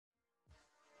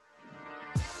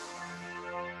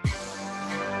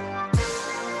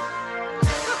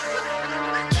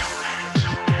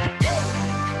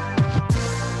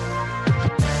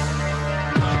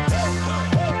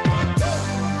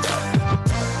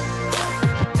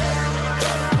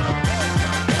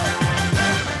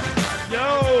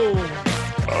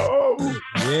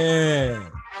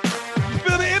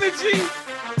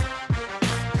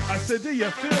Do you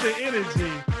feel the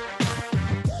energy?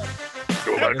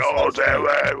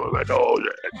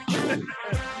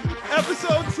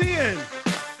 Episode 10.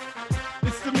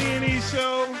 It's the Me and E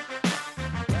show.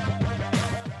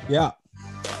 Yeah.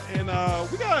 And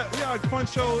we got a fun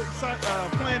show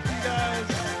planned for you guys.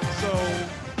 So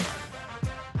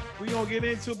we're going to get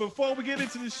into it. Before we get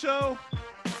into the show,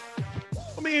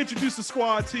 let me introduce the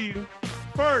squad to you.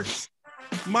 First,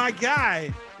 my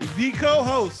guy, the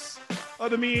co-host of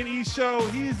the Me and E show.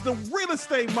 He's the real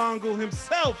estate Mongol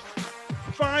himself.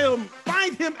 Find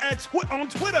him on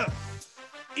Twitter,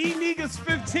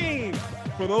 enegus15.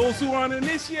 For those who aren't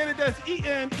initiated, that's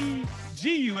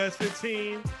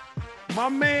ENEGUS15. My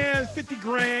man, 50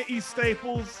 grand, E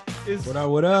Staples is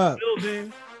what up?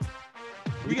 Building.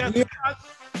 We got the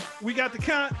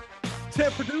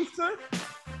content producer,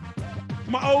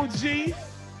 my OG,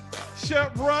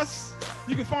 Shep Russ.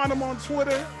 You can find him on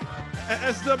Twitter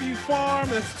at SW Farm.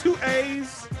 That's 2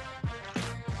 A's.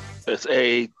 It's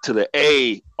A to the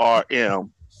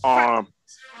ARM. Arm.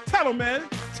 Tell him, man.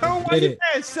 Tell him why you're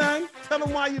mad, son. Tell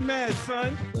him why you're mad,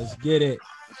 son. Let's get it.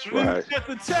 That's right. We got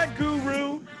the tech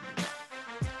guru,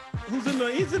 who's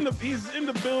he's in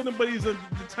the building, but he's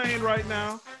detained right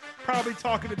now. Probably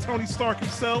talking to Tony Stark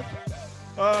himself.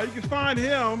 You can find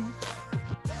him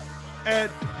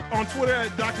on Twitter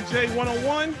at Dr.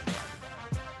 J101.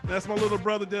 That's my little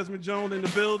brother Desmond Jones in the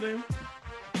building.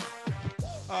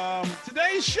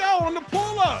 Today's show on the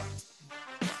pull-up.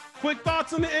 Quick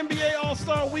thoughts on the NBA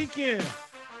All-Star Weekend.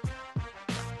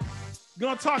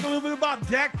 Gonna talk a little bit about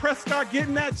Dak Prescott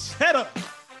getting that cheddar.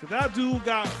 Cause that dude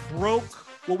got broke,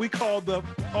 what we call the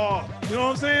off. You know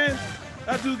what I'm saying?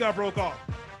 That dude got broke off.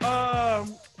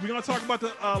 We're gonna talk about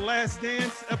the Last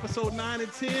Dance, episode 9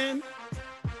 and 10.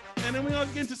 And then we're gonna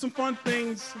get into some fun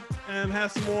things and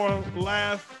have some more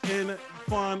laugh and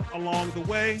fun along the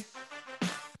way.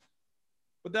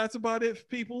 But that's about it,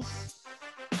 peoples.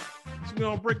 So we're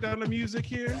gonna break down the music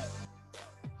here.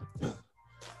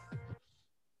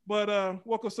 But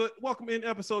welcome in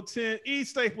episode 10. E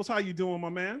Staples, how you doing, my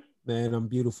man? Man, I'm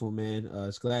beautiful, man.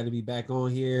 It's glad to be back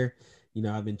on here. You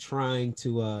know, I've been trying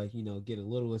to get a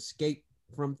little escape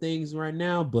from things right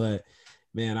now, but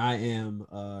man, I am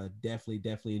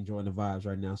definitely enjoying the vibes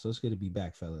right now. So it's good to be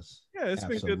back, fellas. Yeah, it's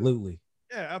been good. Absolutely.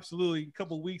 Yeah, absolutely. A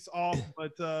couple of weeks off,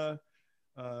 but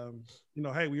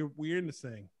hey, we're in this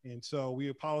thing, and so we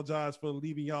apologize for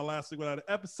leaving y'all last week without an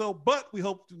episode, but we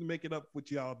hope to make it up with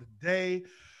y'all today.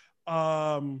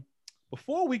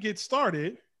 Before we get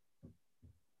started,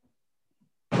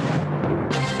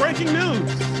 breaking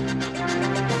news.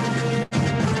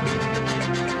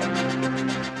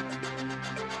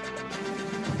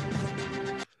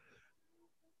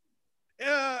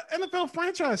 NFL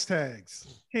franchise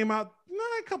tags came out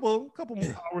a couple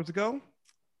hours ago.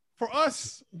 For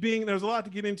us, there's a lot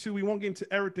to get into. We won't get into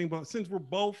everything, but since we're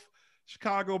both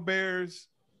Chicago Bears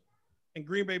and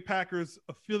Green Bay Packers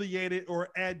affiliated or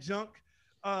adjunct,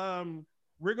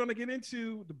 we're going to get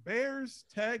into the Bears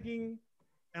tagging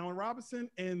Allen Robinson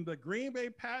and the Green Bay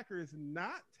Packers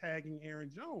not tagging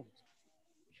Aaron Jones.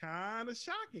 Kind of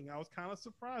shocking. I was kind of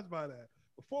surprised by that.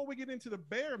 Before we get into the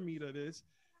Bear meat of this,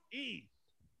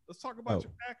 let's talk about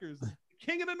your Packers, the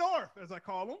King of the North, as I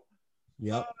call them.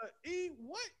 Yep.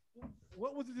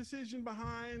 What was the decision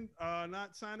behind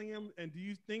not signing him? And do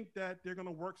you think that they're going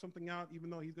to work something out, even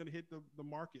though he's going to hit the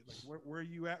market? Like, where are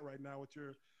you at right now with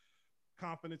your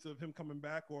confidence of him coming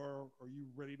back, or are you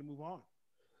ready to move on?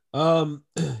 I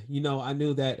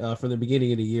knew that from the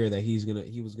beginning of the year that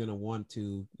he was gonna want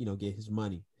to, get his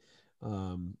money.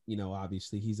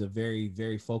 Obviously he's a very,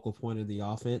 very focal point of the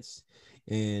offense.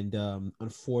 And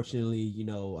unfortunately,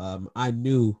 I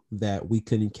knew that we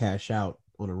couldn't cash out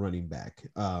on a running back.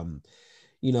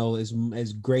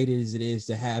 As great as it is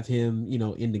to have him,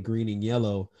 in the green and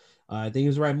yellow, I think it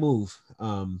was the right move.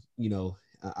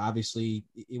 Obviously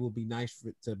it would be nice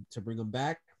to bring him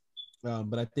back.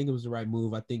 But I think it was the right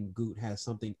move. I think Goot has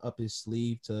something up his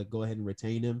sleeve to go ahead and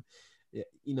retain him.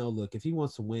 Look, if he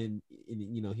wants to win,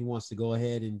 he wants to go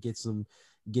ahead and get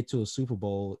to a Super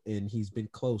Bowl, and he's been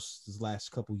close this last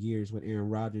couple years with Aaron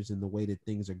Rodgers and the way that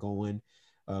things are going.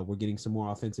 We're getting some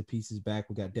more offensive pieces back.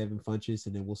 We got Devin Funchess,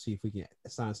 and then we'll see if we can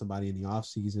sign somebody in the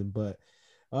offseason. But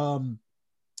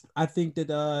I think that,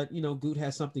 Goot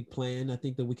has something planned. I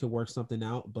think that we can work something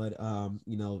out, but,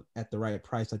 at the right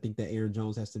price, I think that Aaron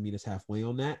Jones has to meet us halfway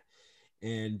on that.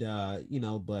 And,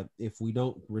 but if we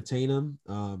don't retain him,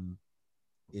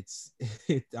 it's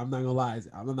I'm not gonna lie.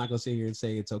 I'm not gonna sit here and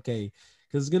say it's okay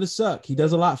because it's gonna suck. He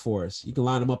does a lot for us. You can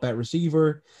line him up at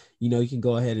receiver. You know, you can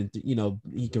go ahead and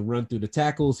he can run through the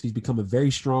tackles. He's become a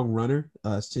very strong runner.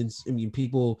 Since I mean,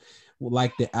 people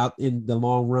like the out in the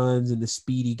long runs and the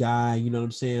speedy guy. You know what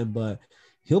I'm saying? But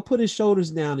he'll put his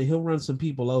shoulders down and he'll run some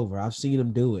people over. I've seen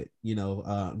him do it.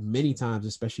 Many times,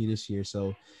 especially this year.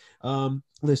 So.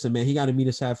 Listen, man, he got to meet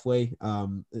us halfway.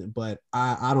 But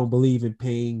I don't believe in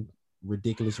paying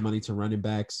ridiculous money to running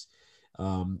backs,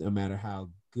 no matter how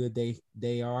good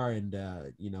they are. And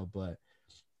but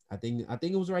I think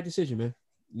it was the right decision, man.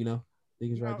 I think it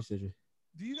was the right decision.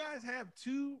 Do you guys have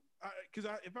two? Because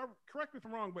if I correct me if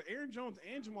I'm wrong, but Aaron Jones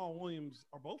and Jamal Williams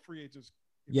are both free agents.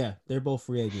 Yeah, they're both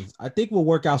free agents. I think we'll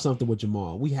work out something with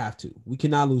Jamal. We have to. We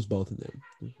cannot lose both of them,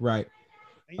 right?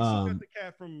 And you still got the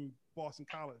cat from Boston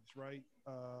College, right?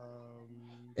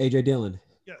 AJ Dillon.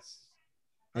 Yes.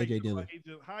 AJ Dillon.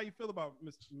 How you feel about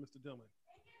Mr. Dillon?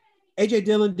 AJ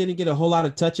Dillon didn't get a whole lot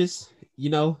of touches. He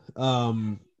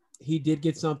did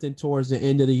get something towards the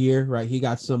end of the year, right? He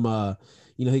got some.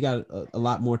 He got a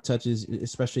lot more touches,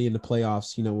 especially in the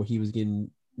playoffs. Where he was getting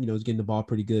the ball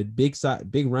pretty good. Big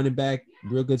running back,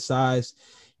 real good size.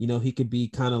 He could be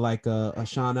kind of like a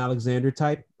Sean Alexander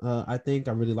type. I think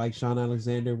I really like Sean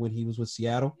Alexander when he was with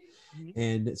Seattle. Mm-hmm.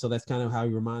 And so that's kind of how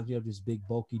he reminds me of, this big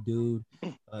bulky dude.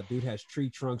 Dude has tree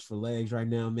trunks for legs right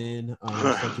now, man.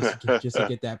 So just to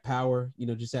get that power,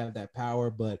 just have that power.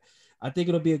 But I think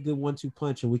it'll be a good 1-2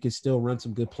 punch, and we can still run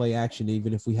some good play action,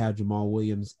 even if we have Jamal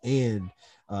Williams and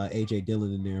AJ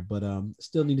Dillon in there. But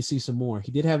still need to see some more.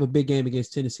 He did have a big game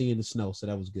against Tennessee in the snow, so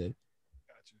that was good.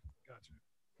 Gotcha.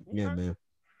 Okay. Yeah, man.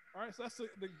 All right, so that's the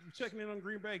checking in on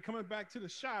Green Bay. Coming back to the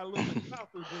Chi, a little bit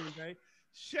south of Green Bay.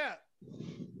 Shep,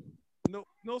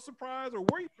 no surprise, or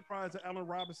were you surprised that Allen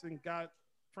Robinson got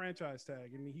franchise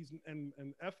tag? And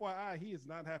FYI, he is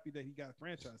not happy that he got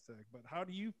franchise tag. But how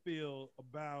do you feel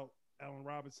about Allen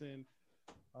Robinson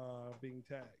being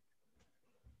tagged?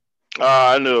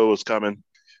 I knew it was coming.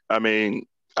 I mean,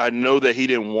 I know that he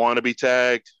didn't want to be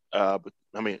tagged, but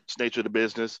I mean, it's nature of the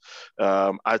business.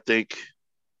 I think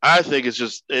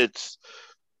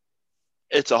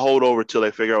it's a holdover till they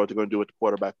figure out what they're going to do with the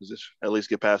quarterback position. At least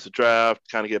get past the draft,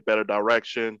 kind of get better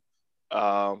direction,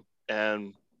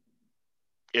 and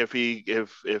if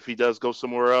he does go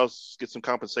somewhere else, get some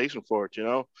compensation for it.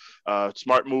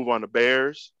 Smart move on the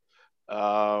Bears.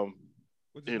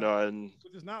 Which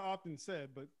is not often said,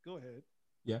 but go ahead.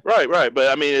 Yeah. Right. But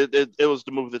I mean, it was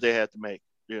the move that they had to make,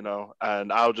 and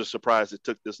I was just surprised it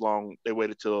took this long. They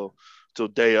waited till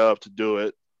day of to do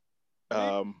it.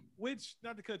 Which,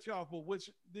 not to cut you off, but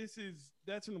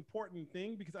that's an important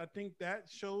thing, because I think that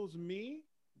shows me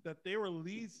that they were at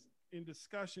least in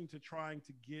discussion to trying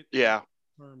to get a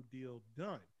term deal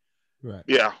done. Right.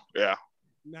 Yeah.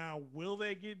 Now, will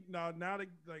they get now? They,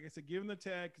 like I said, give them the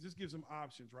tag, because this gives them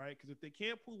options, right? Because if they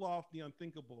can't pull off the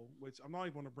unthinkable, which I'm not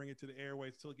even going to bring it to the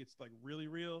airways until it gets like really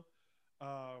real,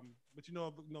 but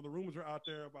the rumors are out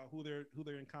there about who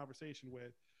they're in conversation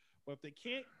with. But if they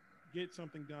can't get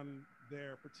something done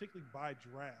there, particularly by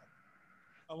draft,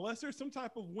 unless there's some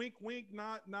type of wink,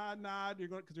 nod, you're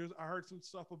going, because I heard some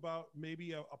stuff about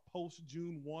maybe a post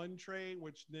June 1 trade,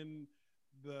 which then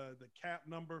the cap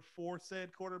number for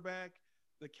said quarterback.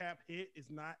 The cap hit is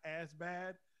not as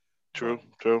bad. True.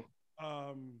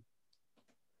 I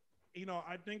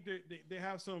think they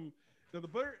have some.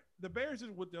 The Bears is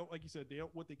what like you said,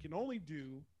 what they can only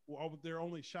do, or their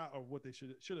only shot of what they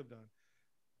should have done,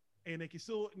 and they can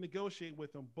still negotiate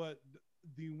with them. But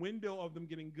the window of them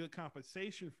getting good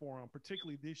compensation for them,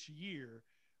 particularly this year,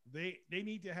 they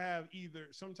need to have either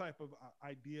some type of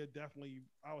idea. Definitely,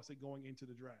 I would say going into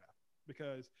the draft.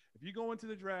 Because if you go into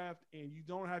the draft and you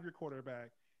don't have your quarterback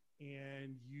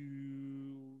and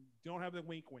you don't have the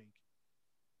wink,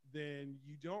 then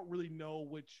you don't really know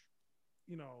which,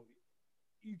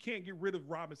 you can't get rid of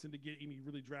Robinson to get any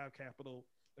really draft capital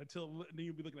until then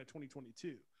you'll be looking at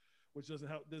 2022, which doesn't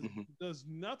help. Does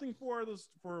nothing for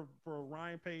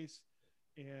Ryan Pace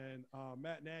and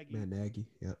Matt Nagy.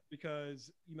 Yeah.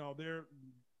 Because they're.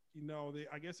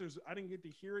 I guess I didn't get to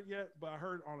hear it yet, but I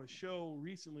heard on a show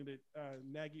recently that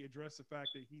Nagy addressed the fact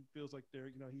that he feels like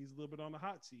he's a little bit on the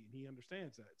hot seat, and he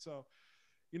understands that. So,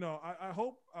 I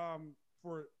hope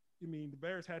the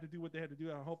Bears had to do what they had to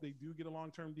do. I hope they do get a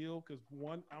long-term deal, because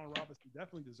Allen Robinson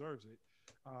definitely deserves it.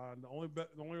 The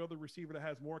only other receiver that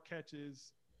has more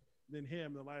catches than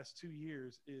him in the last 2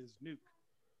 years is Nuke.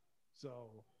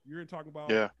 So you're talking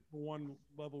about one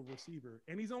level receiver,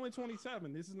 and he's only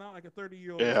 27. This is not like a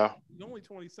 30-year-old. Yeah, he's only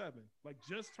 27, like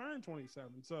just turned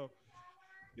 27. So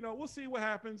we'll see what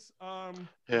happens.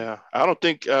 Yeah, I don't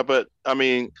think, but I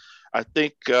mean, I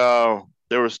think there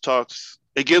was talks.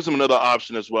 It gives them another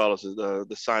option as well as the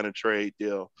sign and trade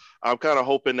deal. I'm kind of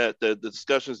hoping that the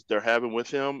discussions they're having with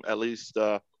him, at least,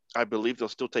 I believe they'll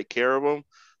still take care of him.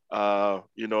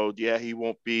 Yeah, he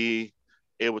won't be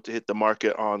able to hit the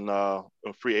market on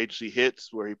free agency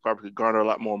hits where he probably could garner a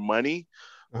lot more money,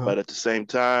 but at the same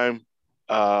time,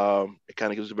 it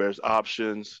kind of gives the Bears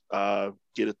options.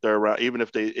 Get a third round, even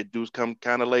if it does come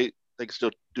kind of late, they can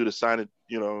still do the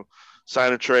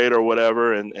sign a trade or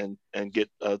whatever, and get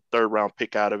a third round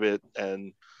pick out of it,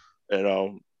 and you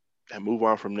know, and move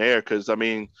on from there. Because I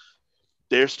mean,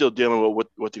 they're still dealing with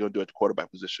what they're going to do at the quarterback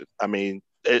position. I mean,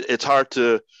 it's hard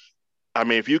to. I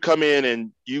mean, if you come in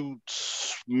and you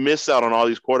miss out on all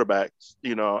these quarterbacks,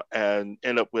 and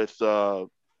end up with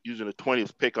using the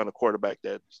 20th pick on a quarterback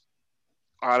that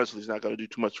honestly is not going to do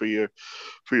too much for your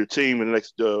team in the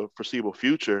next foreseeable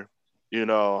future.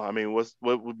 I mean, what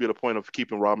would be the point of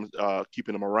keeping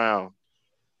him around?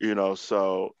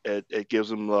 So it gives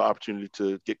them the opportunity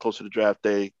to get closer to draft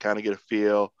day, kind of get a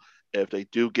feel. If they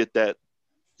do get that,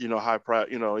 high price,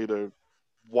 either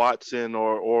Watson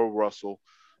or Russell,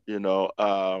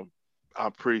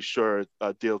 I'm pretty sure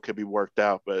a deal can be worked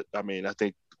out. But I mean, I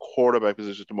think quarterback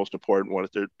position is the most important one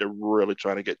that they're really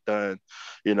trying to get done,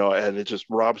 and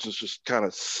Robinson's just kind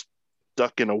of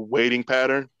stuck in a waiting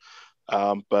pattern.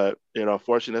 But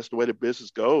unfortunately, that's the way the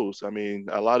business goes. I mean,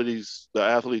 a lot of the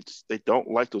athletes, they don't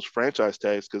like those franchise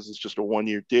tags because it's just a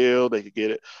 1-year deal. They could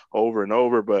get it over and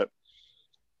over, but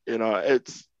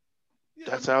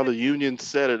that's how the union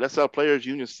set it. That's how players'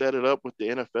 union set it up with the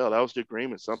NFL. That was the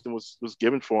agreement. Something was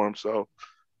given for them. So,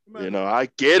 I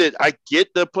get it. I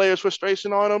get the players'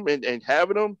 frustration on them and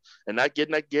having them and not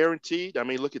getting that guaranteed. I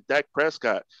mean, look at Dak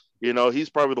Prescott. He's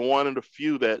probably the one of the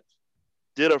few that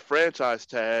did a franchise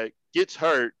tag, gets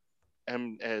hurt,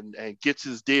 and gets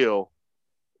his deal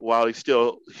while he's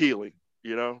still healing.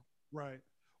 Right.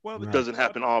 Well, it doesn't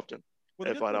happen often.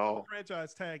 Well, the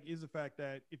franchise tag is the fact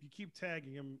that if you keep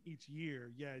tagging him each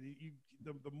year,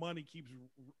 the money keeps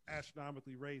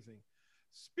astronomically raising.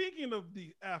 Speaking of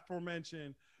the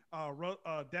aforementioned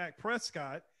Dak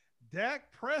Prescott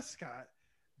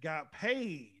got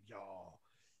paid, y'all.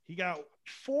 He got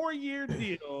 4-year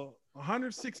deal,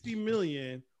 160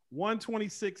 million,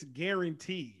 126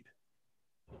 guaranteed.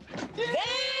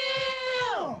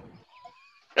 Damn!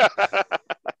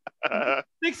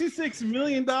 $66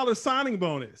 million signing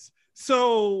bonus.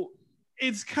 So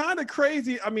it's kind of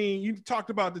crazy. I mean, you talked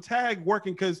about the tag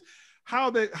working because how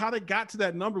they got to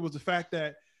that number was the fact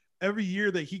that every year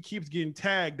that he keeps getting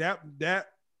tagged, that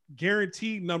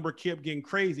guaranteed number kept getting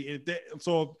crazy.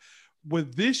 So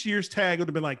with this year's tag, it would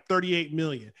have been like 38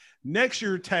 million. Next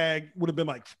year's tag would have been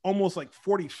like almost like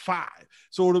 45.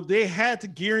 So they had to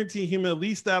guarantee him at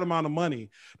least that amount of money.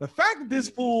 The fact that this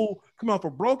fool come off a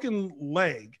broken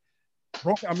leg,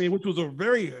 which was a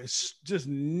very just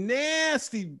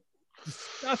nasty,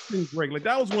 disgusting break. Like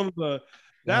that was one of the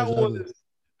that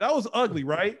was ugly,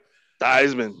 right?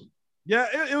 Theismann. Yeah,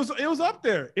 it was up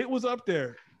there. It was up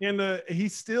there. And he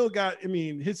still got,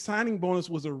 his signing bonus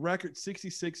was a record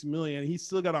 66 million. He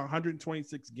still got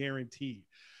 126 guaranteed.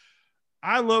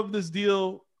 I love this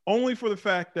deal only for the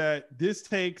fact that this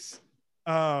takes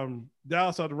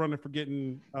Dallas out of running for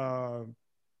getting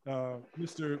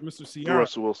Mr. Sierra.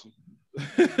 Russell Wilson.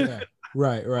 Yeah.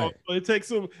 Right.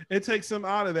 So it takes him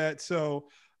out of that. So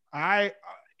and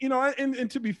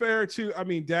to be fair too,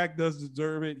 Dak does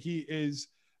deserve it. He is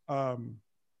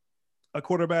a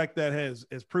quarterback that has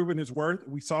proven his worth.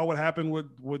 We saw what happened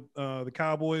with the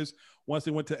Cowboys once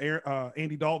they went to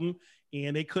Andy Dalton,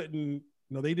 and they couldn't.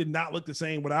 They did not look the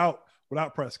same without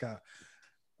Prescott.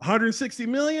 160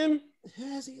 million.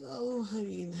 Has he though?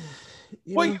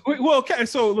 Well, okay.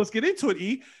 So let's get into it,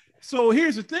 E. So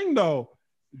here's the thing, though.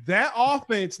 That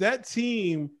offense, that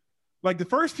team, like the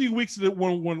first few weeks of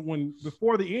when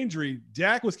before the injury,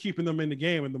 Dak was keeping them in the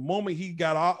game, and the moment he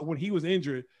got off, when he was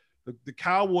injured, the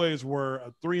Cowboys were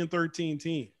a 3-13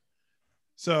 team.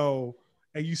 So,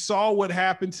 and you saw what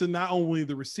happened to not only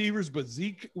the receivers, but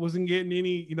Zeke wasn't getting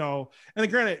any, and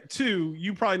granted too,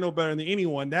 you probably know better than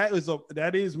anyone. That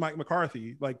is Mike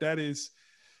McCarthy. Like that is,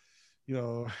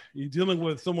 you're dealing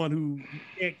with someone who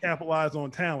can't capitalize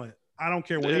on talent. I don't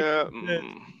care what he did,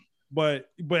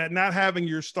 but not having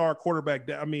your star quarterback,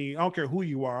 I don't care who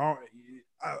you are.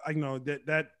 I know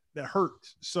that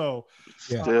hurts. So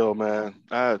still, man,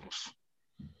 that's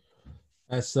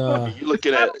you're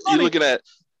looking at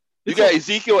you got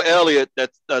Ezekiel Elliott,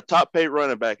 that's the top paid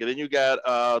running back, and then you got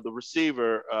the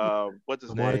receiver, what's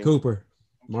his name?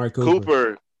 Amari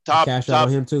Cooper. top Cash out top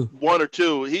on him too. one or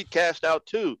two. He cashed out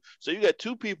too. So you got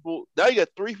two people. Now you got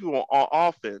three people on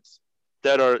offense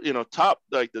that are top,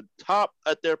 like the top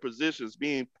at their positions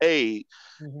being paid,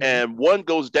 and one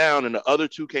goes down and the other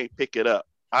two can't pick it up.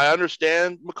 I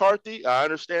understand McCarthy. I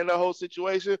understand the whole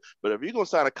situation. But if you're gonna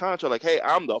sign a contract like, hey,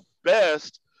 I'm the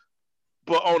best,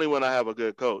 but only when I have a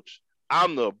good coach.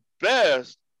 I'm the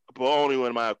best, but only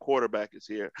when my quarterback is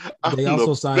here. They I'm also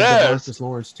the signed best. DeMarcus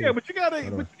Lawrence too. Yeah, but you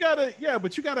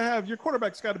gotta have your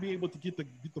quarterback's got to be able to get the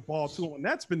ball to him, and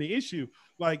that's been the issue.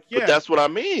 Like, yeah, But that's what I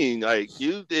mean. Like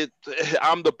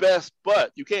I'm the best,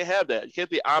 but you can't have that. You can't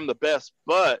be I'm the best,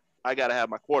 but I gotta have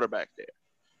my quarterback there.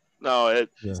 No,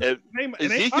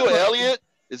 Ezekiel Elliott,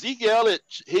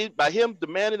 by him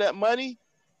demanding that money,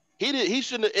 he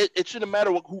shouldn't. It shouldn't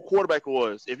matter who quarterback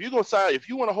was. If you're gonna sign, if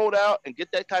you want to hold out and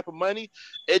get that type of money,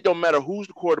 it don't matter who's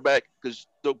the quarterback because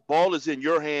the ball is in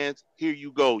your hands. Here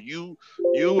you go. You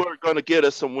are gonna get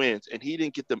us some wins, and he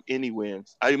didn't get them any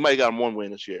wins. I might have got him one win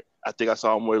this year. I think I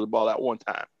saw him wear the ball out one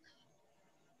time.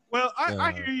 Well,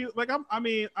 I hear you. Like I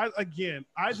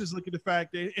just look at the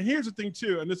fact that, and here's the thing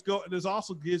too, and this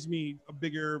also gives me a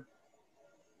bigger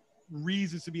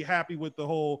reason to be happy with the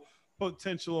whole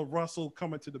potential of Russell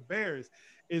coming to the Bears.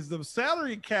 Is the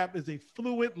salary cap is a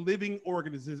fluid living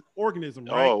organism,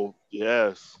 right? Oh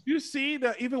yes. You see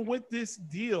that even with this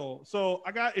deal. So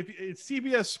if it's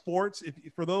CBS Sports, if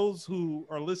for those who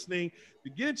are listening, if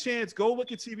you get a chance, go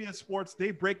look at CBS Sports.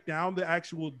 They break down the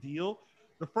actual deal.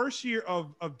 The first year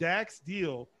of Dak's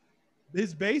deal,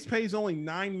 his base pay is only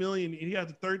 $9 million, and he has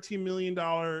a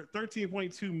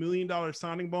 $13.2 million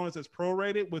signing bonus that's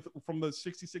prorated from the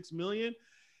 $66 million.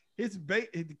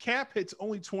 The cap hits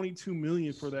only $22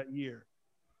 million for that year,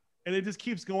 and it just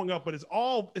keeps going up. But it's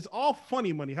all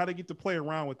funny money. How they get to play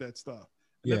around with that stuff.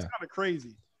 And that's kind of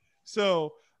crazy.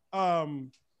 So,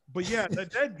 but yeah,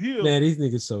 that deal. Man, these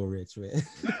niggas so rich, man.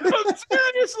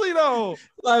 Seriously though,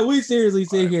 like we seriously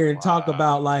sit here and talk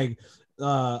about like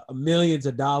millions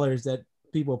of dollars that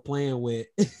people playing with.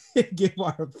 Give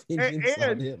our opinions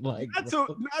on it. Like,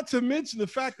 not to mention the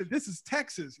fact that this is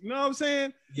Texas. You know what I'm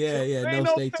saying? Yeah, so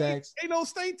no state tax. Ain't no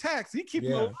state tax. He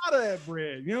keeping a lot of that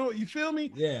bread. You feel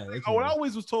me? Yeah. What I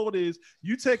always was told is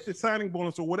you take the signing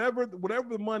bonus or whatever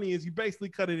the money is, you basically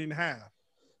cut it in half.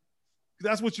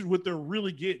 That's what they're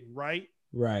really getting, right?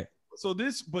 Right. So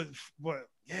but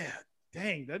yeah,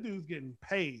 dang, that dude's getting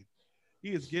paid. He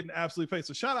is getting absolutely paid.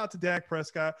 So shout out to Dak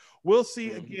Prescott. We'll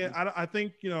see again. I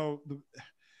think I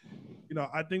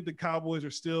think the Cowboys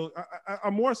are still.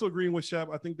 I'm more so agreeing with Shep.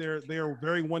 I think they are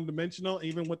very one dimensional.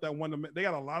 Even with that they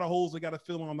got a lot of holes they got to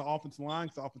fill on the offensive line.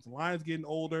 Because the offensive line is getting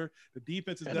older. The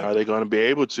defense is. And are they going to be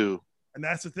able to? And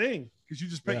that's the thing, because you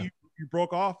just you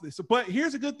broke off this. But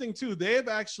here's a good thing too. They have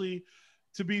actually.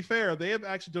 To be fair, they have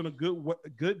actually done a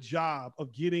good job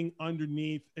of getting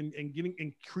underneath and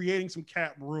creating some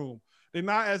cap room. They're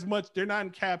not in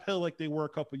cap hell like they were a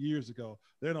couple of years ago.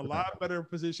 They're in a lot better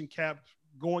position cap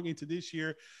going into this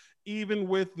year, even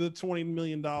with the $20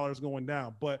 million going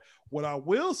down. But what I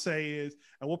will say is,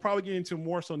 and we'll probably get into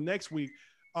more so next week,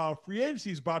 free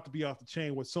agency is about to be off the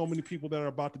chain with so many people that are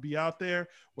about to be out there.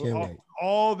 With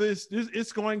all this,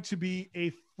 it's going to be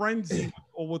a frenzy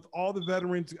with all the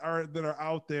veterans that are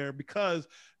out there, because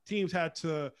teams had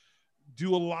to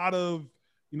do a lot of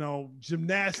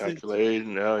gymnastics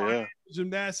to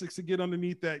get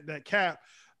underneath that cap,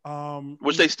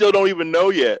 which they still don't even know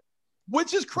yet.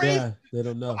 Which is crazy. Yeah, they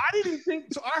don't know. I didn't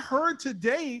think so. I heard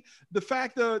today the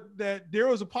fact that there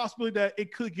was a possibility that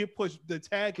it could get pushed. The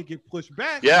tag could get pushed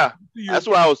back. Yeah, that's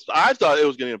what I thought it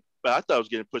was getting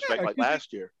pushed back like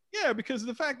last year. Yeah, because of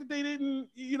the fact that they didn't.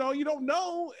 You don't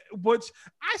know. But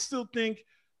I still think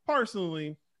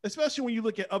personally, especially when you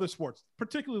look at other sports,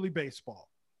 particularly baseball,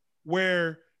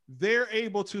 where they're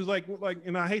able to like,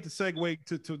 and I hate to segue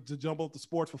to jump off the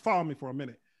sports, but follow me for a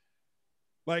minute.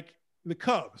 Like the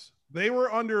Cubs, they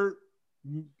were under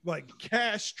like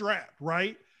cash strapped,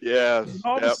 right? Yeah.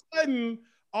 All of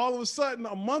a sudden,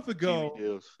 a month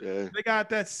ago, they got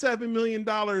that $7 million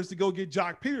to go get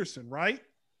Jock Peterson, right?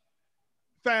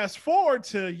 Fast forward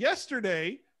to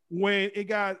yesterday when it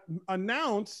got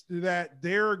announced that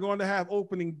they're going to have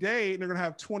opening day and they're going to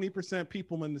have 20%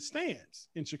 people in the stands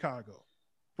in Chicago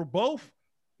for both.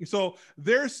 So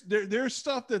there's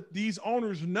stuff that these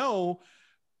owners know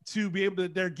to be able to,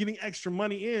 they're getting extra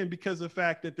money in because of the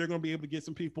fact that they're going to be able to get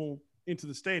some people into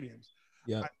the stadiums.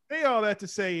 Yeah. I say all that to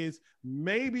say is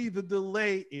maybe the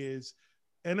delay is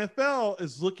NFL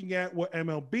is looking at what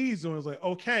MLB is doing. It's like,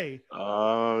 okay.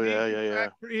 Oh, yeah.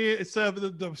 Instead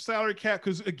of the salary cap,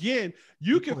 because again,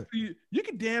 you can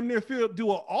damn near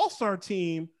do an all-star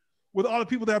team with all the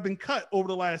people that have been cut over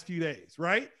the last few days,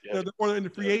 right? Yeah. Or in the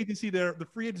free agency, the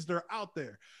free agents that are out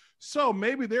there. So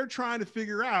maybe they're trying to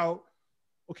figure out,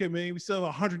 okay, maybe we still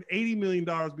have $180 million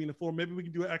being the floor. Maybe we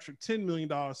can do an extra $10 million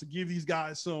to give these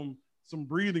guys some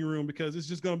breathing room, because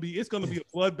it's going to be a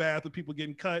bloodbath of people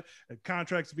getting cut and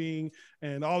contracts being,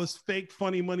 and all this fake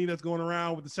funny money that's going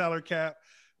around with the salary cap,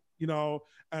 and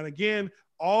again,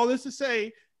 all this to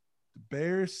say, the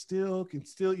Bears can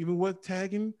still, even with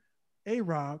tagging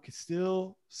A-Rob, can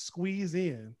still squeeze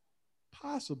in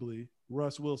possibly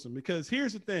Russ Wilson. Because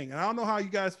here's the thing, and I don't know how you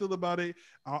guys feel about it.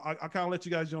 I'll kind of let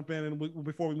you guys jump in and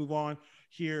before we move on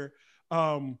here.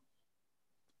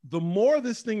 The more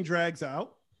this thing drags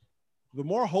out, the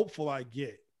more hopeful I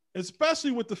get,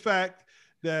 especially with the fact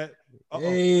that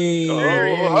he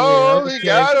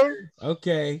got him.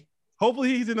 Okay. Hopefully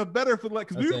he's in a better foot. Like,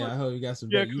 because I hope you got some.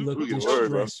 Yeah, you look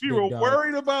we were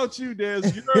worried about you, Dez.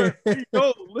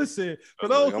 Listen, for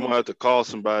those, I'm gonna have to call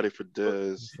somebody for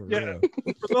Dez. Yeah,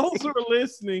 for those who are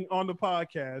listening on the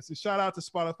podcast, shout out to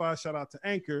Spotify, shout out to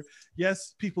Anchor.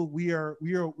 Yes, people, we're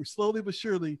slowly but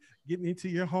surely getting into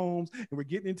your homes, and we're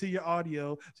getting into your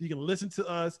audio, so you can listen to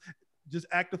us just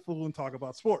act a fool and talk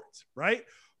about sports, right?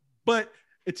 But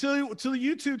until the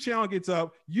YouTube channel gets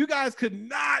up, you guys could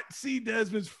not see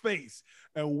Desmond's face,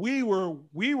 and we were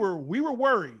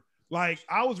worried. Like,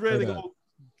 I was ready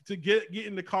to get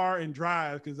in the car and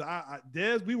drive, because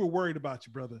Des, we were worried about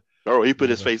you, brother. Oh, he put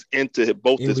his face into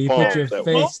both his palms. Put your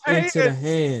face into the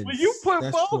hands. When you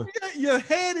put both your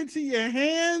head into your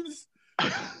hands,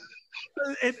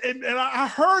 and I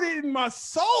heard it in my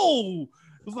soul.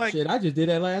 It was like, shit, I just did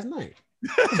that last night.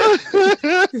 It's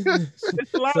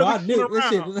a lot of going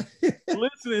around.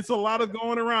 Listen, it's a lot of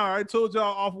going around. I told y'all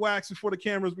off wax before the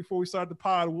cameras, before we started the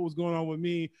pod, what was going on with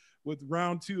me with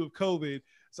round 2 of COVID.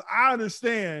 So I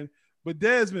understand. But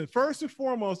Desmond, first and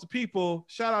foremost, the people,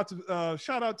 shout out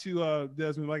to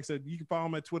Desmond. Like I said, you can follow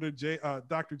him at Twitter,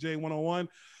 Dr. J101.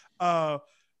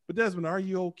 But Desmond, are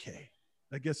you okay?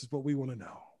 I guess is what we want to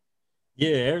know.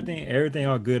 Yeah, everything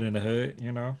all good in the hood.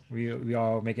 We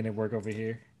all making it work over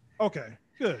here. Okay,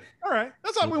 good. All right,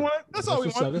 that's all we want. That's all we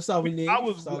want. That's all we need.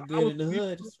 It's all good in the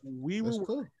hood. We were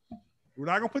cool. We're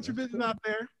not gonna put your business out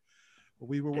there, but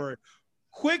we were worried.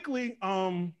 Quickly,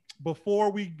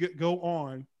 before we go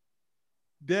on,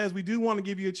 Des, we do want to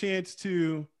give you a chance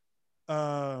to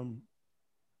plug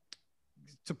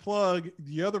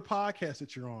the other podcast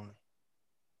that you're on,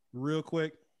 real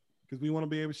quick, because we want to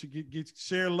be able to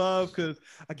share love. Because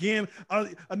again,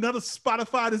 another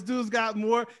Spotify. This dude's got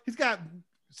more. He's got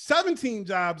 17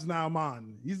 jobs now,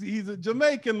 man. He's a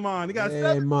Jamaican man. He got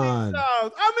 17 jobs.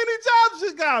 How many jobs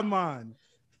you got, man?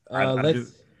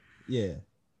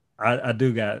 I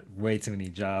do got way too many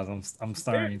jobs. I'm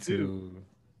starting to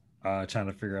trying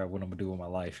to figure out what I'm gonna do with my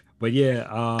life. But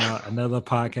yeah, another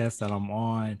podcast that I'm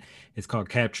on is called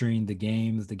Capturing the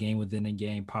Games, the Game Within a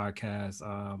Game podcast,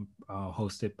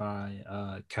 hosted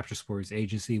by Capture Sports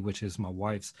Agency, which is my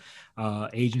wife's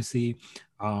agency.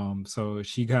 So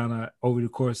she kind of, over the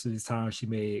course of this time, she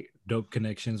made dope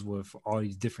connections with all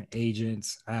these different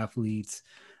agents, athletes,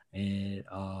 and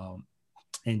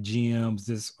GMs,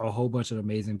 just a whole bunch of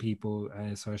amazing people.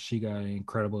 And so she got an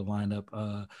incredible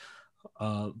lineup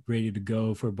ready to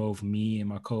go for both me and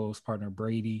my co-host partner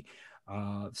Brady.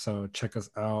 So check us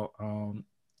out.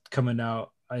 Coming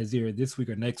out either this week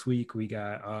or next week, we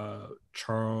got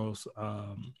Charles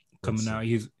coming out.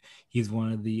 He's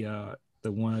one of the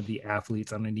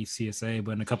athletes underneath CSA.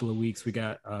 But in a couple of weeks, we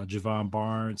got Javon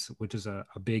Barnes, which is a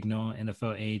big known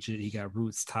NFL agent. He got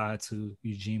roots tied to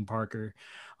Eugene Parker.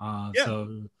 So I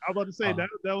was about to say that's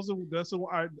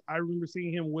I remember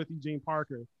seeing him with Eugene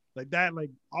Parker. Like that, like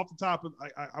off the top of,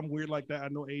 I'm weird like that. I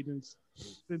know agents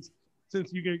since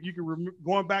you can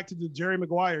going back to the Jerry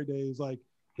Maguire days, like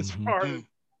as far as,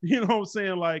 you know what I'm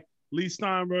saying, like Lee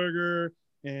Steinberger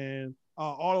and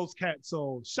all those cats.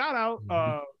 So shout out,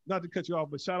 not to cut you off,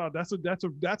 but shout out. That's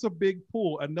a big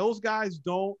pool, and those guys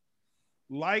don't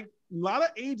like, a lot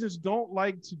of agents don't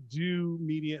like to do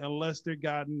media unless they're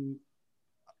gotten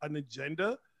an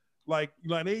agenda. Like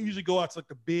they usually go out to like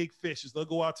the big fishes. They'll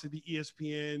go out to the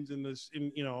ESPNs and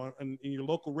in your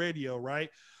local radio, right?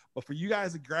 But for you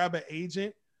guys to grab an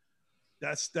agent,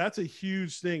 that's a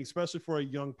huge thing, especially for a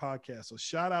young podcast. So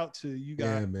shout out to you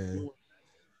guys. Yeah, man.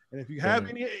 And if you have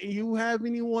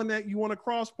anyone that you want to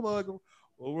cross plug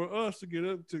over us to get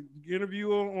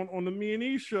interview on the Me and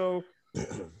E show,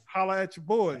 holla at your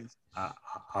boys.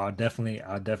 I'll definitely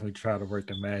try to work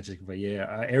the magic. But yeah,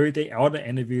 all the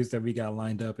interviews that we got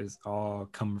lined up is all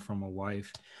coming from my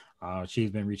wife.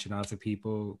 She's been reaching out to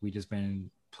people. We just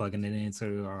been plugging it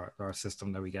into our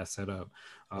system that we got set up.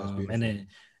 That's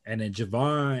And then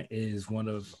Javon is one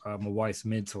of my wife's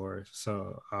mentors.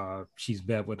 So she's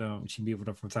bet with him. She meet with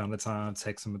him from time to time,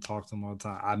 text him and talk to him all the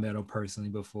time. I met him personally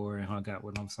before and hung out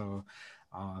with him. So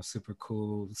super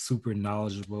cool, super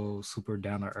knowledgeable, super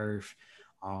down to earth.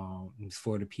 He's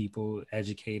for the people,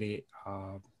 educated.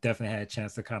 Definitely had a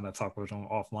chance to kind of talk with him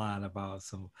offline about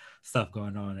some stuff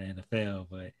going on in the NFL,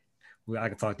 but I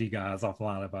can talk to you guys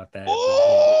offline about that.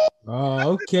 Oh,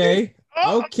 okay.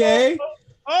 Okay.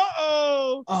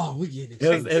 Uh-oh. Oh, we're getting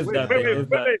excited. It's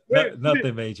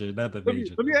nothing major. Nothing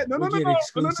major. No. Don't do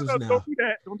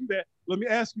that. Let me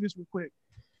ask you this real quick.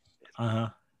 Uh-huh.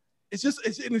 It's just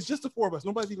the four of us.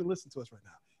 Nobody's even listening to us right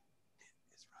now.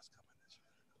 Is Russ coming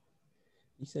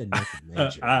You said nothing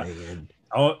major, man.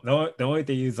 The only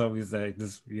thing is always that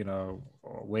just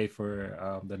wait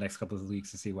for the next couple of weeks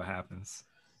to see what happens.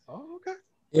 Oh, okay.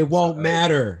 It won't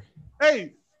matter.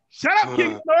 Hey, shut up,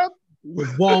 King Club.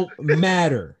 It won't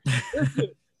matter.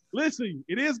 Listen,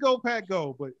 it is go Pack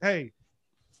Go, but hey,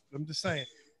 I'm just saying,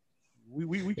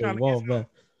 we trying to get.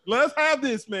 Let's have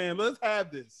this, man. Let's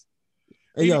have this.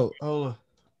 Hey, yo, hold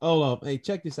on. Hey,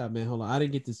 check this out, man. Hold on. I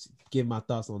didn't get to give my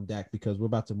thoughts on Dak because we're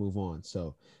about to move on.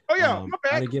 So, my bad.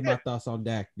 I didn't give my thoughts on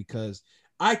Dak because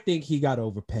I think he got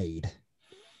overpaid.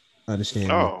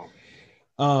 Understand?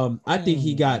 I think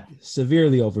he got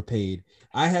severely overpaid.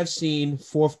 I have seen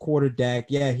fourth quarter Dak.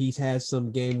 Yeah, he's had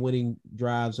some game-winning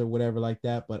drives or whatever like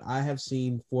that, but I have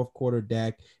seen fourth quarter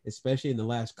Dak, especially in the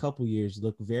last couple years,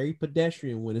 look very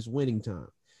pedestrian when it's winning time.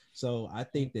 So I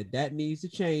think that needs to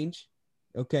change.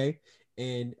 Okay,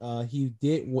 and he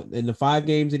did in the 5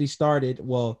 games that he started.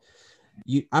 Well,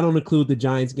 I don't include the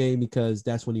Giants game because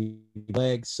that's when he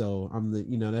legs. So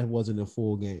that wasn't a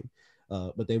full game,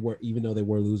 but they were, even though they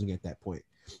were losing at that point.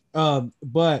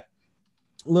 But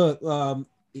look,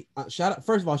 shout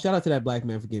out to that black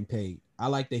man for getting paid. I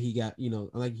like that he got,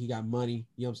 he got money.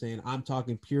 You know what I'm saying? I'm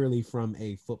talking purely from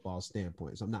a football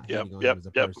standpoint. So I'm not hating on him as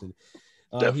a person.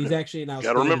 He's actually an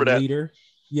outstanding leader.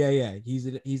 Yeah.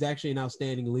 He's actually an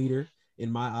outstanding leader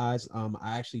in my eyes.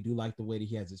 I actually do like the way that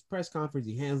he has his press conference.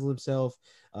 He handles himself.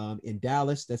 In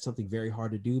Dallas, that's something very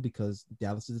hard to do because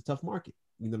Dallas is a tough market.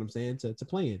 You know what I'm saying? To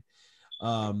play in.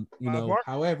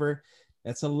 However,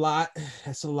 that's a lot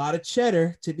of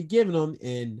cheddar to be giving him.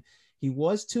 And he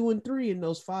was 2-3 in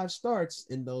those 5 starts,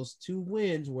 and those 2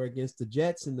 wins were against the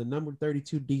Jets and the number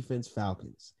 32 defense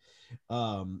Falcons.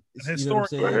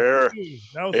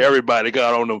 Everybody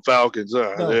got on them Falcons.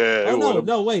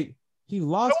 No, wait. He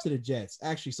lost to the Jets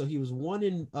actually. So he was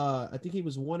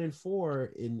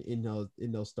 1-4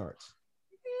 in those starts.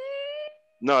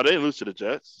 No, they didn't lose to the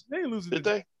Jets. They didn't lose, did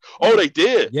they? Oh, they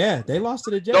did. Yeah, they lost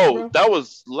to the Jets. No, bro. that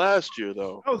was last year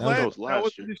though. That was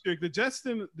last year. This year. The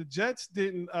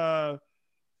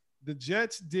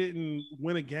Jets didn't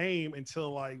win a game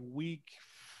until like week.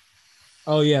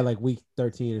 Oh yeah, like week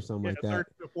 13 or something like that.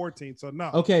 13 or 14. So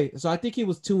no. Okay, so I think he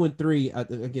was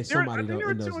 2-3 against somebody. They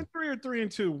were 2-3 or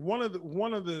 3-2. One of the.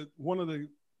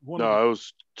 No, it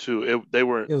was 2. They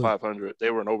weren't 500. They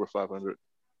weren't over 500.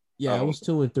 Yeah, it was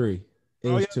 2-3. It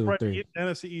was 2-3.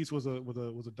 NFC East was a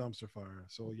dumpster fire.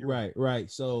 So you're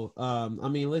right. So I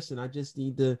mean, listen, I just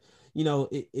need to,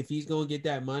 if he's gonna get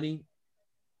that money,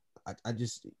 I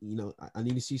just, I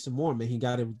need to see some more, man. He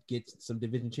got to get some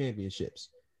division championships.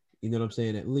 You know what I'm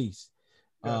saying? At least,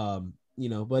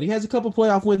 but he has a couple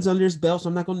playoff wins under his belt, so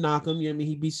I'm not gonna knock him. You know what I mean?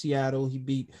 He beat Seattle. He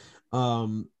beat,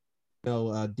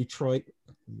 Detroit,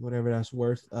 whatever that's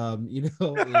worth. In the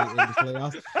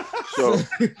playoffs. So,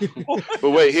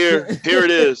 but wait, here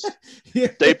it is.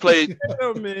 They played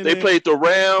the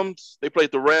Rams. They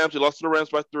played the Rams. They lost to the Rams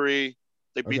by 3.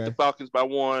 They beat the Falcons by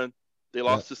 1. They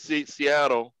lost to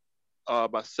Seattle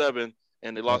by 7,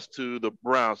 and they lost to the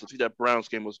Browns. I think that Browns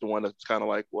game was the one that's kind of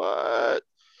like, what?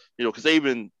 Because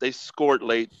they scored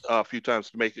late a few times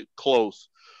to make it close.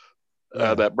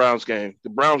 That Browns game, the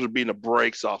Browns were beating the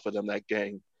brakes off of them that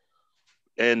game.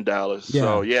 In Dallas. Yeah.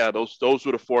 So yeah, those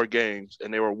were the 4 games,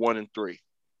 and they were 1-3.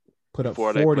 Put up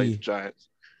before 40. They played the Giants.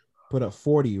 Put up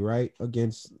 40, right?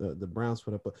 Against the Browns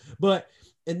put up. But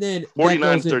and then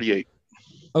 49-38.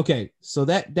 Okay, so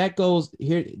that goes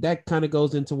here. That kind of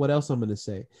goes into what else I'm going to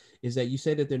say is that you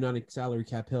say that they're not in salary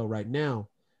cap hell right now,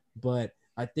 but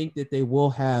I think that they will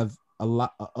have a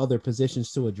lot of other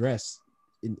positions to address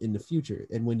in the future.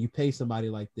 And when you pay somebody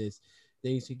like this,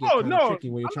 things can get kind of tricky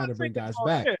when you're trying to bring guys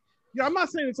back. Yeah, I'm not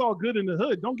saying it's all good in the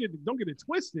hood. Don't get it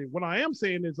twisted. What I am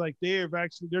saying is like they're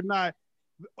not.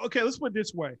 Okay, let's put it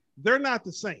this way: they're not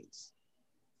the Saints.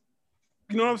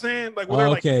 You know what I'm saying? Like,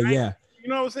 yeah. You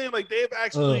know what I'm saying? Like they've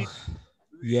actually.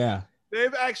 Yeah.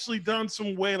 they've actually done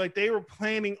some way, like they were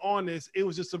planning on this. It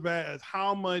was just about as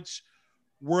how much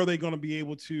were they going to be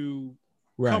able to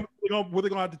Right. were they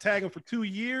going to have to tag him for 2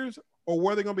 years, or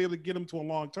were they going to be able to get him to a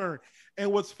long term?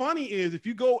 And what's funny is if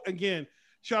you go again,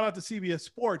 shout out to CBS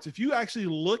Sports. If you actually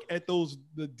look at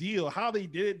the deal, how they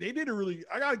did it, they did a really,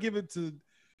 I got to give it to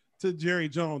Jerry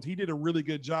Jones. He did a really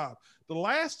good job. The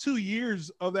last 2 years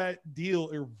of that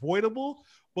deal are voidable,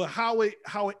 but how it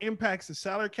impacts the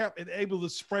salary cap and able to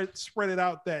spread it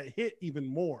out that hit even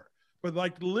more. But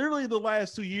like literally the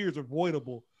last 2 years are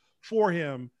voidable for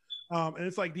him. And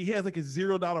it's like he has like a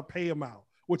 $0 pay amount,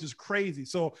 which is crazy.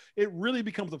 So it really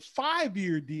becomes a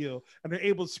 5-year deal, and they're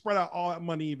able to spread out all that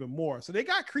money even more. So they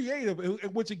got creative,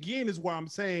 which again is why I'm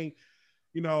saying,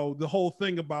 you know, the whole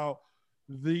thing about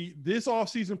this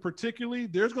offseason particularly,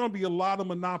 there's going to be a lot of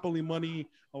monopoly money,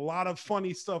 a lot of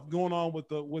funny stuff going on with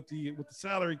the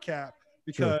salary cap,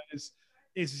 because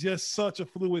it's just such a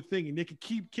fluid thing, and they can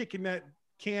keep kicking that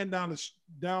can down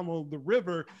the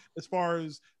river as far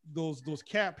as those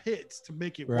cap hits to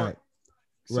make it work.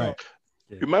 Right.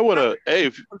 You might want to, hey,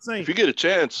 if you get a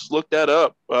chance, look that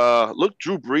up. Look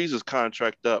Drew Brees'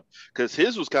 contract up, because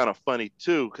his was kind of funny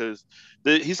too. Because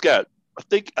he's got,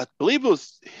 I believe it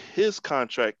was his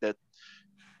contract that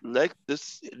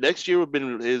this next year would have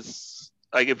been his.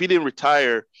 Like if he didn't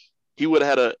retire, he would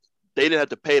have had they didn't have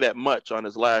to pay that much on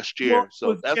his last year. Well,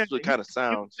 so that's what kind of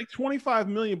sounds. Like $25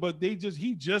 million, but he just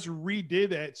redid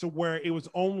that so where it was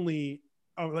only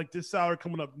like this salary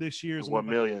coming up this year is $1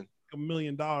 million. Like $1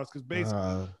 million, because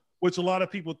basically, which a lot of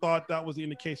people thought that was the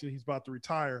indication he's about to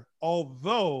retire,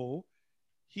 although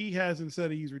he hasn't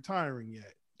said he's retiring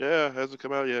yet. Yeah, hasn't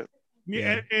come out yet.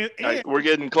 Yeah, and we're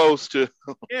getting close to.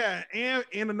 Yeah, and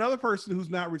another person who's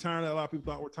not retiring that a lot of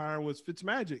people thought retiring was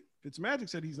Fitzmagic. Fitzmagic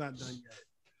said he's not done yet,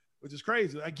 which is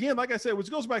crazy. Again, like I said, which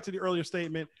goes back to the earlier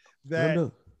statement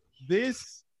that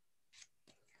this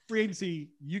free agency,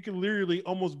 you can literally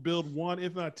almost build one,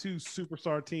 if not two,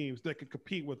 superstar teams that could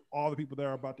compete with all the people that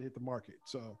are about to hit the market.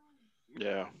 So,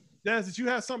 yeah. Dennis, did you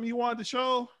have something you wanted to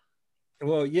show?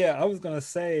 Well, yeah, I was gonna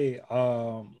say,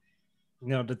 you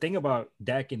know, the thing about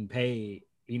Dak and pay,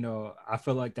 you know, I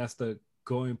feel like that's the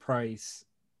going price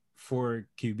for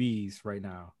QBs right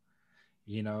now.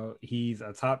 You know, he's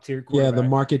a top tier quarterback. Yeah, the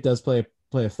market does play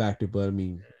a factor, but I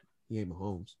mean, he ain't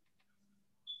Mahomes.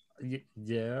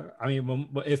 Yeah, I mean,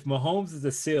 if Mahomes is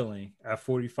the ceiling at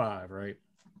 45, right?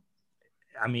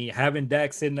 I mean, having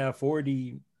Dak sitting at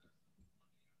 40,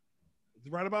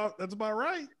 that's about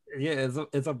right. Yeah,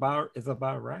 it's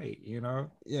about right, you know.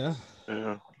 Yeah.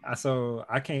 So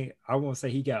I won't say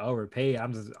he got overpaid.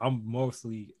 I'm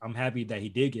happy that he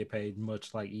did get paid,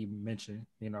 much like you mentioned,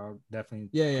 you know, definitely.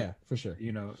 Yeah, for sure.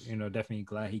 You know, definitely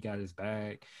glad he got his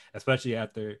bag, especially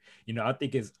after, you know, I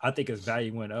think his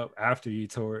value went up after he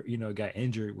got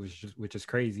injured, which is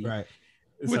crazy. Right.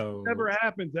 So which never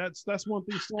happens. That's one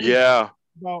thing. Yeah.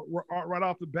 About right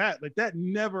off the bat, like that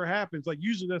never happens. Like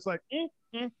usually that's like.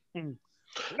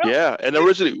 Yeah, and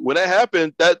originally when that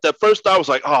happened, that first thought was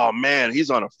like, oh man, he's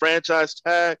on a franchise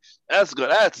tag. That's good.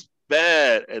 That's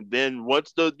bad. And then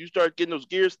once you start getting those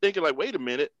gears thinking, like, wait a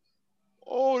minute,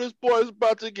 oh, this boy is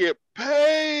about to get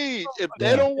paid. If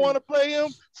they don't want to pay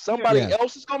him, somebody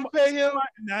else is going to pay him.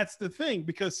 And that's the thing,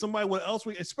 because somebody else,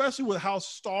 especially with how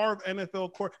starved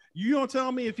NFL court. You don't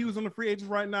tell me if he was on the free agents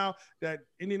right now that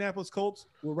Indianapolis Colts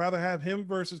would rather have him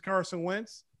versus Carson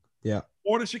Wentz. Yeah.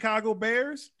 Or the Chicago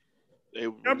Bears.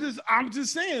 I'm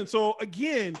just saying. So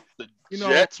again,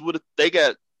 Jets they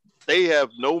got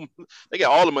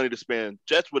all the money to spend.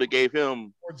 Jets would have gave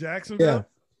him or Jacksonville. Yeah.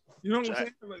 You know what I'm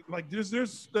saying? Like there's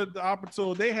the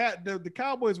opportunity. They had the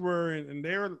Cowboys were, and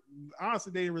they were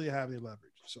honestly they didn't really have any leverage.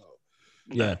 So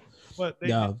yeah, but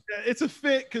it's a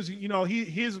fit because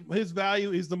his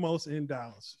value is the most in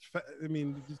Dallas. I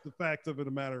mean, just the fact of the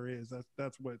matter is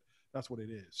that's what it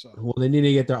is. So well, they need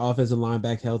to get their offensive line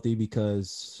back healthy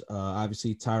because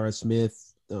obviously Tyra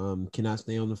Smith cannot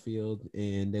stay on the field,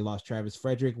 and they lost Travis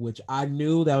Frederick, which I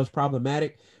knew that was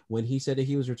problematic. When he said that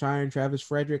he was retiring Travis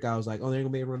Frederick, I was like, oh, they're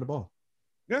gonna be able to run the ball.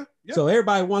 Yeah. So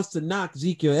everybody wants to knock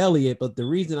Ezekiel Elliott, but the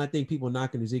reason I think people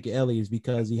knocking Ezekiel Elliott is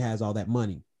because he has all that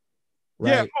money.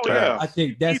 Right. Yeah. I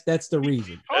think that's the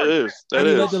reason. He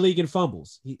led the league in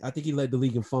fumbles. I think he led the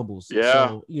league in fumbles. Yeah.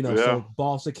 So, so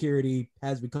ball security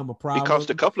has become a problem. He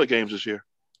cost a couple of games this year.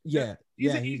 Yeah.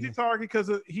 He's an easy target because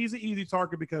of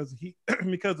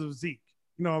Zeke.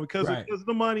 Because of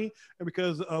the money and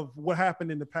because of what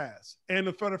happened in the past.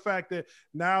 And for the fact that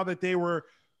now that they were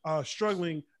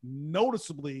struggling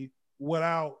noticeably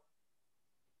without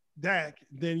Dak,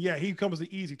 then he becomes an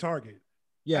easy target.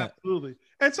 Yeah, absolutely.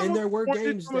 And some And of there it's were warranted,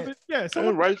 games some of that- it, yeah, some And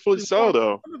of rightfully it's so, warranted,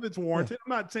 though. some of it's warranted. I'm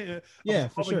not saying Yeah,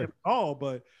 for absolving sure. him at all,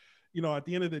 but at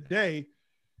the end of the day,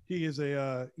 he is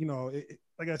a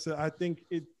like I said, I think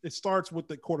it starts with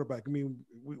the quarterback. I mean,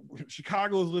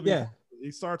 Chicago is living. Yeah.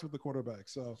 It starts with the quarterback.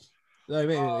 So Like,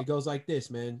 man, it goes like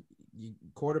this, man.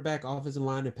 Quarterback, offensive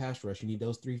line, and pass rush. You need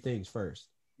those three things first.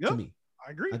 Yep. To me,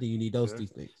 I agree. I think you need those Yeah. three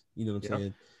things. You know what I'm Yep.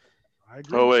 saying? I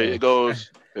agree. Oh wait, So-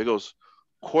 it goes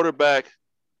quarterback,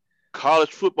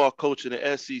 college football coach in the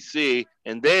SEC,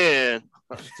 and then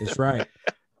That's right.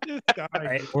 This guy,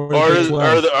 Hey, Or the Big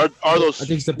 12. are those I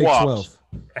think it's the Big swaps?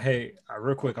 12. hey,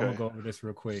 real quick, I'm Okay. gonna go over this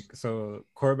real quick. So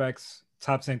quarterbacks,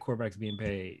 top 10 quarterbacks being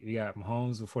paid. You got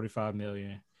Mahomes with 45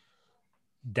 million,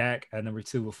 Dak at number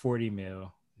 2 with 40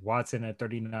 mil, Watson at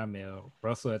 39 mil,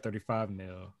 Russell at 35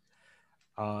 mil,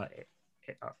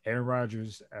 Aaron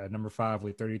Rodgers at number 5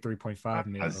 with 33.5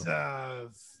 mil.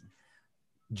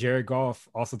 Jared Goff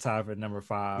also tied for number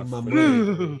 5 My with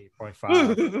man.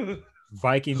 33.5.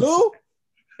 Vikings, Who?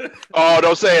 Oh,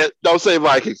 don't say it. Don't say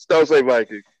Vikings. Don't say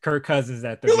Vikings. Kirk Cousins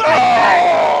at 33.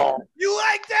 Oh! you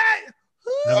like that?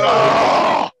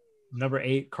 Oh! Number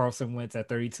 8, Carson Wentz at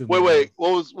 32 Wait, mil. wait.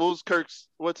 What was Kirk's?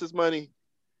 What's his money?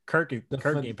 Kirk The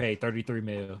getting paid 33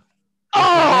 mil.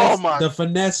 Oh Finesse- my! The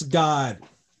finesse god,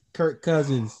 Kirk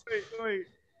Cousins.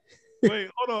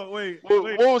 Wait, hold on, wait.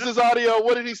 What was his audio?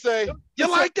 What did he say? You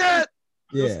like that?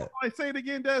 Yeah. I say it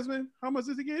again, Desmond. How much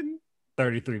is he getting?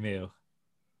 33 mil.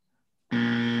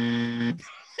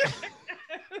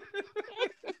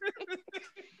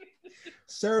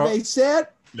 Survey said.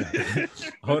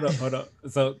 Hold up.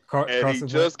 So And he Carson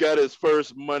just got his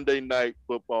first Monday Night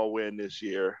Football win this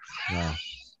year Wow.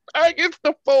 against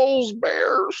the Foles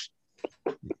Bears.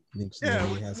 Nick's Yeah,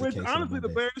 literally has a which case on honestly, the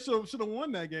Monday. Bears should have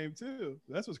won that game too.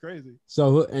 That's what's crazy.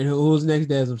 So, and who's next,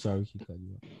 Des? I'm sorry, we keep cutting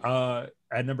you off.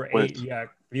 at number 8, Wentz. you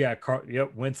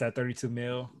got Wentz at 32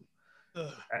 mil.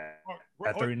 Ugh.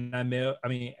 At 39 mil. I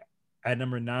mean, at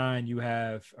number 9, you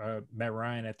have Matt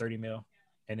Ryan at 30 mil.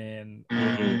 And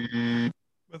then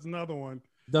That's another one.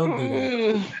 Don't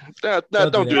do that.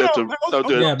 Don't do that to. Don't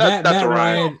do Yeah, it. That's Matt a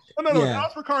Ryan. No, Yeah. that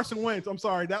was for Carson Wentz. I'm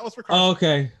sorry, that was for Carson. Oh,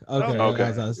 okay. Okay.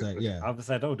 That's what I was saying. Yeah. I was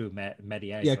like, don't do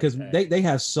Matty Ice. Yeah, because like that. they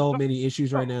have so many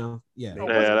issues right now. Yeah. No,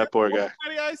 Yeah, that poor guy.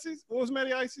 Matty Ices? What was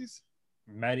Matty Ices?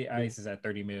 Matty Ice is at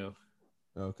 30 mil.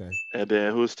 Okay. And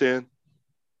then who's 10?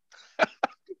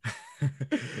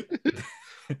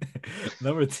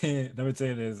 Number 10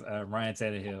 is Ryan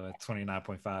Tannehill at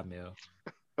 29.5 mil.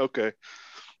 Okay.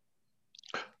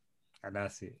 And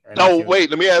that's it. And No, that's it. wait.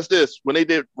 Let me ask this: when they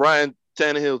did Ryan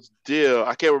Tannehill's deal,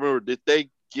 I can't remember. Did they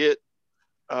get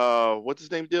what's his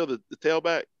name deal? The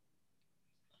tailback?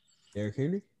 Derrick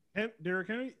Henry? Derrick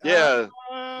Henry? Yeah.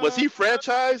 Was he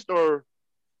franchised or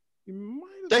He might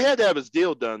have they had to have his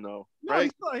deal done though, No, right?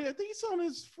 he's not. I think he's on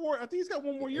his 4. I think he's got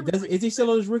one more year. Is he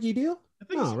still on his rookie deal? I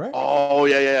think No, he's- right? Oh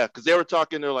yeah. Because they were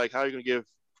talking. They're like, how are you gonna give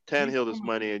Tannehill this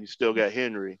money and you still got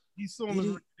Henry? He's still on his Is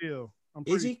he- rookie deal. I'm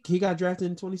Is pretty- he? He got drafted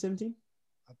in 2017.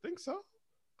 I think so.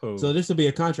 Who? So this will be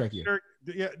a contract year. Derek,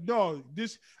 yeah, no,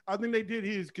 this I think they did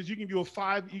his because you can do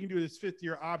you can do his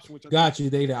 5th-year option, which I Got you.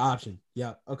 They the option.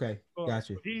 Yeah. Okay. think- Got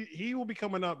you. He will be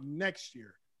coming up next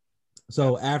year,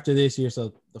 So after this year,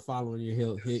 so the following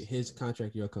year, his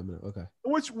contract year coming up. Okay.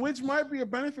 which might be a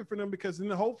benefit for them because in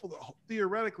the hopefully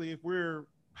theoretically, if we're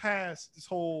past this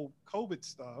whole COVID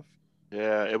stuff,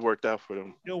 Yeah, it worked out for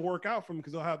them. it'll work out for them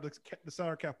because they'll have the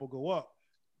salary cap will go up.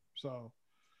 So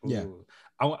Yeah. Ooh.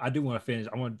 I do want to finish.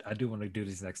 I do want to do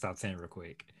this next top 10 real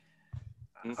quick.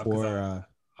 Mm. 'Cause For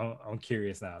I'm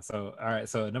curious now. So all right.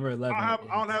 So number 11. I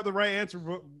don't have the right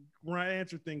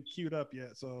answer thing queued up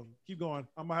yet. So keep going.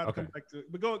 I might have to Okay. come back to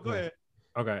it. But go Yeah. ahead.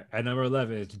 Okay. At number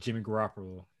 11 is Jimmy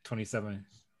Garoppolo, 27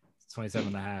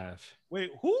 and a half.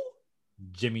 Wait, who?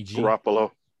 Jimmy G.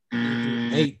 Garoppolo.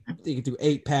 eight, they can do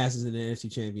 8 passes in the NFC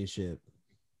Championship.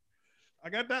 I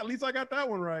got that. At least I got that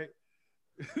one right.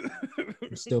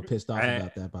 I'm still pissed off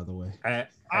about that, by the way.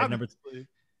 At number Obviously.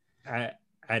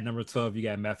 at number 12, you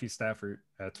got Matthew Stafford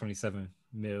at 27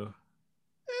 mil.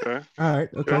 Okay. All right.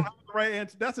 I Okay. don't have the right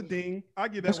answer. That's a ding. I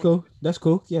give that That's one. cool. That's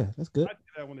cool. Yeah, that's good. I give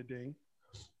that one a ding.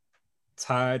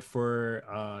 Tied for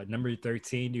number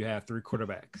 13, you have 3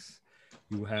 quarterbacks.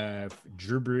 You have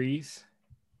Drew Brees,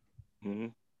 hmm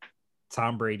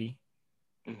Tom Brady,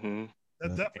 hmm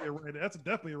That's Yeah. definitely a right. That's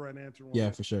definitely a right answer. One. Yeah,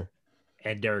 for sure.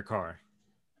 and Derek Carr.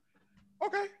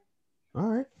 Okay. All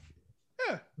right.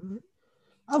 Yeah.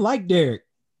 I like Derek.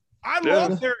 I Yeah.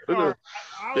 love Derek Carr.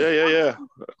 Yeah.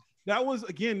 That was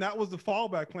the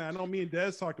fallback plan. I know me and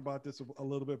Des talked about this a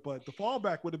little bit, but the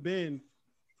fallback would have been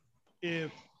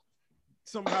if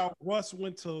somehow Russ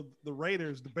went to the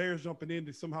Raiders, the Bears jumping in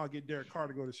to somehow get Derek Carr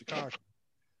to go to Chicago.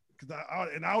 Because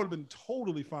I would have been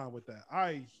totally fine with that.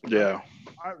 I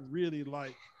really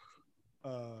like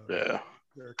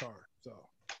Derek Carr. So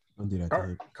Don't do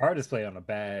that. Carr just played on a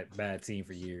bad team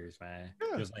for years, man.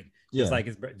 Yeah.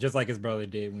 Just like his brother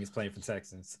did when he was playing for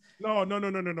Texans. No.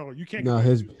 You can't. No,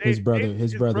 his brother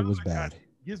was bad.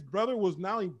 His brother was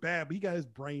not only bad, but he got his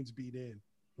brains beat in.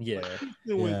 Yeah.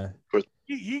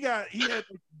 He had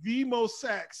the most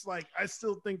sacks. Like I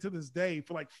still think to this day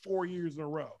for like 4 years in a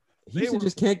row. Houston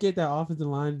just can't get that offensive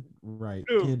line right,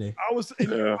 dude, can they? I was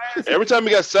every time he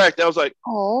got sacked, I was like,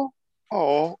 oh,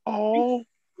 poor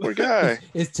guy.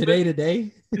 It's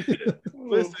today.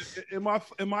 Listen, in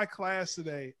my class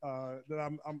today that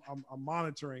I'm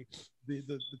monitoring,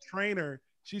 the trainer,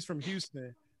 she's from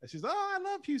Houston, and she's I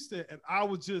love Houston, and I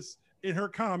was just in her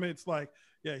comments like,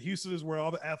 yeah, Houston is where all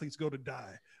the athletes go to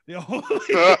die. They all she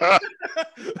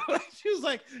was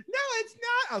like, no, it's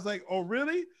not. I was like, oh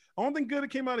really? Only thing good that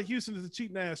came out of Houston is the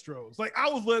cheating Astros. Like I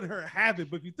was letting her have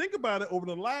it, but if you think about it, over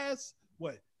the last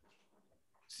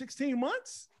 16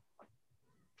 months,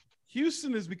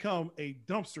 Houston has become a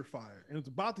dumpster fire, and it's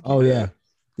about to.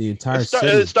 The entire city.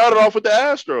 It started off with the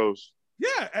Astros.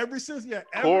 Yeah, ever since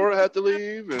Cora had to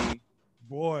leave, and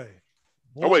boy.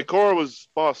 Oh wait, Cora was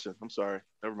Boston. I'm sorry,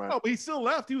 never mind. Oh, but he still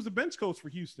left. He was the bench coach for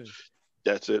Houston.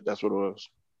 That's it. That's what it was.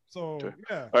 So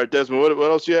yeah. All right, Desmond.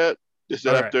 What else you had? Is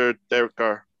that after Derek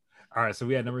Carr? All right, so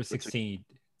we had number 16,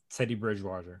 Teddy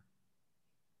Bridgewater.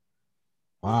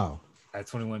 Wow. At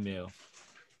 21 mil.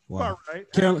 Wow. Right.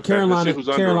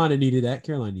 Carolina needed that.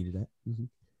 Carolina needed that. Mm-hmm.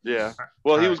 Yeah.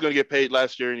 Well, he was going to get paid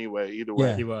last year anyway. Either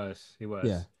way. Yeah. He was.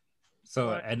 Yeah.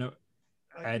 So I'm okay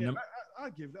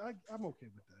with that.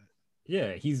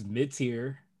 Yeah, he's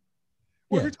mid-tier.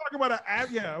 Well, if you're talking about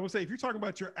I would say if you're talking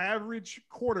about your average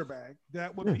quarterback,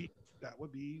 that's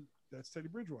Teddy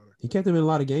Bridgewater. He kept him in a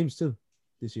lot of games too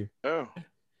this year. Oh.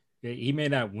 Yeah, he may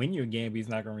not win you a game, but he's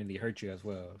not going to really hurt you as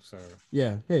well. So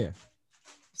yeah.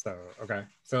 So okay.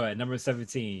 So at number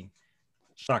 17,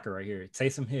 shocker right here,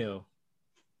 Taysom Hill.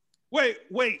 Wait.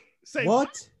 Say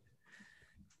what?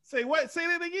 Say what? Say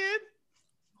that again.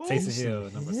 Taysom Hill,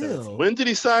 number 17. When did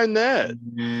he sign that?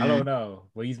 I don't know.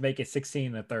 Well, he's making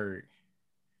 16 a third.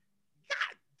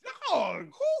 God,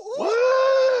 dog.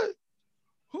 What?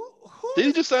 Who did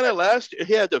he just sign that last year?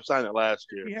 He had to have signed it last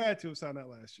year. He had to have signed that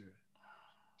last year.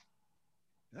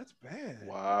 That's bad.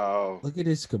 Wow. Look at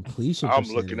his completion. I'm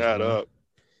looking that up.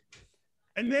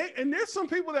 And there's some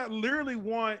people that literally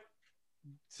want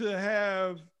to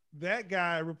have that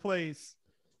guy replace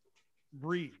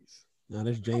Breeze. No,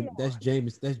 that's James. That's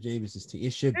Jameis's team.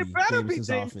 It should be Jameis's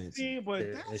offense. Team, but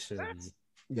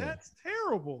that's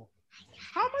terrible.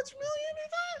 How much million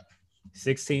is that?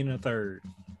 16 and a third.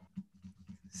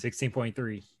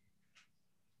 16.3.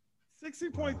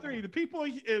 16.3. The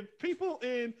people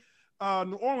in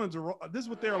New Orleans are. This is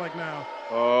what they're like now.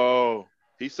 Oh,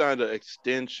 he signed an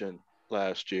extension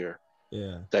last year.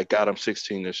 Yeah, that got him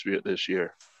 16 this year.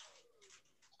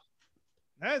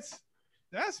 That's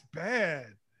bad.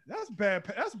 That's bad.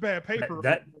 That's bad paper.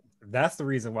 That's the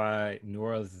reason why New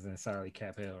Orleans is entirely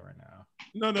cap hell right now.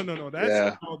 No.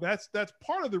 That's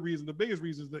part of the reason. The biggest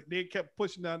reason is that they kept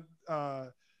pushing that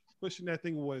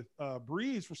thing with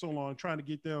Breeze for so long, trying to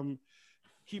get them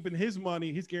keeping his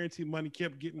money, his guaranteed money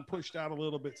kept getting pushed out a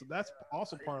little bit. So that's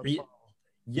also part of the problem.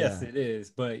 Yes, it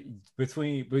is. But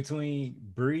between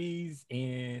Breeze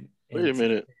and wait a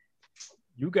minute,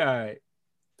 you got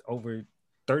over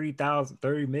 30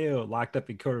 mil locked up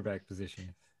in quarterback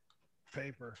position.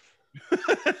 Paper.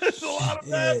 It's a lot of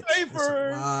bad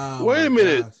paper. Wow, wait a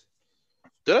minute. Gosh.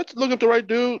 Did I look up the right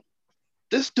dude?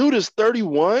 This dude is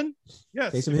 31.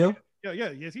 Yes. Taysom Hill?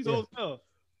 Yes, he's old as hell.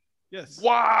 Yes.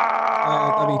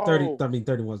 Wow.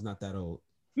 31 is not that old.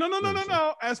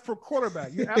 No. As for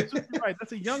quarterback, you're absolutely right.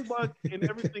 That's a young buck and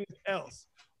everything else.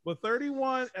 But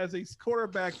 31 as a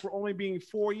quarterback for only being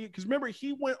 4 years. Because remember,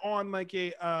 he went on like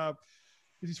a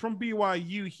he's from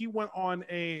BYU. He went on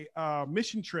a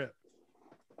mission trip.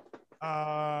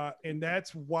 And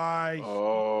that's why.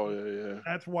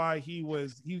 That's why he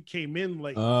came in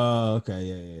late. Oh, okay,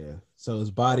 yeah. So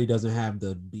his body doesn't have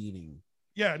the beating.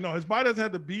 Yeah, no, his body doesn't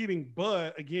have the beating,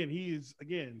 but he's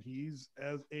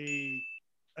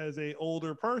as a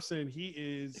older person,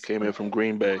 he came in from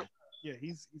Green Bay. Yeah,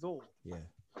 he's old. Yeah.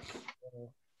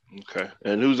 Okay,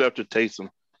 and who's after Taysom?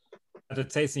 After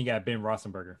Taysom, you got Ben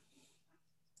Roethlisberger.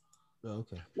 Oh,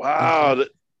 okay. Wow.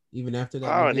 Even after that.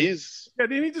 Wow, and he's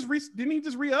didn't he just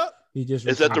re-up? Is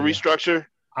that the restructure?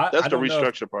 That's the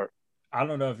restructure part. I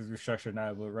don't know if it's restructured or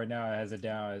not, but right now it has it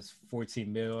down as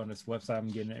 14 mil on this website I'm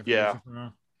getting information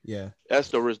from. Yeah. That's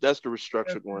the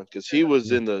restructured one because he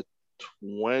was in the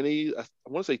 20s. I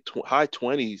want to say high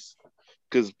 20s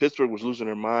because Pittsburgh was losing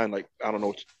their mind. Like I don't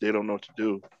know, they don't know what to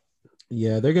do.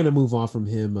 Yeah, they're gonna move on from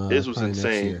him. His was probably next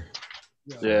insane. year.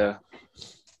 Yeah.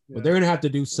 But they're gonna have to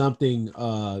do something.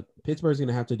 Pittsburgh's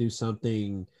gonna have to do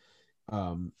something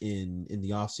in the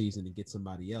offseason to get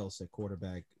somebody else at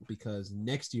quarterback because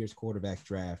next year's quarterback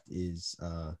draft is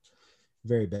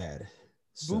very bad.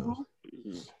 So, Boo-boo?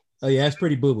 oh yeah, that's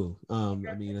pretty boo boo.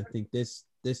 I mean, I think this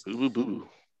Boo-boo.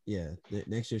 yeah,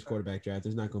 next year's quarterback draft.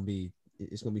 There's not gonna be.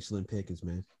 It's gonna be slim pickings,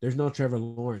 man. There's no Trevor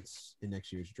Lawrence in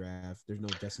next year's draft. There's no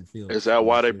Justin Fields. Is that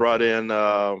why they brought in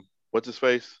what's his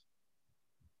face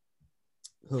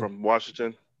from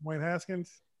Washington? Dwayne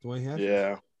Haskins. Dwayne Haskins.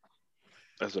 Yeah,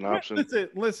 that's an option.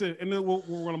 Listen, and then we're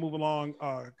going to move along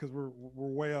because we're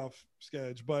way off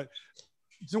schedule. But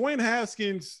Dwayne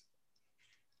Haskins,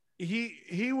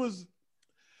 he was.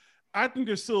 I think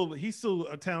he's still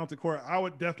a talented quarterback. I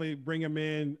would definitely bring him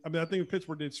in. I mean, I think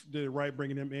Pittsburgh did it right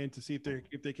bringing him in to see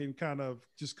if they can kind of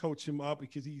just coach him up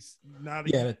because he's not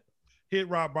hit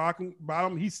rock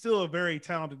bottom. He's still a very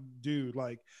talented dude.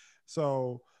 Like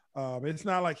so, it's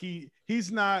not like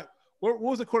he's not. What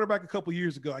was the quarterback a couple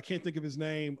years ago? I can't think of his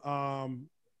name.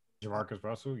 Jamarcus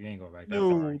Russell. You ain't going back that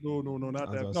No, not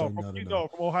that. No,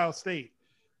 from Ohio State.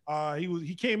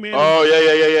 He came in. Oh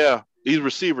yeah. He's a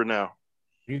receiver now.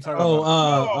 You talking about?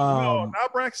 No,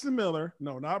 not Braxton Miller.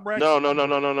 No, not Braxton.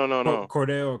 No.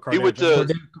 Cordell. He went to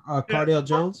Cardale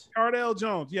Jones. Cardale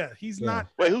Jones. Yeah, he's not.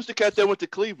 Wait, who's the cat that went to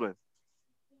Cleveland?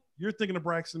 You're thinking of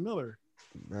Braxton Miller.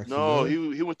 No,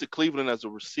 he went to Cleveland as a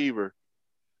receiver.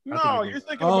 No, you're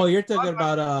thinking. You're thinking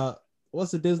about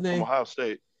what's the dude's name? From Ohio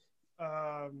State.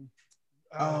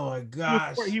 Oh my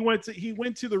gosh. He went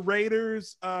to the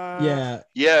Raiders. Yeah.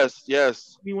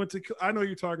 Yes. He went to. I know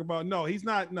you're talking about. No, he's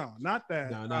not. No, not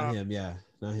that. No, not him. Yeah,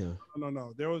 not him.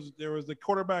 No. There was the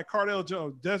quarterback Cardale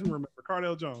Jones. Desmond remember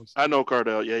Cardale Jones. I know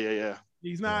Cardale. Yeah.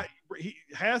 He's not.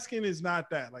 Haskin is not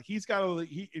that. Like he's got to.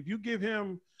 If you give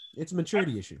him. It's a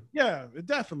maturity issue. Yeah,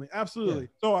 definitely, absolutely.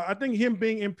 Yeah. So I think him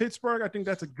being in Pittsburgh, I think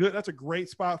that's a great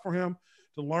spot for him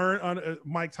to learn on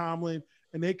Mike Tomlin,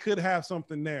 and they could have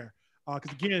something there.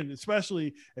 Because again,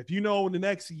 especially if in the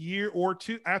next year or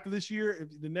two after this year,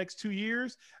 if the next 2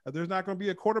 years, if there's not going to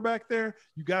be a quarterback there,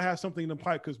 you got to have something in the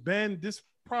pipe. Because this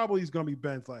probably is going to be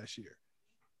Ben's last year.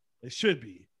 It should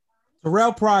be.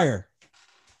 Terrell Pryor.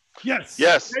 Yes.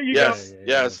 There you go.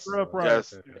 Yes. Terrell Pryor.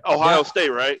 Yes. Ohio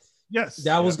State, right? Yes.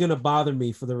 That was going to bother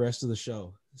me for the rest of the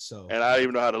show. So. And I didn't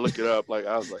even know how to look it up. Like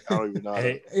I was like, I don't even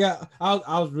know. Yeah, I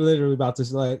was literally about to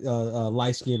select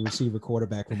light-skinned receiver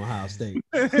quarterback from Ohio State.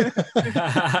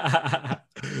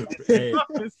 Hey,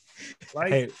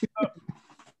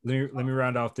 let me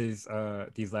round off these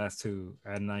last two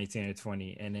at 19 and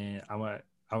 20, and then I'm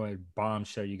gonna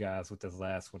bombshell you guys with this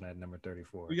last one at number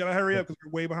 34. We gotta hurry up because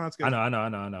we're way behind schedule. I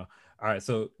know. All right,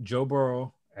 so Joe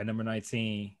Burrow at number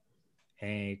 19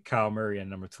 and Kyle Murray at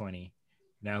number 20.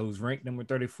 Now, who's ranked number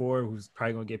 34, who's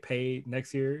probably gonna get paid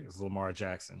next year, is Lamar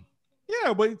Jackson.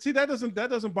 Yeah, but see, that doesn't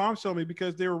bombshell me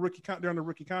because they're on the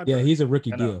rookie contract. Yeah, he's a rookie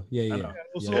deal. Yeah.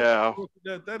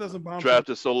 That doesn't bombshell.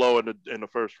 Drafted so low in the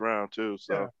first round too.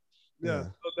 So yeah.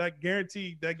 So that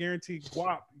guaranteed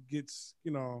guap gets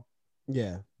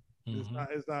Yeah. It's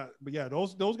not. But yeah,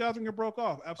 those guys are gonna get broke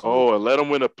off. Absolutely. Oh, and let him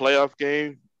win a playoff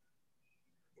game.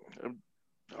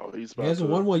 Oh, he hasn't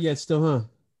won one yet, still,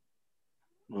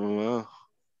 huh?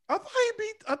 I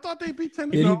thought they beat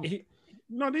Tennessee.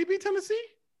 No, they beat Tennessee.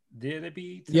 Did they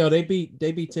beat? Yo, they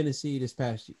beat Tennessee this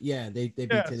past year. Yeah, they beat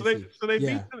Tennessee.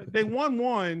 They won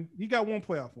one. He got one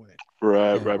playoff win.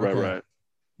 Right.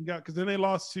 He got because then they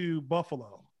lost to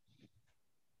Buffalo.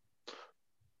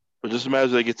 But just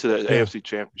imagine they get to that AFC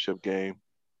Championship game.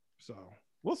 So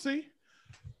we'll see.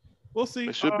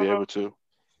 They should be able to.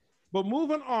 But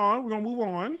moving on, we're gonna move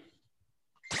on.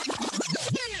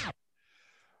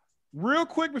 Real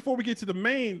quick before we get to the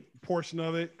main portion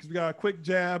of it, because we got a quick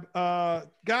jab.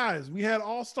 Guys, we had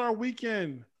All-Star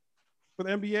Weekend for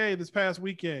the NBA this past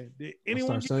weekend. Did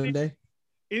anyone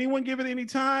give it any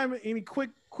time? Any quick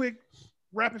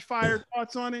rapid fire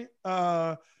thoughts on it?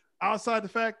 Outside the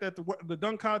fact that the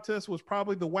dunk contest was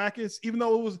probably the wackest, even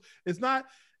though it's not.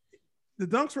 The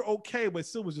dunks were okay, but it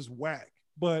still was just whack.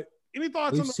 But any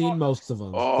thoughts? We've seen most of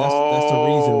them. That's the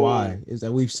reason why is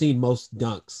that we've seen most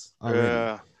dunks already.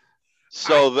 Yeah.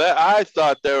 So I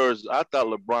thought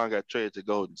LeBron got traded to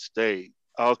Golden State.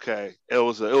 Okay, it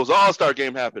was an All-Star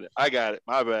game happening. I got it.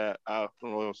 My bad. I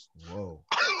don't know. Whoa.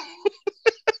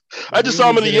 I just saw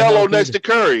him in the yellow next to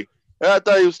Curry. And I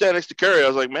thought he was standing next to Curry. I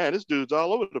was like, man, this dude's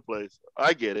all over the place.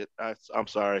 I get it. I'm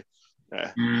sorry.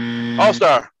 All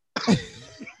Star.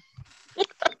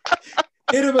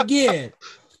 Hit him again.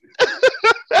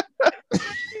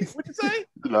 What you say?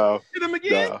 No. Hit him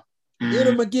again? No. Hit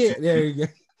him again. There you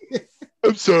go.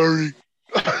 I'm sorry.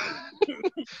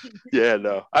 Yeah,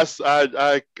 no. I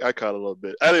caught a little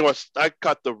bit. I didn't watch. I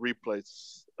caught the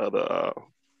replays of the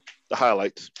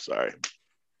highlights. Sorry.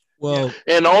 Well,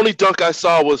 and the only dunk I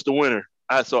saw was the winner.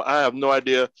 So I have no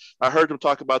idea. I heard them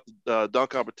talk about the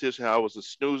dunk competition, how it was a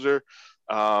snoozer,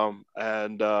 and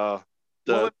the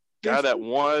guy that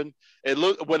won. It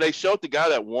looked when they showed the guy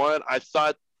that won, I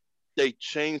thought they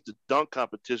changed the dunk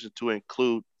competition to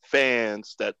include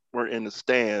fans that were in the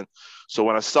stand. So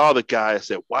when I saw the guy, I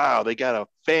said, "Wow, they got a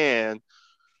fan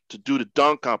to do the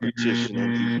dunk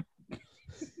competition."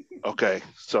 Okay,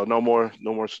 so no more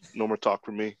talk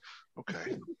from me.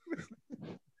 Okay.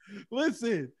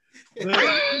 Listen,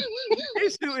 the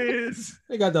issue is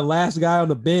they got the last guy on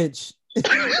the bench. I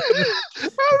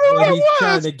don't know what it was.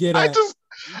 Trying to get I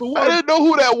didn't know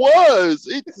who that was.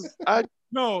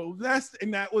 No,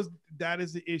 that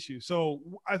is the issue. So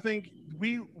I think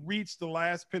we reached the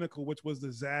last pinnacle, which was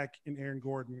the Zach and Aaron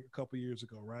Gordon a couple years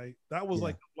ago, right? That was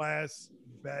like the last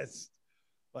best,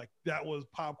 like that was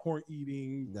popcorn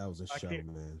eating. That was a show,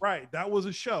 man. Right, that was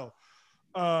a show.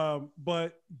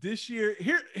 But this year,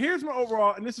 here's my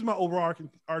overall, and this is my overarching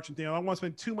thing. I don't want to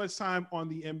spend too much time on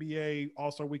the NBA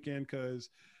All-Star Weekend because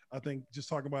I think just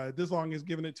talking about it this long is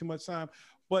giving it too much time.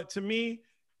 But to me,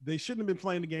 they shouldn't have been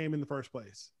playing the game in the first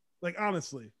place. Like,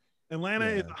 honestly, Atlanta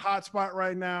is a hot spot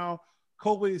right now.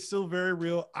 COVID is still very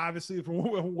real. Obviously, from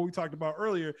what we talked about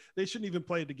earlier, they shouldn't even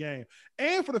play the game.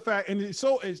 And for the fact, they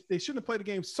shouldn't have played the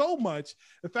game so much,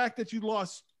 the fact that you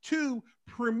lost two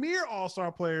premier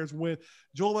All-Star players with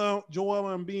Joel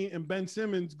Embiid and Ben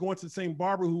Simmons going to the same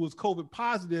barber who was COVID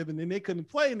positive, and then they couldn't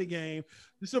play in the game.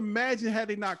 Just imagine had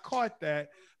they not caught that,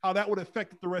 how that would have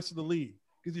affected the rest of the league.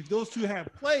 Because if those two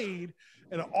had played,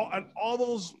 and all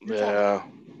those,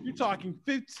 you're talking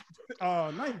 15,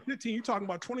 not even 15. You're talking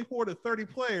about 24 to 30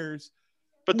 players.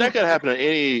 But that could happen on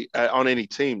any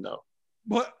team, though.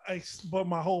 But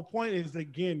my whole point is,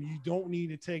 again, you don't need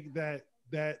to take that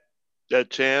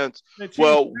chance.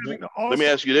 Well, let me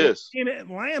ask you this: in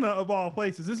Atlanta, of all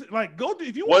places, this is like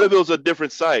if you. What if it was a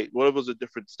different site? What if it was a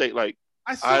different state, like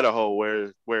Idaho,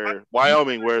 where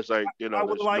Wyoming, where it's like there's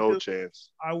no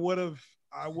chance.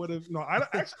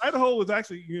 Idaho was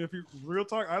actually, if you real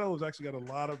talk, Idaho has actually got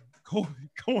a lot of COVID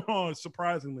going on.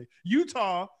 Surprisingly,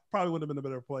 Utah probably would have been a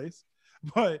better place,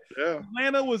 but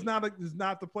Atlanta is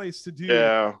not the place to do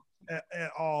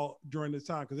at all during this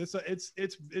time because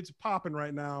it's popping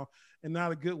right now and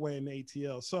not a good way in the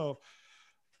ATL. So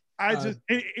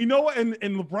you know what, and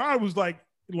LeBron was like,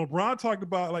 LeBron talked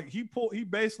about like he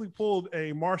basically pulled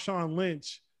a Marshawn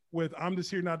Lynch with "I'm just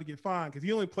here not to get fined" because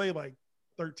he only played like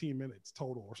 13 minutes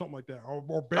total or something like that,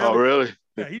 or barely. Oh, really?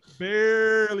 Yeah, he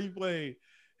barely played.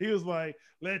 He was like,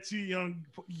 "Let you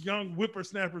young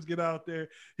whippersnappers get out there."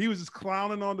 He was just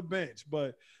clowning on the bench.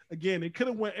 But again, it could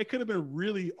have been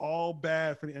really all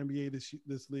bad for the NBA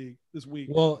this week.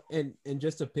 Well, and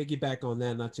just to piggyback on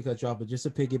that, not to cut you off, but just to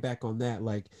piggyback on that,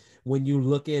 like when you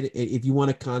look at it, if you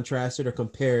want to contrast it or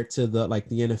compare it to the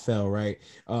NFL, right?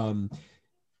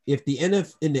 If the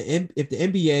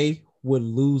NBA would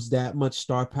lose that much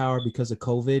star power because of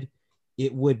COVID,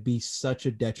 it would be such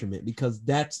a detriment because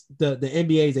that's the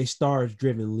NBA is a stars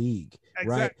driven league,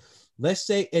 right? Let's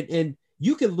say, and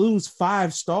you can lose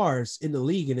 5 stars in the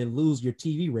league and then lose your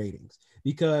TV ratings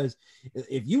because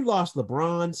if you lost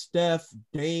LeBron, Steph,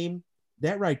 Dame,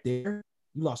 that right there,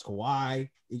 you lost Kawhi.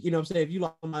 You know what I'm saying? If you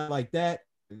lost somebody like that,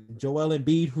 Joel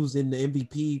Embiid, who's in the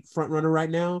MVP front runner right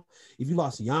now, if you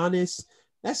lost Giannis,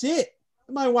 that's it.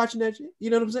 Am I watching that shit? You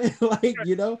know what I'm saying? Like,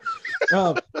 no,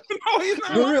 he's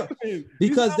not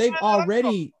because they've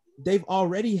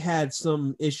already had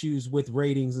some issues with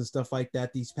ratings and stuff like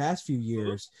that these past few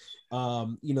years.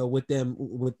 With them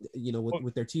with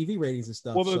their TV ratings and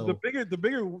stuff. Well, the bigger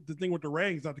thing with the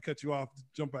ratings, not to cut you off, to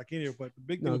jump back in here, but the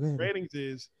big thing with the ratings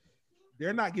is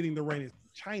they're not getting the ratings from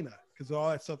China because all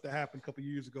that stuff that happened a couple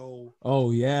years ago.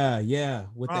 Oh yeah,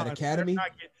 with that academy.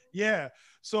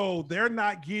 So they're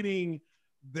not getting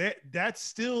that. That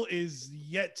still is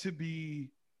yet to be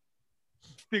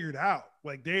figured out.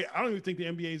 Like I don't even think the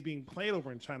NBA is being played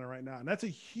over in China right now, and that's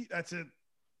a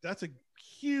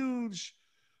huge.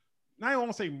 Not even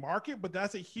want to say market, but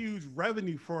that's a huge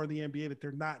revenue for the NBA that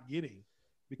they're not getting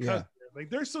because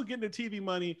they're still getting the TV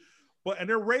money, and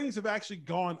their ratings have actually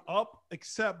gone up,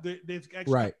 except they've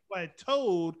actually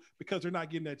plateaued because they're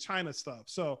not getting that China stuff.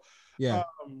 So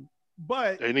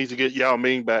but they need to get Yao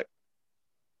Ming back.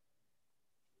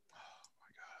 Oh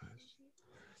my gosh.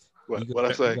 What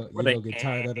I say? You gonna get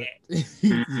tired of it.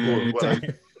 You gonna get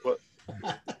tired. What?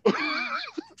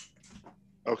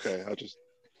 Okay,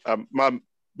 my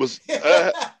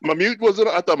mute wasn't.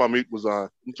 I thought my mute was on.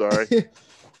 I'm sorry.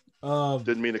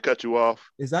 Didn't mean to cut you off.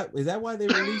 Is that why they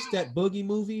released that Boogie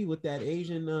movie with that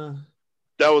Asian?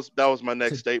 That was my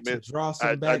next statement. To draw some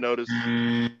I back. noticed.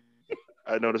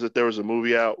 I noticed that there was a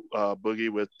movie out, Boogie,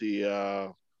 with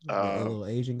the little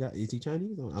Asian guy. Is he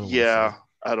Chinese?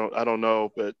 I don't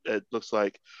know, but it looks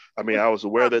like. I mean, I was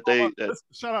aware that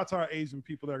shout out to our Asian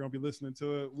people that are gonna be listening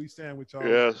to it. We stand with y'all.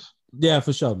 Yes. Yeah,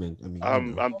 for sure, man. I mean,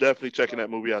 I'm definitely checking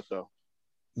that movie out though.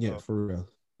 Yeah, for real.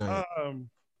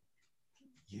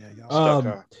 Yeah,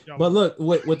 y'all. But look,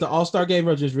 with the All-Star game,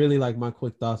 bro, just really like my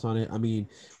quick thoughts on it. I mean,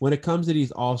 when it comes to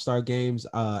these All-Star games,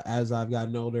 as I've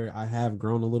gotten older, I have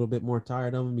grown a little bit more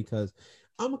tired of them because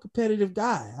I'm a competitive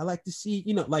guy. I like to see,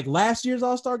 like last year's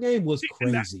All-Star game was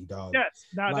crazy, dog. Yes.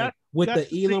 Now like, with the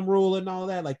Elam rule and all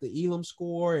that, like the Elam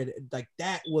score, and like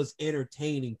that was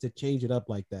entertaining to change it up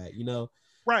like that,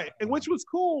 Right, and which was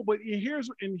cool. But here's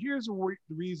the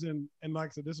reason. And like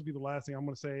I said, this will be the last thing I'm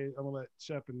gonna say. I'm gonna let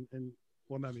Shep and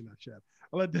well, not Shep.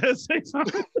 I'll let Des say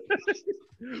something.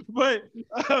 But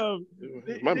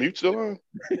my mute still on.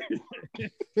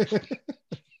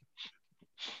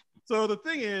 So the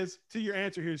thing is, to your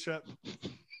answer here, Shep.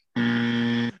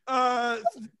 The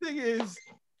thing is,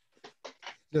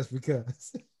 just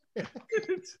because.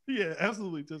 Yeah,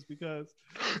 absolutely, just because.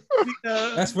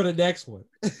 That's for the next one.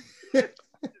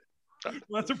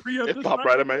 That's a preemptive. It popped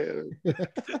right in my head.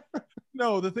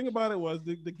 No, the thing about it was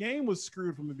the game was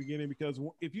screwed from the beginning because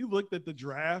if you looked at the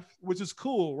draft, which is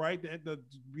cool, right? The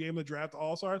game of draft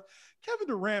All-Stars, Kevin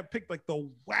Durant picked like the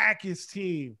wackest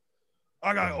team.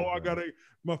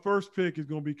 My first pick is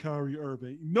going to be Kyrie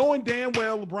Irving. Knowing damn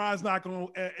well LeBron's not going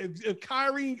to, if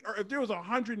Kyrie, or if there was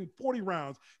 140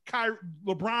 rounds,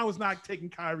 LeBron was not taking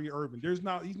Kyrie Irving. There's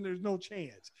no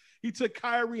chance. He took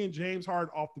Kyrie and James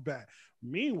Harden off the bat.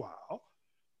 Meanwhile,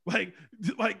 like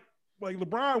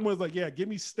LeBron was like, yeah, give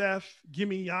me Steph, give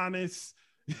me Giannis,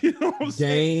 you know what I'm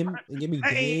saying? Give me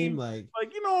Dame, like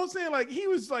you know what I'm saying? Like he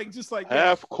was like just like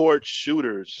half court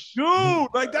shooters, dude.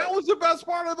 Like that was the best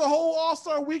part of the whole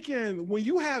All-Star weekend when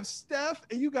you have Steph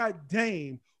and you got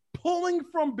Dame pulling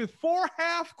from before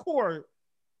half court,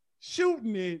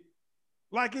 shooting it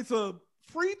like it's a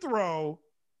free throw.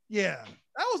 Yeah,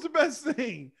 that was the best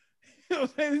thing. You know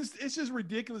what I'm saying? It's just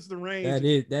ridiculous the range.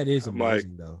 That is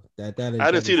amazing though. That is. I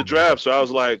didn't see the draft, so I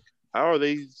was like, how are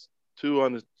these two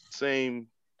on the same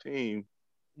team?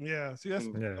 Yeah, see that's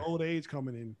the old age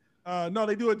coming in. No,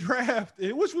 they do a draft,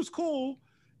 which was cool.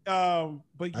 But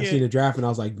yeah, I see the draft and I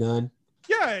was like, done.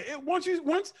 Yeah, once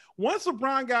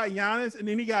LeBron got Giannis and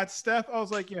then he got Steph, I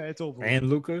was like, yeah, it's over. And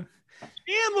Luka.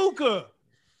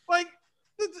 Like,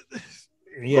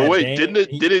 yeah. But wait,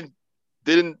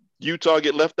 didn't Utah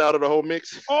get left out of the whole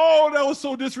mix? Oh, that was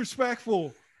so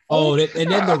disrespectful. Oh,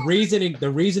 and then the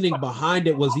reasoning behind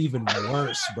it was even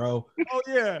worse, bro. Oh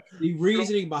yeah, the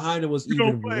reasoning behind it was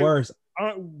even worse.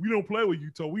 We don't play with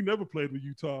Utah. We never played with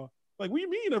Utah. Like, what do you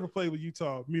mean you never played with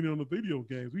Utah? Meaning on the video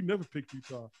games, we never picked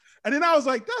Utah. And then I was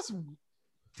like,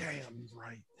 damn, he's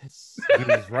right. He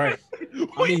was right.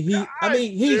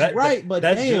 He's right, but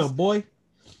damn, boy.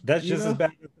 That's just as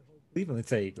bad as Cleveland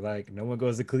take. Like, no one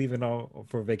goes to Cleveland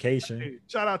for vacation. Hey,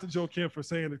 shout out to Joe Kim for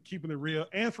saying it, keeping it real,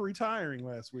 and for retiring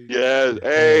last week. Yeah.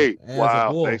 Hey,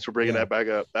 wow. Thanks for bringing that back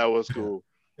up. That was cool.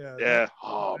 Yeah.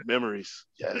 Oh, memories.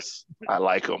 Yes, I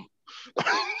like them.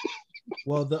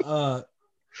 Well,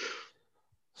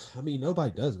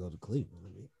 nobody does go to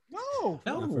Cleveland.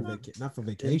 Not for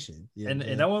vacation.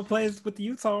 And no one plays with the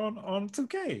Utah on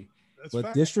 2K.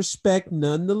 But disrespect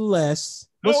nonetheless.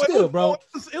 But still, bro,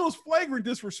 it was flagrant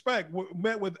disrespect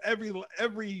met with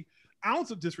every ounce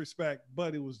of disrespect,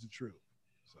 but it was the truth.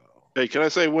 So, hey, can I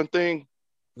say one thing?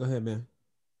 Go ahead, man.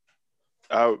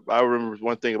 I remember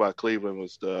one thing about Cleveland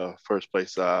was the first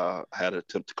place I had an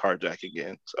attempt to carjack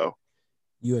again. So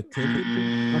you attempted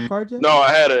a carjack? No,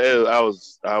 I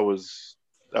was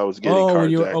getting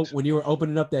carjacked. When you were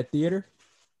opening up that theater.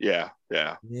 Yeah.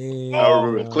 I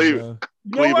remember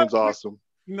Cleveland's awesome.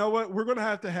 You know what? We're gonna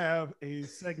have to have a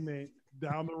segment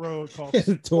down the road called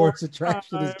 "Tourist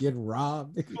Attraction is Getting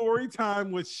Robbed." Story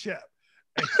time with Shep.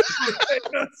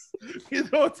 He's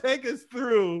gonna take us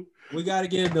through. We got to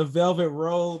get in the velvet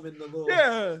robe and the little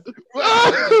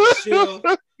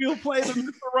He'll play the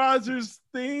Mr. Rogers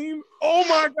theme. Oh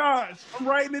my gosh! I'm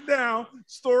writing it down.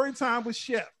 Story time with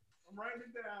Shep. I'm writing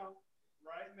it down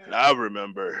right now. I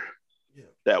remember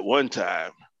that one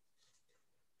time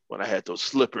when I had those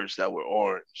slippers that were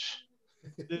orange.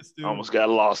 I almost got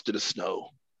lost in the snow.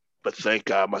 but thank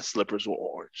God my slippers were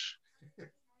orange.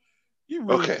 You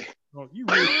really, Okay. you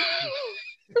really.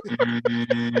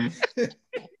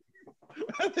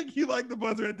 I think you like the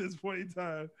buzzer at this point in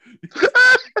time.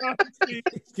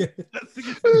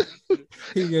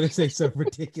 He's gonna say some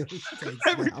ridiculous takes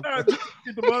every now. time. Just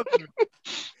get the buzzer.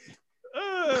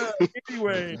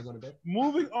 Anyway,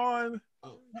 moving on.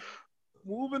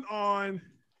 Moving on.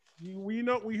 We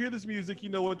know we hear this music. You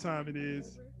know what time it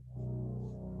is.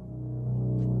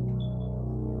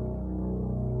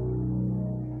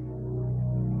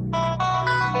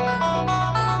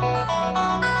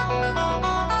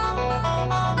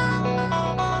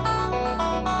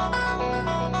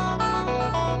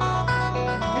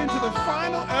 Into the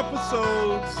final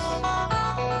episodes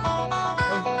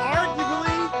of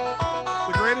arguably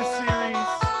the greatest series,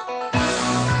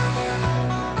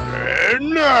 And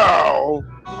now,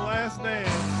 The Last Dance.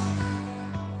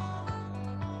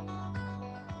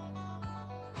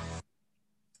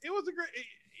 It was a great.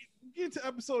 Get to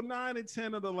episode 9 and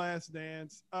 10 of The Last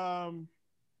Dance. And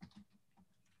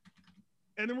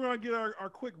then we're gonna get our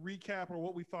quick recap or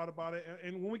what we thought about it.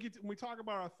 And when we talk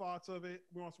about our thoughts of it,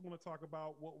 we also want to talk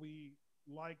about what we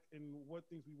liked and what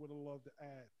things we would have loved to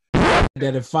add.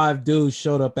 That if 5 dudes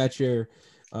showed up at your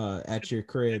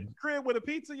crib with a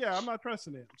pizza, yeah, I'm not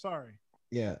trusting it. I'm sorry.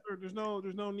 Yeah. There's no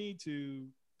need to.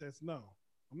 That's no.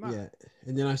 I'm not. Yeah.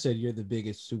 And then I said you're the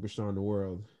biggest superstar in the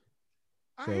world.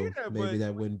 So I hear that, maybe but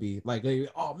that wouldn't be like,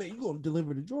 oh man, you gonna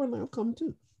deliver to Jordan? Like, I'm coming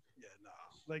too. Yeah, no.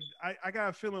 Like I got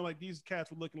a feeling like these cats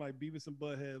were looking like Beavis and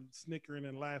Butthead, snickering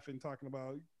and laughing, talking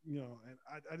about, and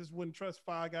I just wouldn't trust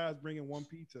 5 guys bringing one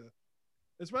pizza,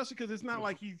 especially because it's not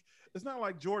like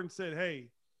Jordan said, "Hey,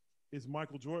 it's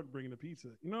Michael Jordan bringing the pizza."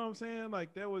 You know what I'm saying?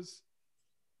 Like there's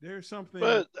something.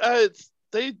 but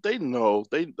they know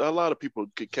a lot of people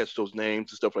could catch those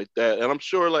names and stuff like that, and I'm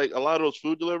sure like a lot of those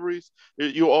food deliveries,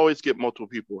 you always get multiple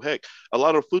people. Heck, a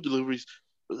lot of food deliveries,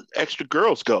 extra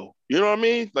girls go. You know what I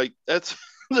mean? Like that's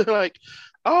they're like,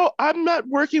 oh, I'm not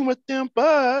working with them,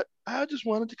 but I just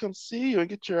wanted to come see you and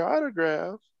get your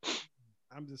autograph.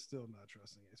 I'm just still not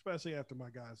trusting it, especially after my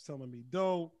guys telling me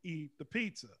don't eat the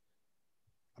pizza.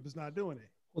 I'm just not doing it.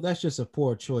 Well, that's just a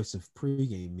poor choice of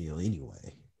pregame meal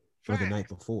anyway, for the night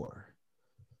before.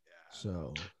 Yeah.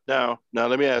 So now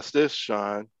let me ask this,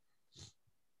 Sean.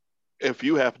 If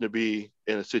you happen to be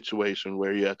in a situation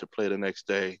where you have to play the next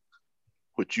day,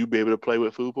 would you be able to play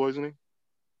with food poisoning?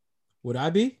 Would I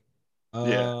be?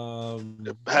 Yeah.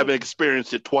 Having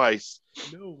experienced it twice.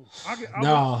 No.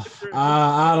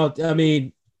 I don't. I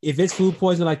mean, if it's food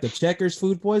poisoning like the Checkers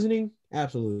food poisoning,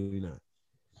 absolutely not.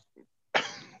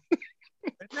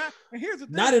 Here's the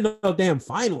thing. Not in no damn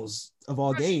finals of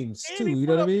all games, too. You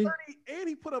know what I mean? 30, and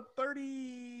he put up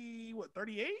 38?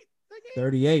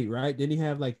 38, right? Didn't he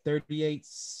have like 38?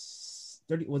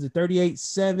 30, was it 38,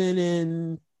 7,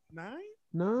 and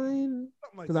 9?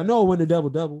 Because I know it went a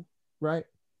double, right?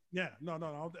 Yeah,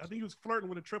 no. I think he was flirting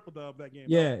with a triple dub that game.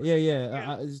 Yeah.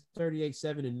 It's 38,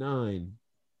 7, and 9.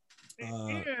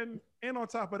 And on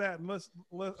top of that, I'm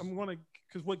gonna,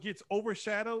 because what gets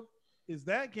overshadowed is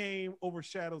that game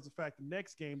overshadows the fact the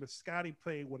next game that Scotty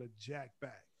played with a jack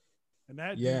back, and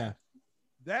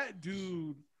that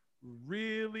dude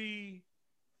really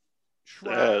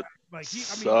tried. Like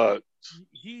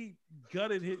he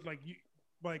gutted his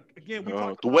again.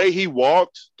 The way he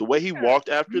walked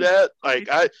after that, like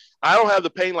I don't have the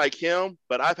pain like him,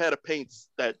 but I've had a pain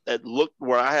that looked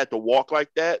where I had to walk like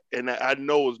that, and I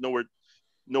know it was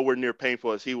nowhere near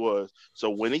painful as he was. So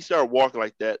when he started walking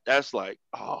like that, that's like,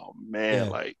 oh man,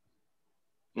 like,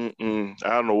 I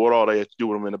don't know what all they had to do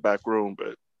with him in the back room,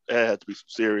 but there had to be some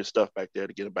serious stuff back there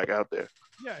to get him back out there.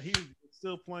 Yeah, he was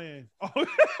still playing. Oh,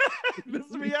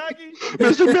 Mr. Miyagi.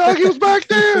 Mr. Miyagi was back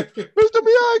there. Mr.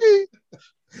 Miyagi.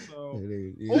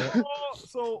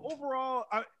 So overall,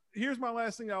 here's my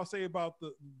last thing I'll say about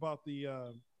the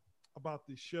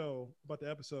show, about the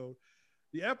episode.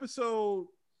 The episode.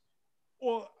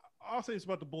 Well, I'll say it's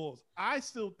about the Bulls. I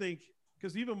still think,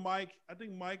 because even Mike,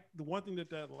 the one thing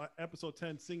that episode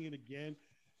 10 singing again,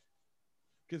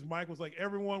 because Mike was like,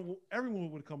 everyone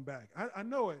would come back. I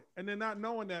know it. And then not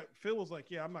knowing that, Phil was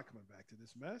like, yeah, I'm not coming back to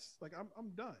this mess. Like, I'm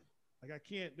done. Like, I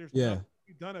can't. You've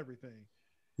done everything.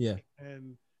 Yeah.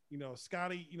 And,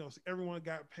 Scotty, everyone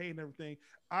got paid and everything.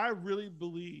 I really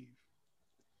believe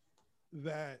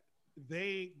that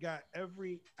they got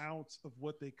every ounce of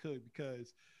what they could,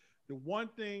 because the one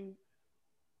thing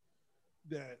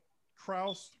that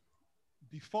Krause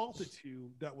defaulted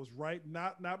to that was right,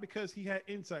 not because he had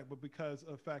insight, but because of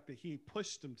the fact that he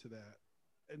pushed them to that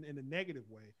in a negative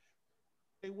way.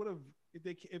 They would have,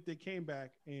 if they came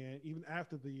back, and even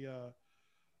after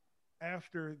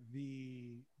after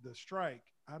the strike,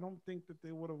 I don't think that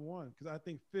they would have won because I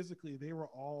think physically they were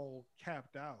all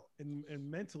capped out, and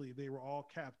mentally they were all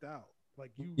capped out.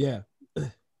 Like Yeah.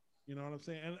 You know what I'm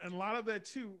saying? And a lot of that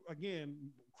too. Again,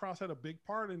 Cross had a big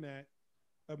part in that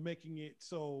of making it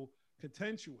so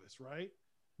contentious, right?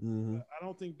 Mm-hmm. I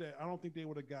don't think they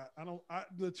would have got.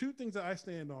 The two things that I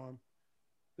stand on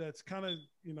that's kind of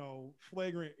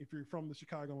flagrant if you're from the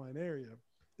Chicagoland area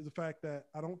is the fact that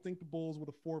I don't think the Bulls would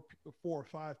have four or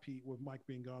five Pete with Mike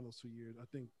being gone those 2 years. I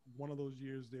think one of those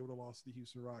years they would have lost to the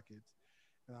Houston Rockets,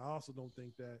 and I also don't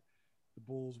think that the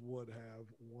Bulls would have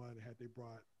won had they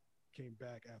came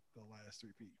back after the last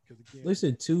 3 Pete. Because again,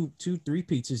 listen, two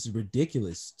 3-peats is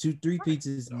ridiculous. 2 3-peats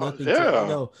is nothing.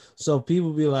 Yeah. So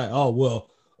people be like, oh well.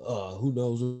 Who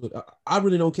knows? I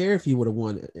really don't care if he would have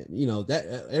won.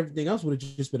 That everything else would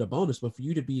have just been a bonus. But for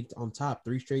you to be on top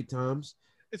 3 straight times,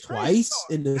 it's twice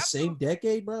no, in the same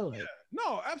decade, bro. Like,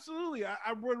 no, absolutely.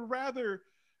 I would rather.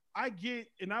 I get,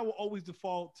 and I will always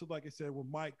default to, like I said, with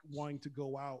Mike wanting to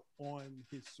go out on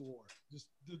his sword,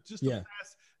 just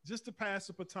to pass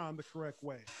the baton the correct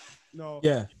way.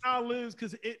 Yeah. It now lives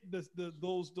because it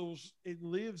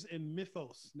lives in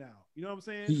mythos now. You know what I'm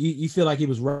saying? You feel like he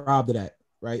was robbed of that,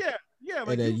 right? Yeah.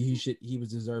 Like, and he was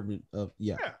deserving of.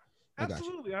 Yeah,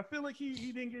 absolutely. I feel like he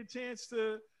didn't get a chance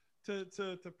to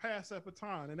pass that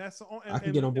baton, and that's the only. I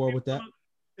can get on board with that.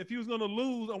 If he was going to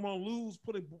lose, I'm going to lose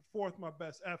putting forth my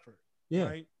best effort. Yeah.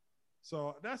 Right.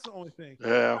 So that's the only thing.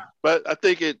 Yeah, but I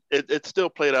think it still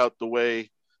played out the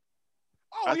way.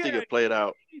 I think it played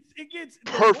out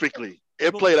perfectly.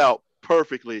 It played out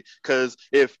perfectly because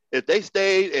if they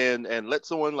stayed and let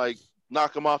someone like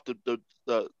knock him off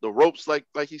the ropes like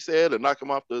he said, and knock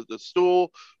him off the stool,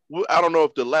 I don't know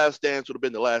if the last dance would have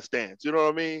been the last dance. You know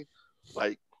what I mean?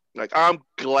 Like I'm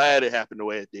glad it happened the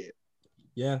way it did.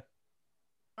 Yeah.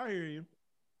 I hear you.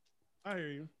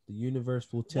 The universe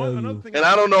will tell you. And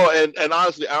I don't know, and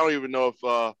honestly, I don't even know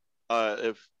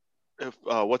if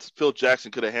what's Phil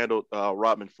Jackson could have handled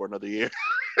Rodman for another year.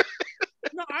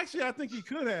 No, actually, I think he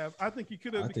could have. I think he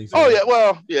could have. So. Oh yeah,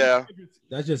 well, yeah.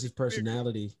 That's just his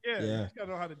personality. Yeah. You gotta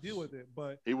know how to deal with it.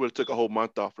 But he would have took a whole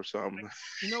month off or something.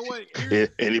 You know what?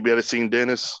 Anybody seen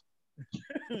Dennis?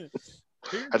 I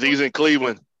think he's in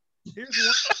Cleveland.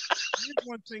 Here's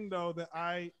one thing though that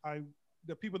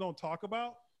that people don't talk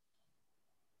about.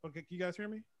 Okay, can you guys hear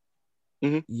me?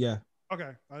 Mm-hmm. Yeah.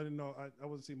 Okay, I didn't know. I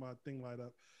wasn't seeing my thing light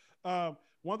up.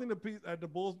 One thing that the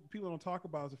Bulls people don't talk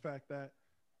about is the fact that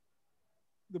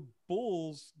the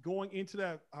Bulls going into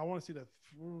that, I want to see that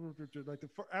like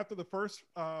after the first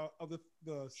of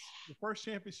the first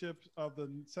championship of the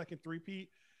second three-peat,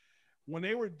 when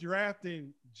they were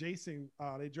drafting Jason,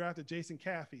 they drafted Jason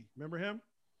Caffey. Remember him?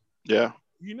 Yeah.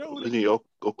 You know who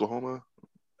Oklahoma?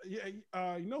 Yeah.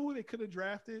 You know who they could have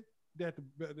drafted that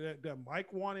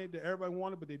Mike wanted, that everybody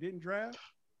wanted, but they didn't draft?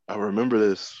 I remember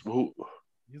this. Who?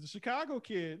 He's a Chicago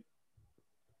kid.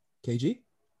 KG?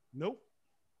 Nope.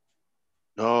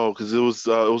 No, because it was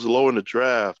low in the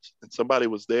draft, and somebody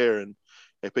was there, and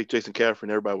they picked Jason Caffrey,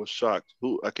 and everybody was shocked.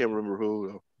 Who? I can't remember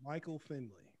who. Michael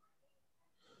Finley.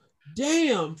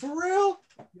 Damn, for real?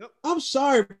 Yep. I'm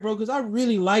sorry, bro, because I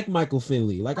really like Michael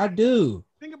Finley. Like I do.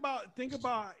 Think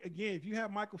about again. If you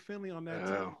have Michael Finley on that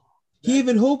team,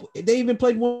 they even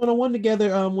played 1-on-1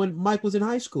 together when Mike was in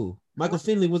high school. Michael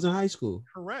Finley was in high school.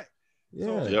 Correct. Yeah.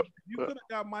 So yep. If you could have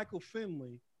got Michael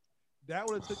Finley, that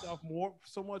would have took off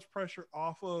so much pressure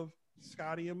off of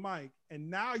Scotty and Mike. And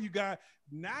now you could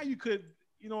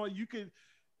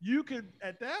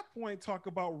at that point talk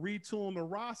about retooling the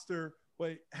roster,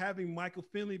 but having Michael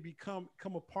Finley become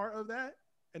a part of that,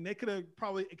 and they could have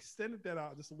probably extended that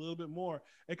out just a little bit more.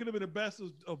 It could have been the best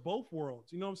of both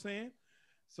worlds. You know what I'm saying?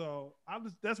 So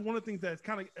that's one of the things that's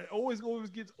kind of always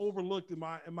gets overlooked in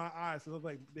my eyes. So I was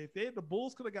like, if the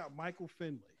Bulls could have got Michael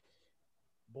Finley,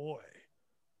 boy,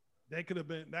 that could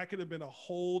have been a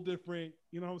whole different.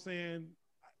 You know what I'm saying?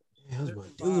 That was my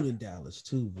dude in Dallas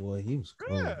too, boy. He was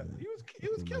cool. Yeah, he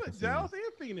was killing Dallas and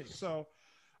Phoenix. So,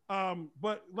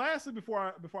 but lastly,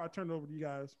 before I turn it over to you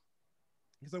guys,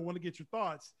 because I want to get your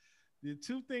thoughts. The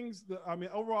two things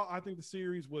overall, I think the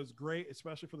series was great,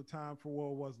 especially for the time for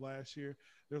what it was last year.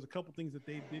 There's a couple things that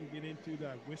they didn't get into that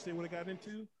I wish they would have got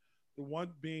into. The one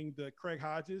being the Craig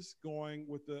Hodges going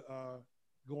to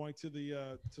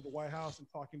the White House and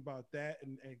talking about that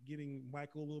and getting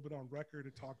Michael a little bit on record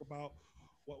to talk about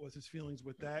what was his feelings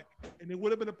with that. And it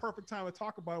would have been a perfect time to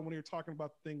talk about it when you're talking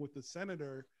about the thing with the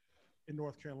senator in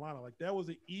North Carolina. Like that was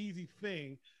an easy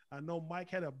thing. I know Mike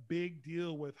had a big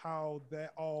deal with how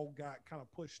that all got kind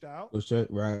of pushed out.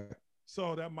 Right.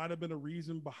 So that might have been a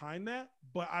reason behind that.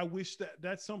 But I wish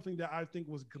that's something that I think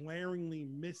was glaringly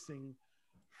missing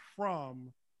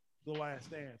from The Last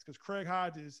Dance, because Craig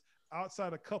Hodges,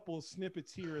 outside a couple of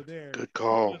snippets here or there, Good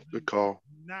call. Good call.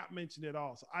 not mentioned at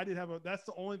all. So I did have that's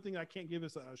the only thing I can't give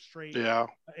us a straight A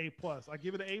plus. I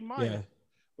give it an A minus.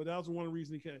 But that was one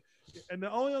reason he can't. And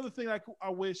the only other thing I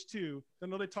wish too, I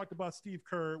know they talked about Steve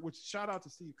Kerr, which shout out to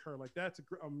Steve Kerr. Like that's an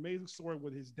amazing story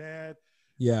with his dad.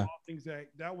 Yeah. Things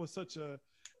that was such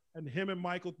and him and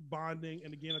Michael bonding.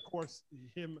 And again, of course,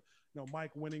 him,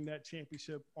 Mike winning that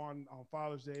championship on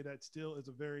Father's Day, that still is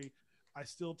I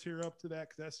still tear up to that,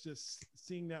 because that's just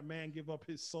seeing that man give up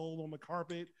his soul on the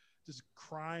carpet, just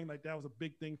crying. Like that was a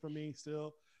big thing for me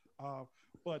still.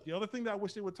 But the other thing that I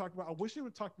wish they would talk about, I wish they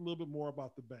would talk a little bit more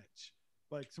about the bench,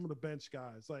 like some of the bench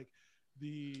guys, like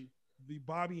the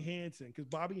Bobby Hansen, because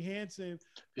Bobby Hansen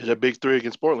is a big three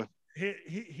against Portland.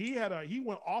 He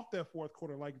went off that fourth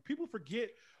quarter. Like people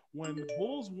forget when the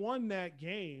Bulls won that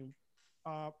game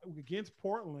against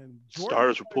Portland.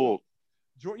 Starters were pulled.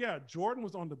 Jordan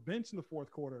was on the bench in the fourth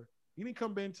quarter. He didn't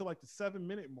come in until like the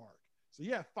 7-minute mark. So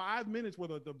 5 minutes where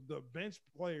the bench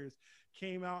players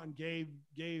came out and gave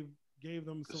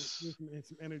them some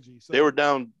energy. So they were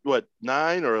down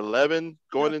 9 or 11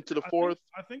 going into the fourth.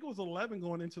 I think it was 11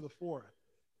 going into the fourth.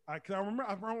 I remember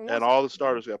and all the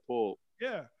starters got pulled.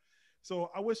 Yeah. So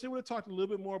I wish they would have talked a little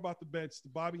bit more about the bench, the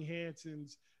Bobby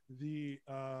Hansons, the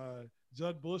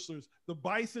Judd Bushlers, the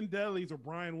Bison Deadlies, or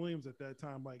Brian Williams at that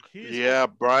time. Like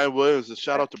Brian Williams. A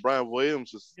shout out to Brian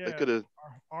Williams. They could have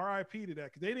R.I.P. to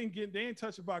that, because they didn't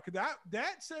touch about, because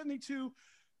that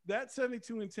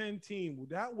 72-10 team,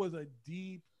 that was a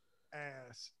deep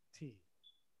ass team.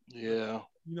 Yeah.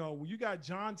 When you got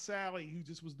John Sally, who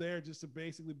just was there just to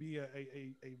basically be a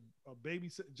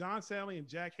babysitter. John Sally and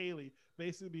Jack Haley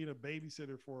basically being a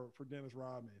babysitter for Dennis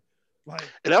Rodman.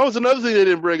 And that was another thing they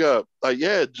didn't bring up.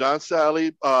 John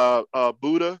Sally,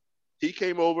 Buddha, he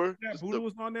came over. Yeah, Buddha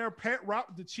was on there.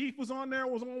 The Chief was on there,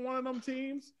 was on one of them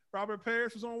teams. Robert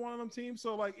Parrish was on one of them teams.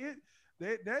 So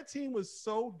that team was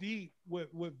so deep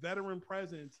with veteran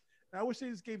presence. And I wish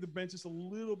they just gave the bench just a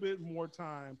little bit more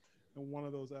time in one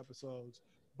of those episodes.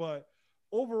 But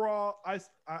overall, I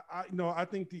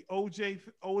think the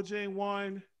OJ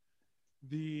one,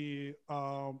 the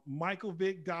Michael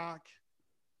Vick doc,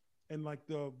 and like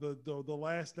the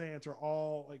Last Dance are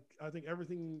all like, I think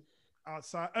everything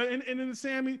outside, and then the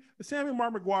Sammy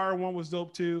Mark McGuire one was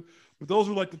dope too. But those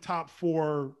were like the top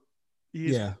 4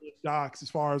 docs as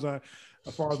far as I'm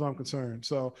concerned.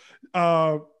 So,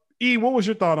 E, what was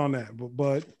your thought on that?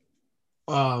 But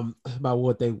about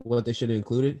what they should have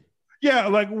included. Yeah,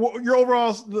 like your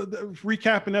overall the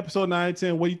recapping episode 9 and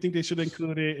 10. What do you think they should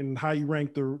include it, and how you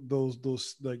rank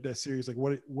those like that series? Like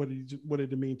what did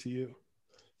it mean to you?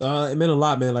 It meant a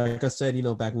lot, man. Like I said,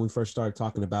 back when we first started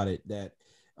talking about it, that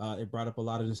it brought up a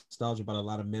lot of nostalgia, about a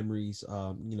lot of memories,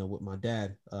 with my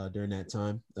dad during that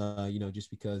time, just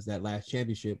because that last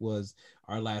championship was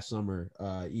our last summer,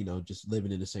 just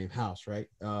living in the same house. Right.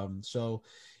 So,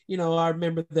 I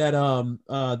remember that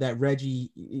that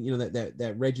Reggie,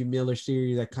 that Reggie Miller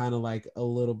series, that kind of like a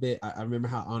little bit, I remember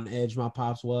how on edge my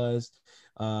pops was,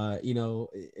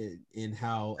 and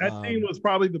how that team was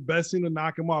probably the best thing to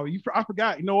knock him off. I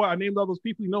forgot. You know what? I named all those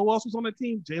people. You know who else was on that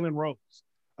team? Jalen Rose,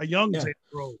 a young Jalen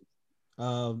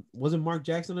Rose. Wasn't Mark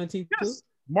Jackson on that team too?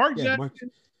 Mark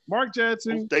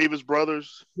Jackson. Davis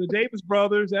brothers. The Davis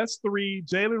brothers. That's 3.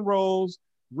 Jalen Rose,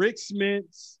 Rick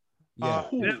Smits.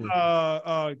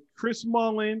 Chris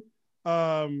Mullen.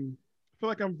 I feel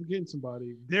like I'm forgetting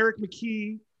somebody. Derek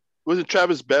McKee. Was it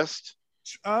Travis Best?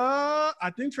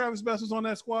 I think Travis Best was on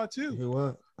that squad too. He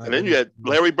was. And then you had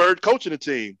Larry Bird coaching the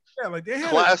team. Yeah, like they had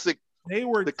classic.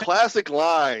 Classic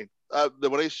line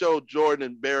when they showed Jordan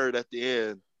and Barrett at the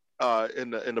end, in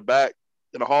the back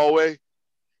in the hallway,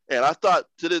 and I thought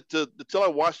until I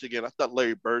watched it again, I thought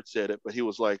Larry Bird said it, but he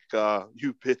was like,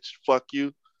 "You bitch, fuck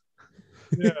you."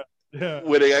 Yeah.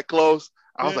 When they got close,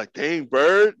 I was like, "Dang,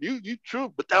 Bird, you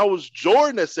true." But that was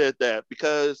Jordan that said that,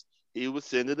 because he was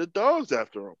sending the dogs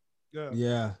after him.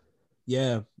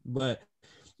 Yeah. But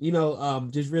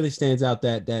just really stands out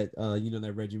that that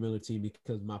Reggie Miller team,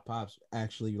 because my pops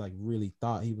actually like really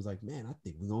thought, he was like, man, I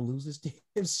think we're gonna lose this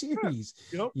damn series.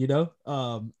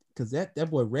 Because that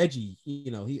boy Reggie,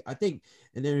 I think,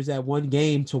 and there's that one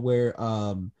game to where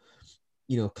kind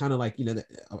of like,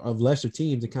 of lesser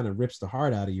teams, it kind of rips the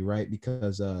heart out of you, right?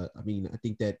 Because I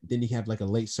think that didn't he have like a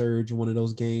late surge in one of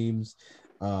those games,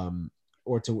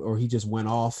 or he just went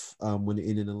off when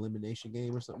in an elimination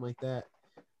game or something like that.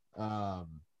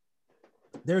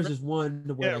 There's this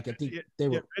one where like I think they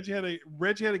were.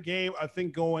 Reggie had a game. I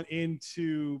think going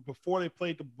into before they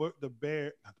played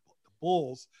the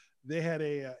Bulls. They had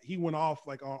he went off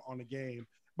like on the game.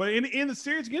 But in the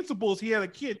series against the Bulls, he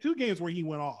had two games where he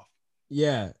went off.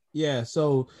 Yeah.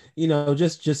 So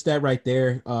just that right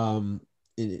there.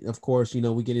 And of course,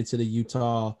 we get into the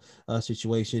Utah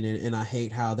situation, and I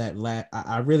hate how that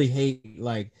I really hate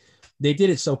like they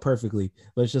did it so perfectly,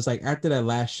 but it's just like after that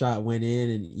last shot went in,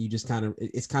 and you just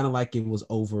it's kind of like it was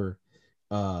over.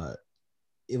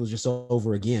 It was just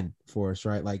over again for us,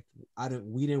 right? Like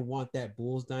we didn't want that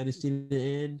Bulls dynasty to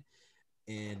end,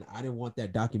 and I didn't want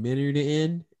that documentary to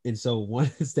end. And so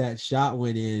once that shot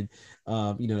went in,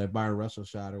 that Byron Russell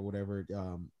shot or whatever,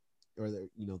 or the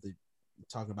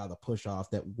talking about the push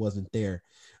off that wasn't there.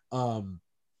 I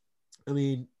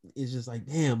mean, it's just like,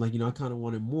 damn, like, I kind of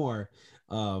wanted more.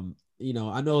 I know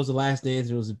it was the Last Dance.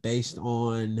 It was based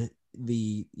on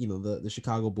the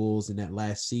Chicago Bulls in that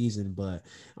last season, but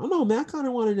I don't know, man. I kind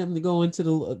of wanted them to go into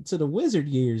the Wizard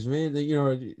years, man.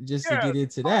 Just to get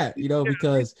into that,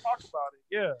 because talk about it.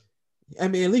 Yeah. I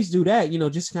mean, at least do that,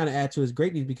 just kind of add to his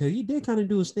greatness, because he did kind of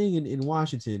do his thing in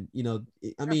Washington.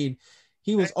 I mean,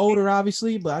 he was older,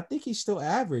 obviously, but I think he still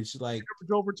averaged like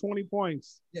over 20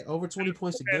 points. Yeah, over 20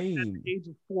 points a game. At the age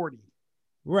of 40.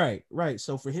 Right.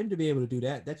 So for him to be able to do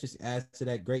that just adds to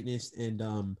that greatness.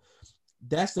 And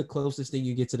that's the closest thing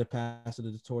you get to the passing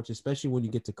of the torch, especially when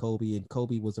you get to Kobe. And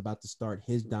Kobe was about to start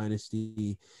his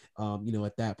dynasty,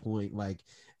 at that point. Like,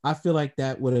 I feel like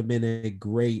that would have been a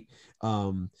great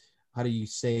how do you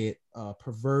say it,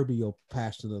 proverbial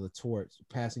passing of the torch,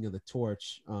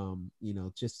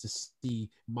 just to see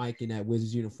Mike in that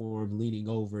Wizards uniform leaning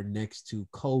over next to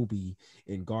Kobe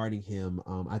and guarding him.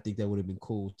 I think that would have been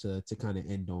cool to kind of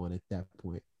end on at that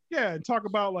point. Yeah, and talk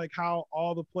about like how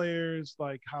all the players,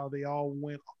 like how they all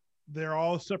went, they're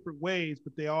all separate ways,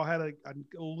 but they all had a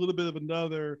little bit of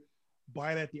another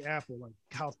bite at the apple. Like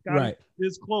how Scottie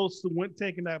is close to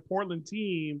taking that Portland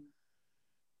team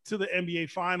to the NBA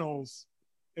Finals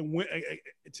and went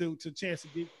to chance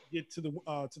to get to the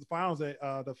finals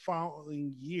the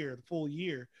following year, the full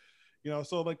year.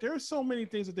 So like there's so many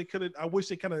things that they could have. I wish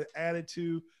they kind of added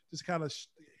to just kind of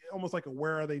almost like a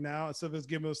where are they now, instead of just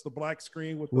giving us the black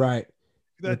screen with it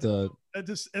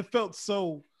felt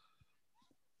so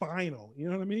final. You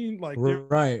know what I mean? Like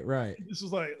right. This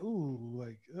was like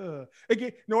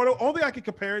again. The only thing I could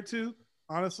compare it to,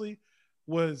 honestly,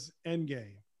 was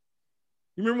Endgame.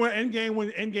 You remember when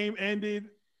Endgame ended?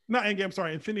 Not Endgame,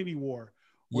 sorry, Infinity War.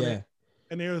 Yeah.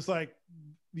 And there was like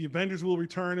the Avengers will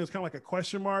return. It was kind of like a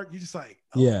question mark. You just like,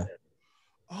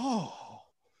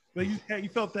 but you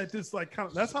felt that this like kind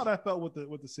of, that's how that felt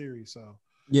with the series. So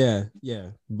yeah.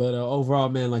 But overall,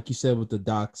 man, like you said with the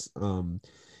docs,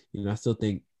 I still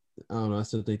think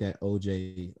that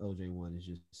OJ one is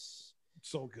just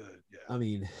so good. Yeah. I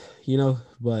mean,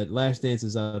 but Last Dance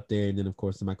is up there, and then of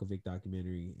course the Michael Vick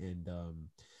documentary, and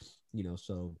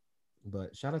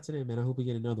but shout out to them, man. I hope we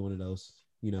get another one of those.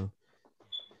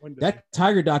 That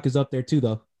Tiger doc is up there too,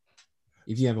 though.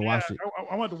 If you haven't watched it,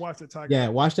 I want to watch that Tiger. Yeah,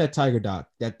 watch that Tiger doc.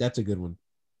 That's a good one.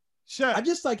 Sure. I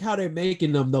just like how they're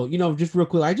making them, though. Just real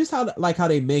quick. I just like how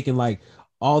they making like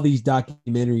all these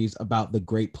documentaries about the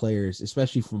great players,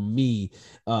 especially for me,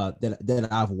 that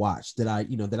I've watched, that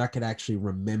I could actually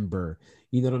remember.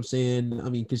 You know what I'm saying? I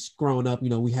mean, because growing up,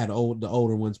 we had the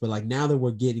older ones, but like now that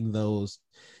we're getting those,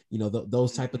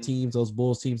 those type of teams, those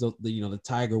Bulls teams, the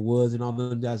Tiger Woods and all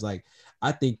them guys, like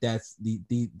I think that's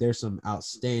there's some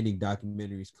outstanding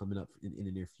documentaries coming up in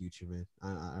the near future, man.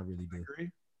 I really do.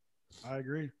 I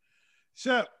agree.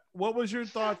 Shep, what was your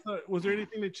thoughts? Was there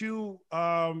anything that you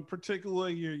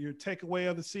particularly your takeaway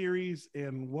of the series,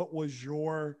 and what was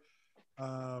your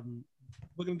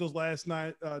looking at those last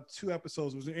two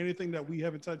episodes? Was there anything that we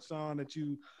haven't touched on that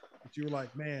you were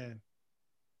like, man,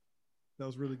 that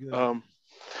was really good?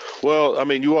 Well, I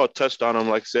mean, you all touched on them.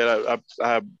 Like I said,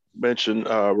 I mentioned,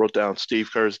 wrote down Steve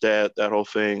Kerr's dad, that whole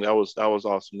thing. That was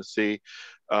awesome to see.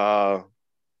 I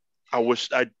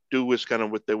do wish kind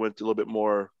of they went a little bit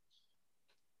more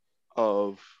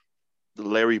of the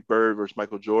Larry Bird versus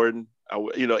Michael Jordan.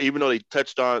 Even though they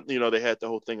touched on, they had the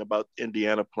whole thing about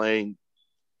Indiana playing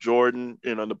Jordan,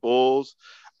 the Bulls.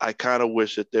 I kind of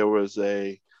wish that there was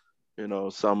something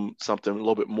a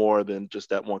little bit more than just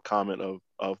that one comment of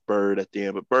Bird at the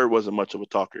end. But Bird wasn't much of a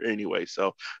talker anyway,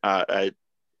 so I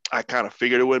kind of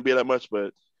figured it wouldn't be that much.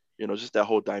 But just that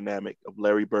whole dynamic of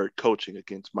Larry Bird coaching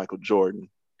against Michael Jordan,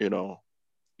 in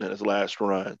his last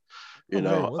run,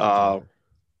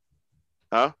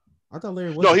 Huh? I thought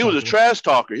Larry was. No, he was a trash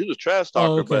talker. He was a trash talker.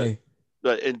 Oh, okay.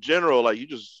 in general, like you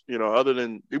just, other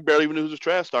than you barely even knew who was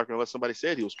trash talking unless somebody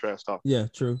said he was trash talking. Yeah,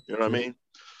 true. You know what I mean?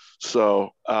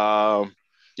 So,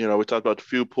 we talked about the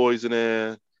food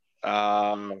poisoning.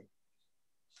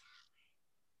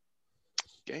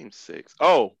 Game 6.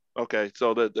 Oh, okay.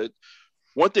 So the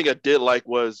one thing I did like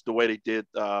was the way they did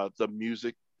the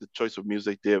music, the choice of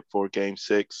music did for Game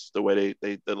 6. The way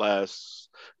they the last,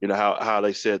 how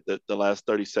they said that the last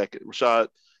 30 seconds. Rashad,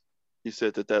 he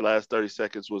said that last 30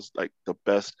 seconds was like the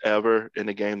best ever in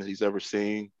the game that he's ever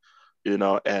seen. And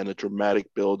the dramatic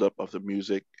buildup of the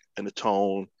music and the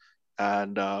tone,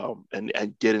 and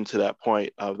getting to that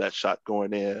point of that shot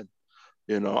going in.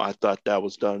 I thought that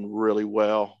was done really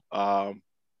well. I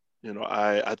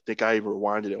think I even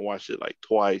rewinded and watched it like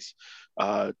twice,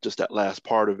 just that last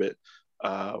part of it.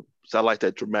 So I like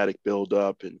that dramatic build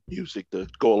up and music to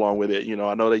go along with it.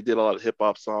 I know they did a lot of hip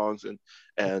hop songs and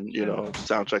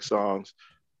soundtrack songs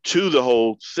to the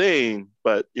whole thing,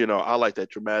 but I like that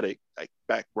dramatic like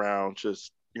background,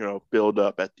 just build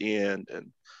up at the end,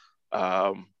 and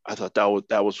I thought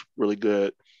that was really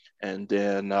good. And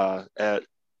then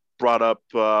brought up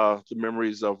the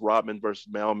memories of Rodman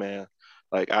versus Mailman.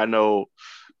 Like I know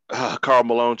Karl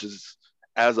Malone just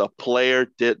as a player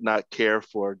did not care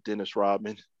for Dennis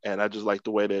Rodman, and I just like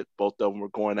the way that both of them were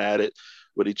going at it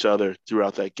with each other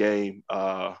throughout that game.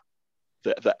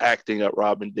 The acting that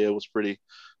Rodman did was pretty.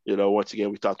 Once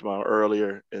again, we talked about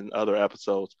earlier in other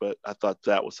episodes, but I thought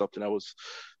that was something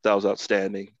that was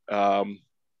outstanding.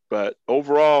 But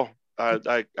overall,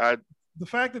 I the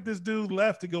fact that this dude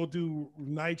left to go do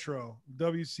Nitro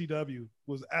WCW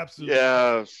was absolutely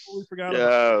totally forgot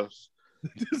about.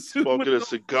 Smoking a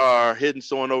cigar, hitting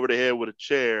someone over the head with a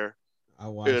chair. I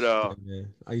watched it,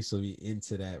 man. I used to be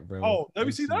into that, bro. Oh,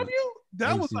 WCW?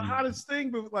 That was the hottest thing,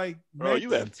 but like, bro,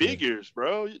 you had figures,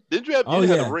 bro. Didn't you have? You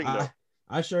had a ring though.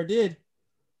 I sure did.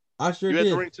 You had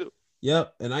the ring too.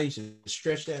 Yep, and I used to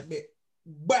stretch that bit.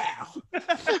 Wow.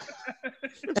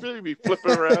 Really be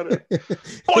flipping around.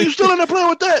 Oh, you still in there playing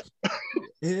with that?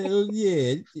 Hell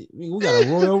yeah. We got a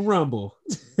Royal Rumble.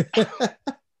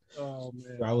 Oh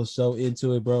man. I was so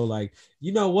into it, bro. Like,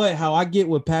 you know what? How I get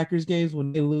with Packers games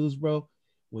when they lose, bro.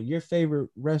 When your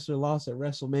favorite wrestler lost at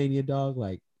WrestleMania, dog,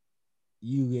 like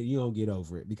you don't get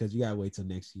over it because you gotta wait till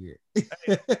next year.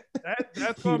 Hey,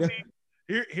 that's gonna be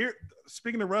here.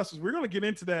 Speaking of wrestlers, we're gonna get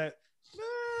into that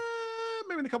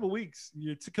maybe in a couple of weeks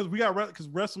because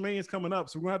WrestleMania is coming up,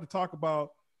 so we're gonna have to talk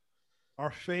about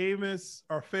our favorite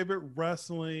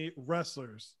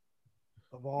wrestlers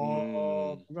of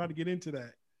all. We're gonna have to get into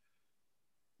that.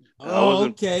 Oh,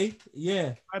 okay,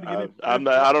 yeah. I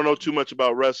don't know too much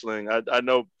about wrestling. I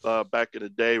know back in the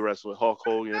day, wrestling with Hulk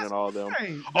Hogan and all them.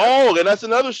 Oh, and that's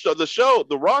another show.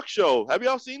 The Rock Show. Have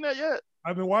y'all seen that yet?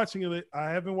 I've been watching it.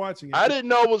 I have been watching it. I didn't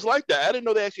know it was like that. I didn't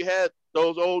know they actually had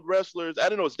those old wrestlers. I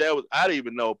didn't know his dad was. I didn't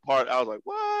even know part. I was like,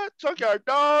 what? Junkyard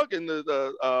Dog and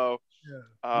the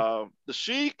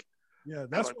Sheik. Yeah,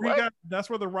 that's where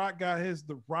that's where the Rock got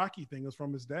the Rocky thing was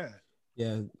from his dad.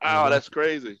 Yeah. Oh, that's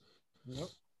crazy. Yep.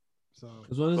 So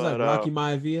this one is like Rocky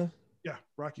Maivia. Yeah,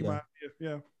 Rocky Maivia.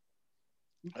 Yeah.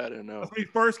 I didn't know. When he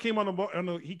first came on the board,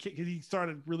 he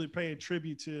started really paying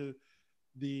tribute to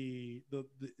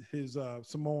his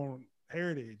Samoan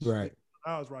heritage. Right.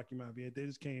 I was Rocky Maivia. They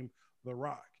just came The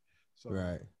Rock. So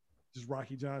right. Just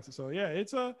Rocky Johnson. So yeah,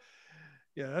 it's the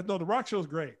Rock show is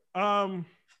great. I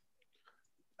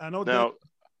know now.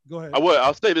 Go ahead.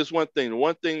 I'll say this one thing. The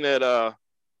one thing that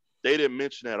they didn't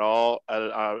mention at all,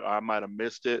 I might have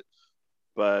missed it,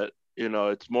 but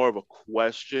it's more of a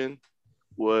question.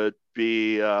 Would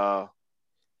be if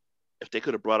they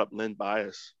could have brought up Len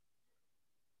Bias.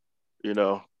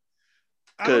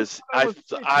 Because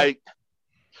I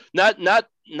not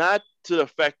to the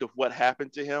effect of what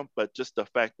happened to him, but just the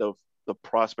fact of the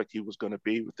prospect he was going to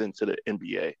be within to the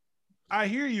NBA. I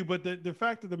hear you, but the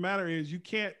fact of the matter is you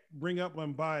can't bring up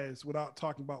Len Bias without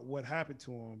talking about what happened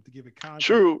to him to give it context.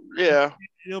 True, yeah.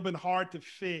 It'll have been hard to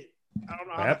fit. I don't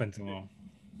know what happened to him.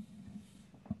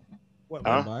 What,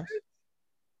 Len Bias?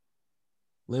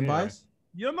 Len Bias?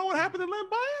 You don't know what happened to Len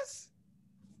Bias?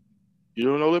 You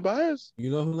don't know Len Bias?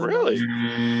 You know who Len really?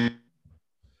 Bias?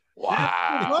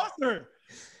 Wow.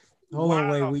 Hold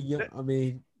on,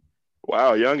 wait.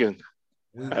 Wow, youngin.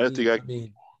 I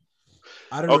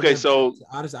don't so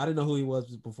honestly, I didn't know who he was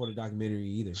before the documentary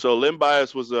either. So Len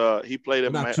Bias was he played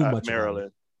at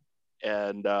Maryland,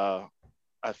 and I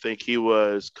think he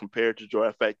was compared to Jordan.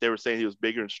 In fact, they were saying he was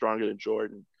bigger and stronger than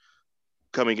Jordan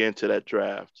coming into that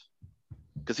draft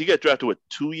because he got drafted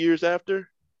 2 years after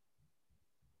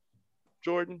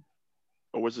Jordan,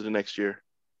 or was it the next year?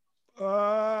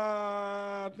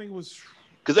 I think it was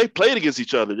because they played against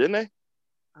each other, didn't they?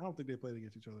 I don't think they played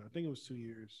against each other. I think it was 2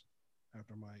 years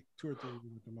after Mike, 2 or 3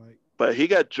 years after Mike. But he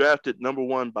got drafted number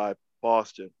 1 by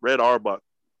Boston. Red Auerbach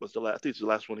was the last. I think it's the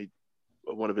last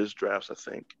one of his drafts, I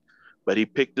think. But he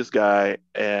picked this guy,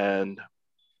 and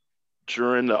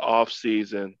during the off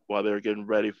season, while they were getting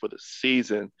ready for the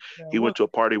season, he went to a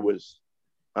party with.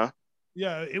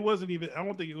 Yeah, it wasn't even. I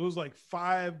don't think it was like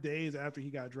 5 days after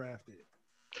he got drafted.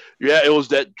 Yeah, it was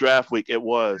that draft week. It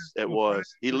was.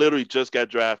 He literally just got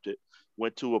drafted.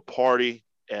 Went to a party,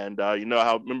 and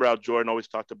remember how Jordan always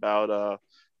talked about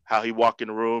how he walked in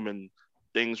the room and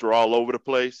things were all over the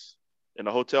place in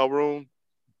the hotel room.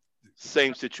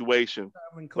 Same situation,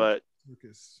 but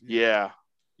yeah.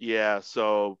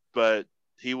 So, but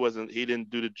he didn't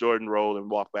do the Jordan role and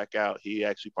walk back out. He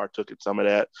actually partook in some of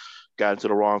that, got into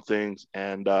the wrong things,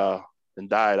 and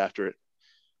died after it.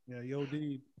 Yeah, he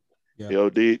OD'd. Yeah. He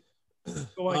OD'd.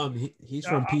 So he's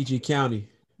from PG County.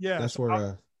 Yeah, that's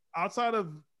where. Outside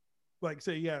of, like,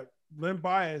 say, Len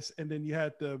Bias, and then you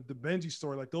had the Benji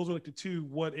story. Like, those are like the two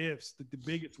what ifs, the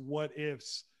biggest what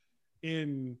ifs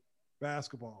in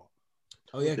basketball.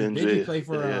 Oh yeah, Benji played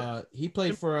for he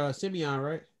played for Simeon,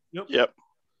 right? Yep.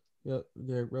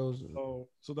 Derrick Rose.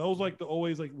 So those like the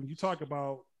always like when you talk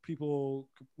about people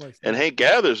like and Hank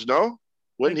Gathers, no,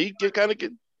 wouldn't he get?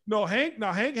 No, Hank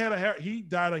had he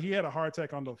died. He had a heart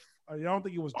attack on the. I don't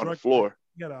think it was on the floor.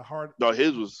 He had a heart. No,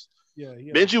 his was. Yeah,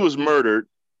 Benji was murdered,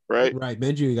 right? Right,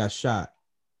 Benji got shot.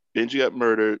 Benji got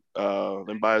murdered,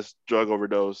 then by his drug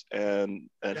overdose, and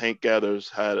Hank Gathers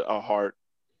had a heart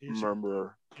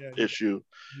murmur issue,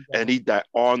 and he died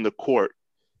on the court.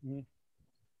 Mm-hmm.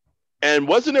 And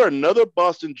wasn't there another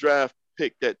Boston draft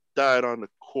pick that died on the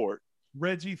court?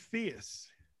 Reggie Theus.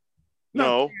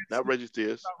 No, not Reggie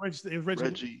Theus.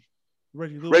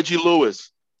 Reggie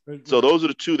Lewis. So those are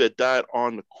the two that died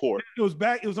on the court. It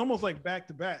was almost like back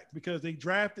to back because they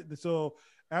drafted. So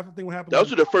after the thing what happened,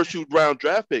 those were the first 2 round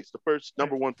draft picks, the first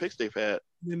number 1 picks they've had.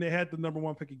 Then they had the number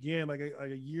 1 pick again, like a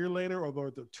year later, or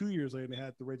the 2 years later, they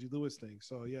had the Reggie Lewis thing.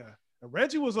 So yeah, and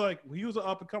Reggie was he was an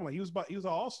up and coming. He was an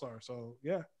all-star. So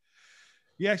yeah,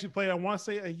 he actually played. I want to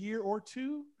say a year or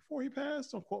 2 before he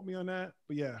passed. Don't quote me on that.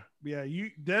 But yeah.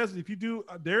 Des, if you do,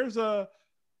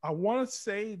 I want to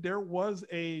say there was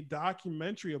a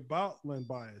documentary about Len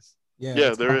Bias.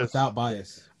 Yeah, there is. Without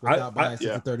Bias. Without Bias,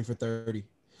 it's a 30 for 30.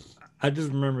 I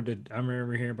just remember I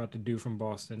remember hearing about the dude from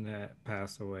Boston that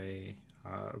passed away.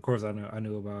 Of course, I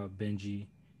knew about Benji.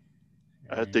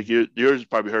 I think yours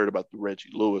probably heard about the Reggie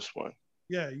Lewis one.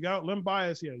 Yeah, you got Len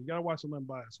Bias. Yeah, you got to watch the Len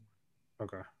Bias one.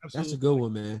 Okay, absolutely. That's a good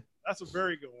one, man. That's a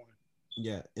very good one.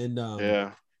 Yeah, and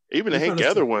even the Hank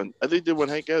Gather one. I think they did one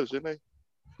Hank Gathers, didn't they?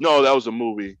 No, that was a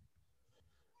movie.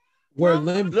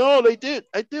 No, they did.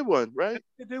 I did one, right?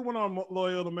 They did one on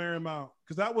Loyola Marymount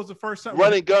because that was the first time.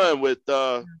 Running Gun with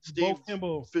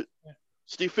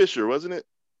Steve Fisher, wasn't it?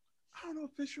 I don't know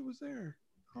if Fisher was there.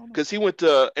 Because he went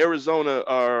to Arizona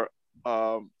or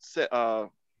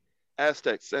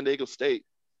Aztecs, San Diego State.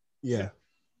 Yeah.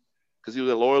 Because he was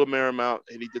at Loyola Marymount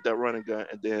and he did that Running Gun,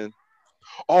 and then,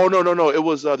 oh no, it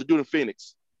was the dude in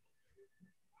Phoenix,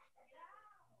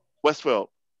 Westfield.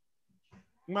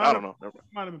 I don't know.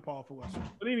 Might have been Paul for Westfield,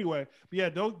 but anyway,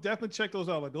 don't definitely check those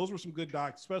out. Like those were some good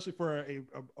docs, especially for a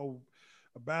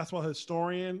basketball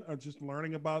historian or just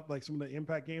learning about like some of the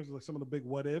impact games, like some of the big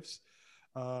what ifs.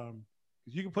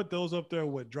 You can put those up there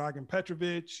with Dragan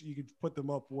Petrovic. You could put them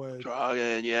up with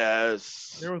Dragan.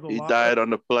 Yes, he died on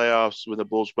the playoffs when the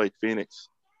Bulls played Phoenix.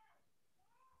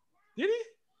 Did he?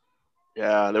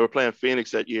 Yeah, they were playing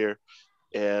Phoenix that year,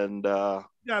 and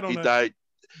he died.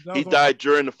 He died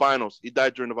during the finals.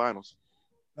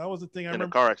 That was the thing. I remember. In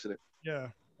a car accident. Yeah,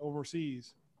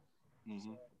 overseas. Mm-hmm.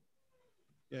 So,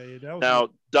 yeah. That was now,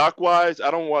 doc-wise, I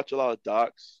don't watch a lot of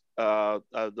docs. I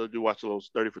do watch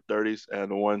those 30 for 30s, and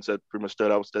the ones that pretty much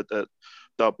stood out was that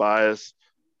without bias.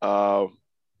 The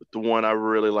one I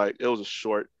really liked, it was a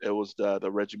short. It was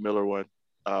the Reggie Miller one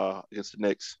against the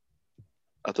Knicks.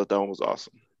 I thought that one was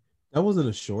awesome. That wasn't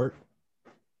a short.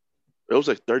 It was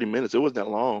like 30 minutes. It wasn't that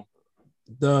long.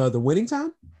 The winning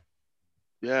time?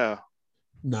 Yeah.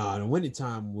 Nah, the winning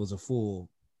time was a full.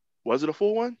 Was it a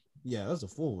full one? Yeah, that was a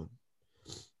full one.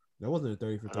 That wasn't a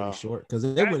 30 for 30 short because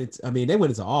they went. They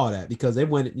went into all that because they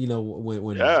went.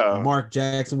 When Mark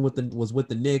Jackson was with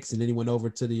the Knicks and then he went over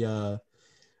to the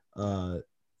to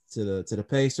the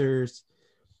Pacers.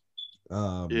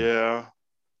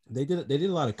 They did a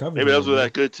lot of coverage. Maybe that was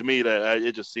that good to me that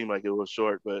it just seemed like it was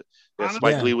short, but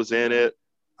Spike Lee was in it.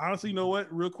 Honestly, you know what?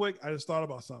 Real quick, I just thought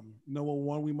about something.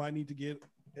 One we might need to get,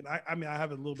 and I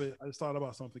have a little bit. I just thought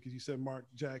about something because you said Mark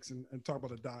Jackson and talk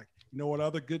about a doc. You know what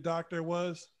other good doc there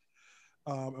was?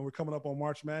 And we're coming up on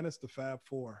March Madness, the Fab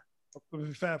Four,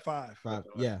 Fab Five.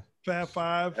 Yeah, Fab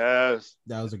Five. Yes,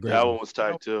 that was a great that one. one was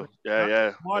tight too. I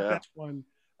Yeah. bought that one.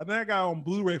 I think I got on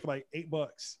Blu-ray for like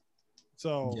 $8.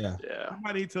 So Yeah, Yeah. we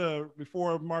might need to,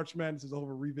 before March Madness is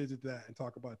over, revisit that and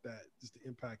talk about that. Just the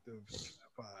impact of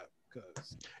Fab Five.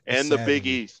 Because And the sad, Big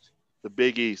man. East. The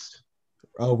Big East.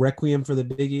 Oh, Requiem for the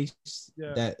Big East.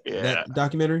 Yeah. That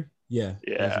documentary. Yeah,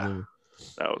 Yeah. that's a good one.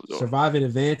 That was good. Survive in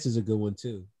Advance is a good one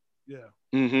too. yeah.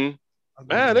 Mm-hmm.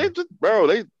 Man, they just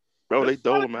they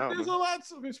dole them out. There's a lot.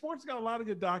 I mean, sports got a lot of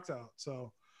good docs out.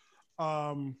 So,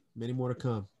 Many more to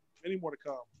come. many more to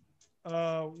come.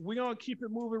 We're gonna keep it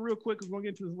moving real quick because we're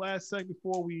gonna get to this last segment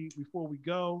before we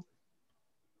go.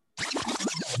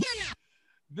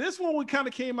 This one we kind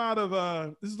of came out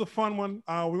of. This is a fun one.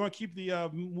 We're gonna keep the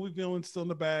movie villain still in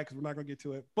the bag because we're not gonna get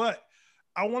to it. But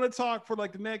I want to talk for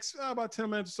like the next about 10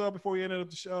 minutes or so before we end up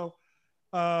the show.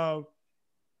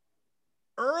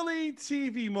 Early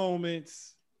TV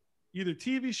moments, either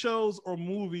TV shows or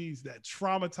movies that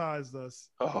traumatized us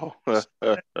Oh.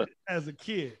 as a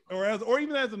kid or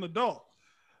even as an adult.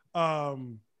 I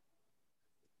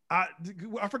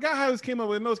forgot how this came up.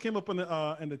 I know it came up in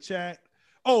the chat.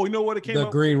 Oh, you know what it came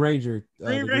up? Green Ranger.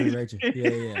 Green Ranger.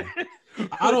 Yeah.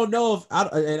 I don't know if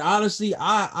and honestly,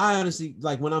 I honestly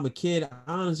like when I'm a kid, I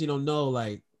honestly don't know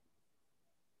like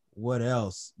what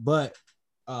else. But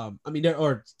I mean,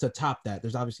 or to top that,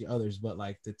 there's obviously others, but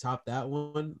like to top that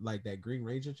one, like that Green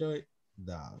Ranger joint,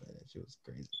 nah, man, that shit was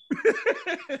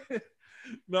crazy.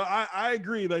 No, I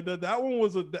agree. Like that one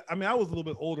was I mean, I was a little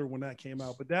bit older when that came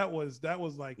out, but that was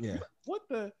like, what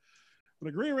the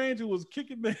Green Ranger was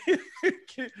kicking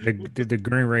the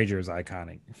Green Ranger is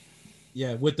iconic.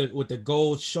 Yeah, with the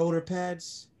gold shoulder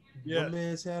pads. Yeah, my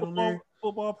man's had on there.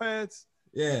 Football pads.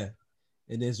 Yeah,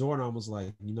 and then Zordon was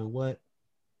like, you know what?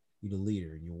 You're the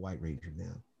leader, and you're White Ranger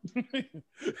now.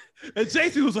 And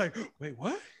JC was like, wait,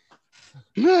 what?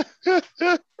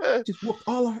 Just whooped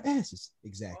all our asses.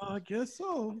 Exactly. I guess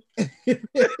so.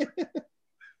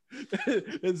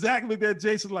 Exactly that.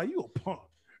 Jason like, you a punk.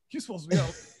 You supposed to be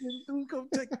out. Come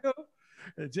take care.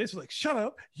 And Jason like, shut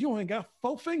up. You ain't got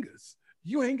 4 fingers.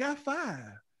 You ain't got 5.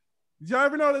 Did y'all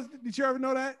ever know this? Did you ever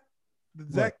know that?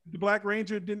 The Black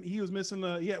Ranger he was missing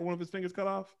he had one of his fingers cut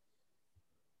off.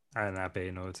 I did not pay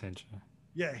no attention.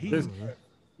 Yeah, he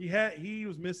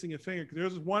was missing a finger because there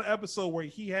was one episode where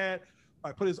he had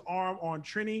put his arm on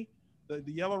Trini, the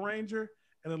Yellow Ranger,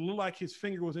 and it looked like his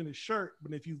finger was in his shirt.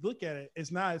 But if you look at it,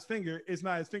 it's not his finger. It's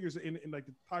not his fingers in like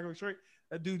the pocket of his shirt.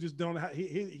 That dude just don't know how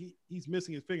he's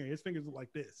missing his finger. His fingers look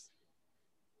like this.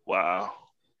 Wow.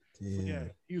 Yeah,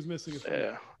 he was missing his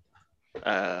finger.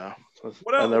 Yeah.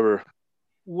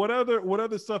 What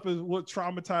other stuff is what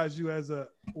traumatized you as a?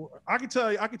 I can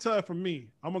tell you from me.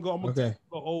 I'm gonna go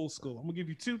old school. I'm gonna give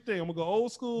you 2 things. I'm gonna go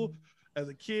old school as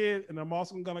a kid, and I'm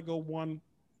also gonna go one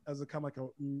as a kind of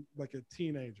like a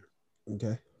teenager.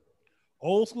 Okay.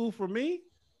 Old school for me.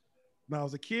 When I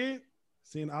was a kid,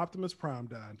 seeing Optimus Prime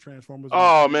die in Transformers.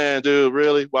 Oh man, dude,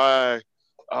 really? Why?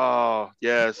 Oh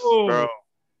yes, bro.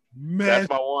 Man, that's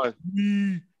my one.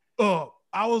 Me up.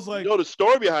 I was like, you know the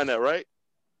story behind that, right?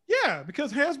 Yeah,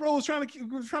 because Hasbro was trying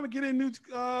to get in new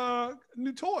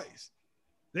toys.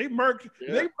 They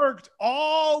murked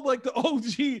all like the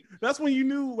OG. That's when you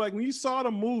knew, like when you saw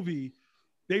the movie,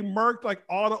 they murked like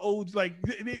all the OG. Like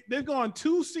they've gone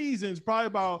 2 seasons, probably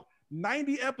about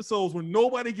 90 episodes where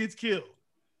nobody gets killed.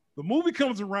 The movie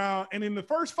comes around, and in the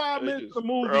first 5 minutes of the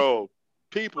movie, bro,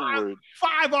 people were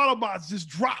 5 Autobots just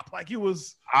dropped like it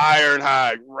was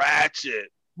Ironhide, Ratchet,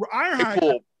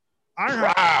 Ironhide.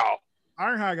 Wow.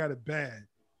 Ironhide got it bad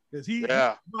because he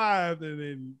survived, and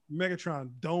then Megatron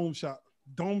dome shot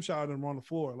him on the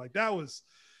floor. Like that was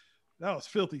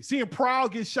filthy. Seeing Prowl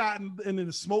get shot and then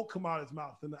the smoke come out of his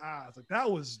mouth and the eyes, like that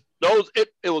was it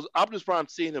was Optimus Prime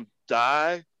seeing him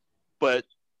die, but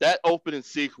that opening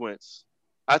sequence,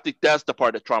 I think that's the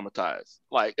part that traumatized.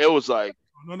 Like it was like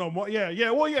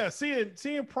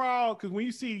seeing Prowl, because when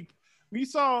you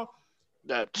saw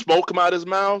that smoke come out of his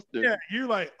mouth, you're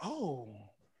like, oh.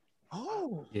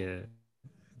 Yeah.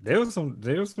 There was some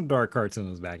dark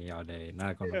cartoons back in y'all day.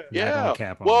 Not gonna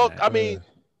cap on that. I mean,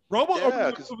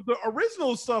 the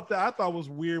original stuff that I thought was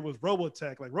weird was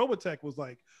Robotech. Like Robotech was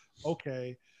like,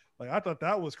 okay, like I thought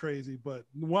that was crazy. But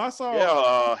when I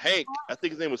saw Hank, I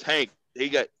think his name was Hank. They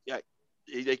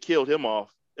killed him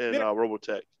off in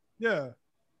Robotech. Yeah,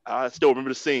 I still remember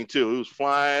the scene too. He was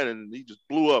flying and he just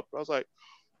blew up. I was like,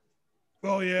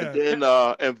 oh yeah. And then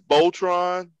and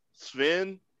Voltron,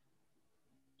 Sven.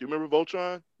 Do you remember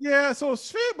Voltron? Yeah, so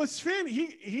Sven,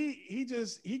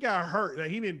 he got hurt.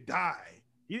 Like he didn't die.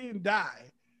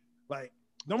 Like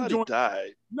I thought he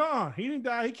died. No, he didn't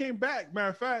die. He came back. Matter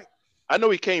of fact, I know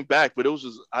he came back, but it was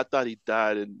just I thought he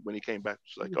died, and when he came back,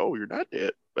 it was like, oh, you're not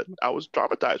dead. But I was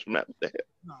traumatized from that.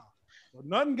 no. Well,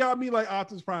 nothing got me like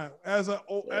Optimus Prime. As I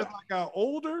got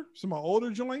older, so my older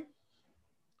joint,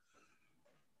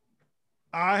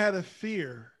 I had a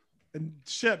fear, and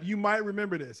Shep, you might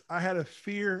remember this. I had a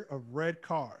fear of red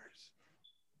cars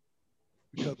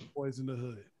because of Boys in the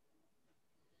Hood.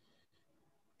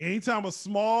 Anytime a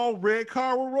small red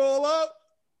car would roll up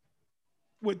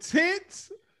with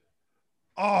tints,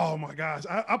 oh my gosh!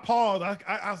 I paused.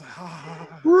 I was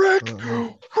like, Ricky!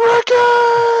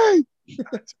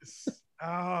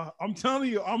 I'm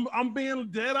telling you, I'm being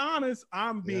dead honest.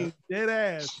 I'm being dead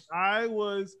ass. I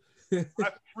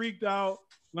freaked out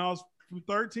when I was from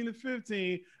 13 to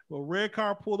 15. When a red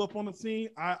car pulled up on the scene,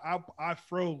 I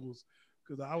froze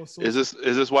because I was so. Is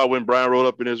this why when Brian rolled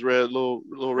up in his little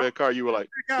red car, you were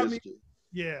like,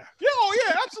 yeah. Oh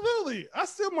yeah, absolutely. I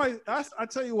still might. I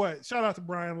tell you what. Shout out to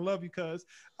Brian. I love you, cuz.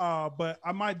 But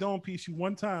I might dome piece you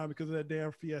one time because of that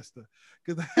damn Fiesta.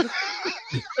 Because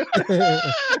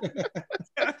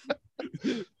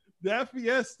that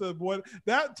Fiesta, boy,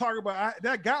 that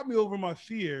that got me over my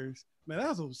fears. Man,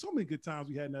 that was so many good times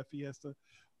we had in that Fiesta.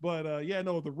 But yeah,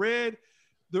 no, the red.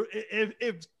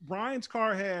 If Brian's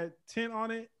car had tint on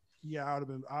it, yeah, I would have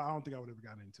been. I don't think I would have ever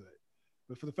gotten into it.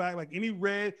 But for the fact, like any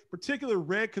particular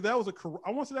red, because that was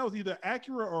I want to say that was either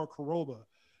Acura or a Corolla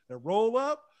that roll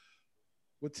up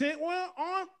with tint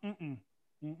on.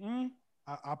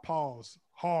 I paused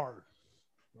hard.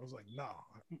 I was like, no.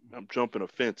 I'm jumping a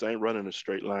fence. I ain't running a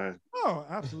straight line. Oh,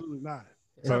 absolutely not.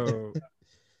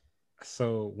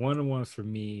 So one of the ones for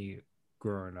me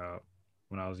growing up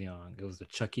when I was young, it was the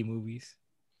Chucky movies.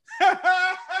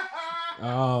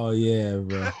 Oh yeah,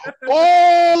 bro.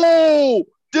 Oh,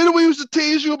 didn't we used to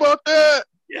tease you about that?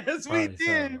 Yes, we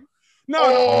did. So.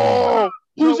 No,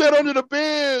 who's that under the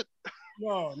bed?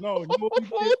 No. You know what we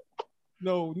did?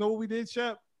 No, know what we did,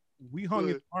 Shep? We hung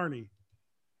his Barney.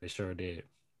 They sure did.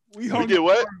 We did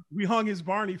what? We hung his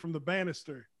Barney from the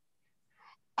banister.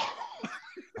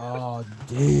 Oh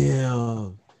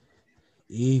damn!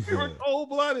 Evil. We were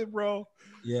cold-blooded, bro.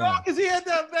 Yeah, because he had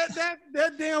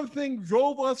that damn thing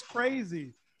drove us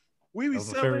crazy. We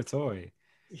was a favorite toy.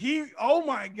 Oh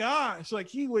my gosh, like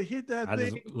he would hit that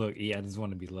thing. I just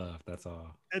want to be loved. That's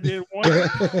all. And then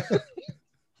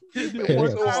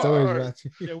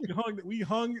we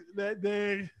hung that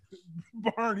day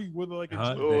Barney with like he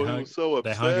was so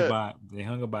upset. They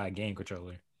hung it by a game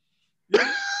controller.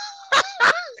 Yeah.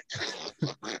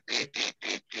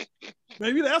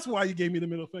 Maybe that's why you gave me the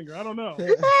middle finger. I don't know.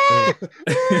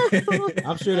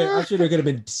 I'm sure there could have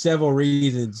been several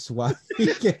reasons why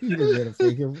he gave you the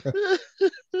middle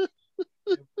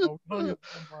finger.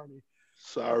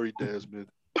 Sorry,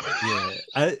 Desmond.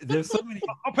 Yeah, there's so many.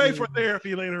 I'll pay for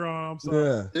therapy later on. I'm sorry.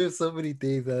 Yeah. There's so many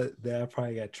things that I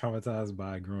probably got traumatized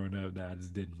by growing up that I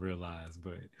just didn't realize.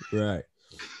 But right,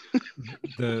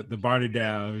 the Barney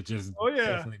down would just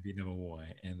definitely be number one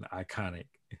and iconic.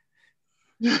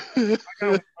 I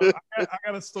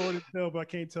got a story to tell, but I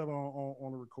can't tell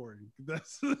on the recording.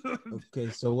 That's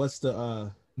okay. So what's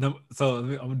the no? So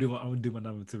I'm gonna do my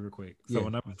number two real quick. So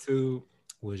number two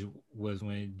was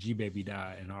when G Baby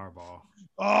died in Hardball.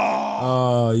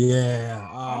 Oh yeah.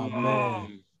 Oh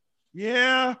man.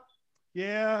 Yeah.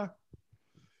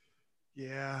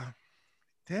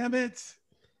 Damn it,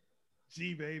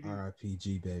 G Baby. R.I.P.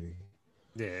 G Baby.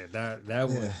 Yeah, that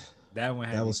one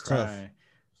had me crying. Tough.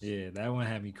 Yeah, that one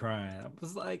had me crying. I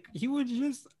was like, he would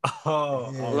just I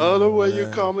love the way you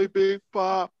call me Big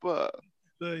Papa.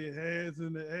 Throw your hands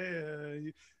in the air.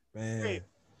 Man. Hey,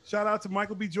 shout out to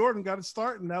Michael B. Jordan, got it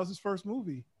started, and that was his first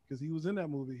movie because he was in that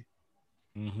movie.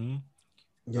 Mm-hmm.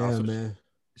 Yeah, also, man.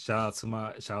 Shout out to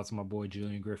my boy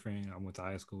Julian Griffin. I went to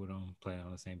high school with him, playing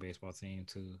on the same baseball team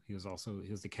too. He was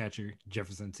the catcher,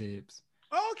 Jefferson Tibbs.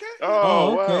 Oh, okay.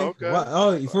 Oh, okay. Wow, okay. What?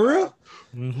 Oh, for real?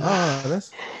 Mm-hmm. Oh,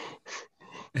 that's.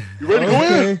 You ready to go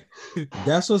in?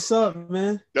 That's what's up,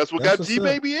 man. That's what got G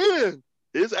Baby in.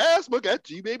 His asthma got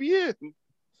G Baby in.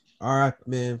 All right,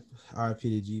 man. R.I.P.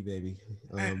 to G Baby,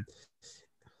 and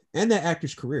that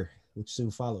actor's career, which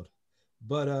soon followed.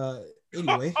 But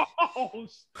anyway. I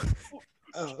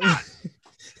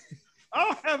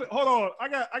don't have it. Hold on.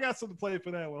 I got something to play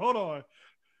for that one. Hold on.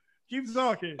 Keep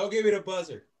talking. Don't give me the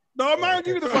buzzer. No, I'm not gonna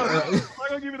give you the buzzer. I'm not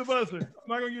gonna give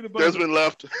you the buzzer. Desmond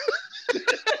left.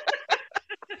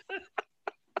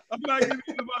 I'm not giving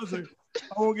you the buzzer.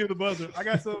 I won't give the buzzer. I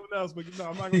got something else, but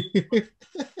I'm not gonna give you the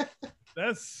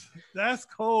buzzer. That's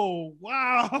cold.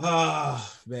 Wow.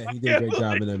 Oh, man, he did a great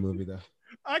job in that movie, though.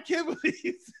 I can't believe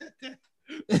he said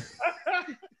that.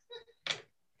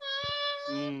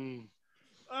 Mm.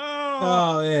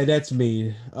 Oh, yeah, that's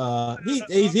me.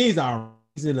 He's all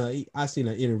right. I seen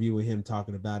an interview with him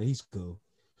talking about it. He's cool.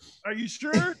 are you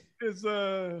sure? Because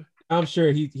I'm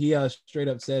sure he straight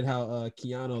up said how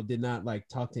Keanu did not like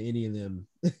talk to any of them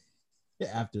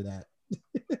after that.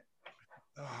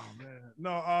 oh man,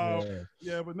 no,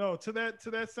 yeah, but no. To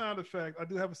that sound effect, I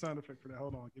do have a sound effect for that.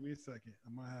 Hold on, give me a second.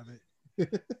 I might have it.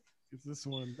 It's this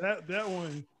one. That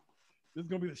one. This is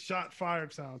gonna be the shot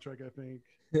fired soundtrack. I think.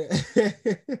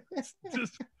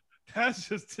 That's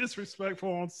just disrespectful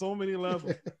on so many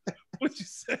levels. What you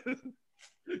said,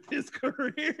 his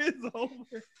career is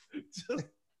over. Just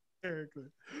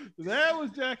character. That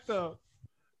was jacked up.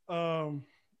 Gosh,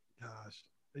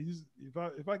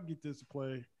 if I can get this to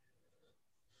play.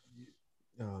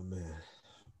 Oh man.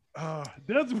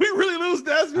 We really lose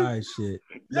Desmond. All right, shit.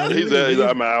 No,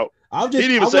 I'm out.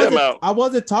 I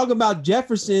wasn't talking about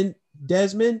Jefferson,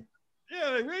 Desmond.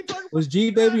 Yeah, we ain't talking about was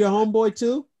G Baby your homeboy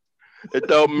too? It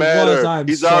don't matter.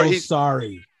 He's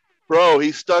sorry. Bro,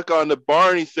 he's stuck on the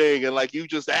Barney thing and like you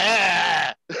just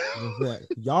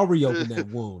Y'all reopen that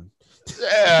wound.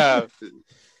 Yeah. He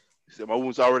said my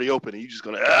wound's already open and you just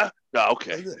gonna no,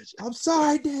 okay. I'm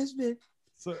sorry, Desmond.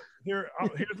 So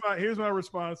here's my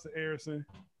response to Harrison.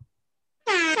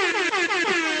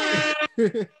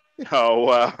 Oh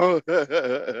wow.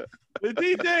 The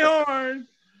DJ horn.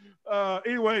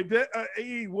 Anyway,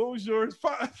 what was yours?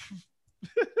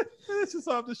 Finish this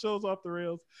off. The show's off the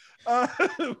rails.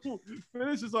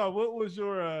 Finish this off. What was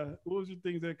your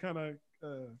things that kind of?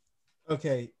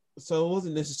 Okay, so it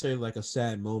wasn't necessarily like a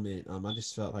sad moment. I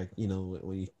just felt like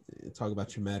when you talk about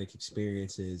traumatic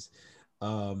experiences,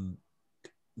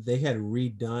 they had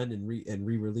redone and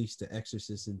re-released The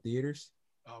Exorcist in theaters.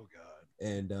 Oh God.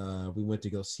 And we went to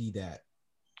go see that.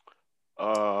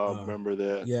 Remember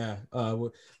that? Yeah.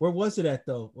 Where was it at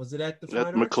though? Was it at the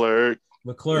at McClurg?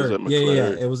 McClurg.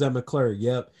 Yeah. It was at McClurg.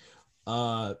 Yep.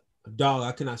 Dog,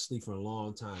 I could not sleep for a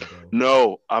long time, bro.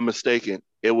 No, I'm mistaken.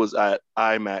 It was at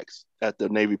IMAX at the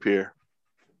Navy Pier.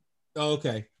 Oh,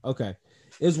 okay.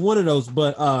 It's one of those,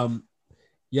 but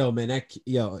yo, man,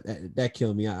 that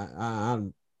killed me. I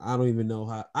don't even know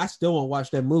how. I still won't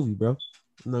watch that movie, bro.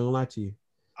 I'm not gonna lie to you.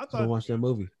 I thought watch that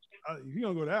movie. If you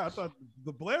don't go there, I thought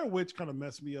the Blair Witch kind of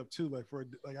messed me up too. Like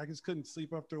I just couldn't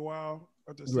sleep after a while.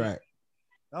 Right.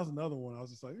 That was another one. I was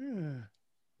just like,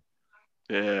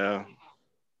 yeah.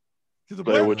 The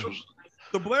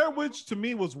Blair Witch to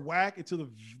me was whack until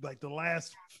the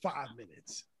last 5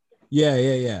 minutes.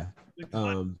 Yeah.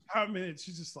 5 minutes.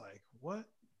 She's just like, what?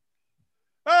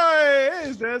 Hey,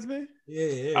 it's Desmond.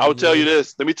 Yeah. I'll tell you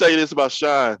this. Let me tell you this about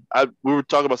Sean. We were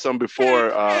talking about something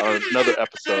before on another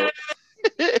episode.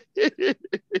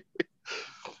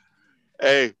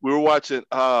 Hey, we were watching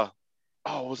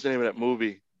what's the name of that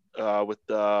movie? With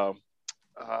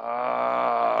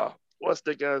what's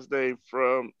the guy's name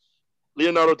from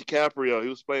Leonardo DiCaprio? He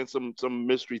was playing some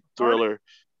mystery thriller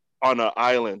on an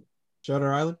island.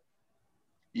 Shutter Island?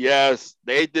 Yes,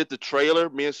 they did the trailer.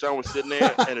 Me and Sean were sitting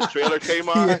there, and the trailer came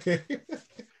on. Yeah.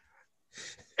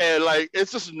 And like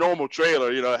it's just a normal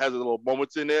trailer, it has a little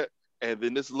moments in it. And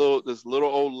then this little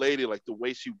old lady, like the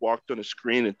way she walked on the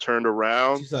screen and turned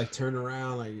around. She's like turned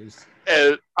around like.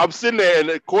 And I'm sitting there, and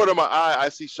in the corner of my eye, I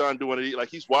see Sean doing it, like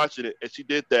he's watching it, and she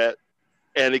did that,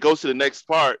 and it goes to the next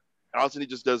part, and all of a sudden he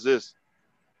just does this.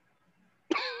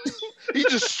 He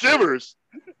just shivers.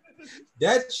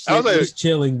 That shit is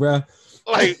chilling, bro.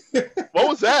 Like, what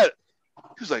was that?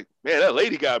 He was like, man, that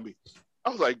lady got me.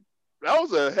 I was like, that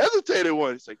was a hesitated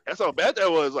one. He's like, that's how bad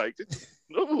that was. Like,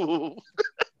 no.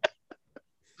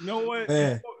 You know what?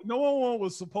 Man. No one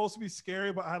was supposed to be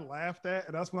scary, but I laughed at,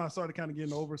 and that's when I started kind of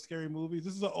getting over scary movies.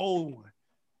 This is an old one.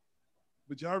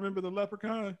 But y'all remember the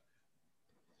Leprechaun?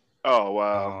 Oh,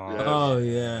 wow. Yeah. Oh,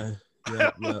 yeah.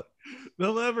 Yep.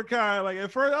 The Leprechaun. Like,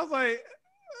 at first, I was like,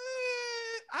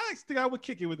 I think I would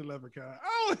kick it with the Leprechaun.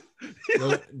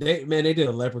 They did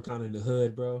a Leprechaun in the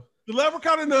Hood, bro. The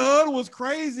Leprechaun in the Hood was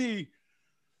crazy.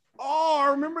 Oh, I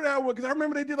remember that one because I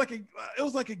remember they did it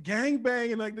was like a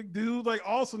gangbang and like the dude like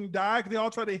all of a sudden died because they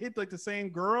all tried to hit like the same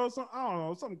girl. So I don't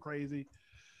know, something crazy.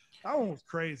 That one was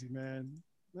crazy, man.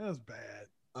 That was bad.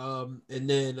 And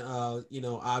then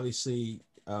obviously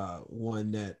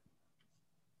one that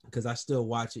because I still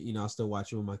watch it, I still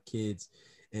watch it with my kids,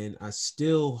 and I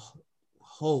still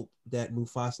hope that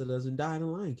Mufasa doesn't die in The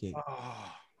Lion King.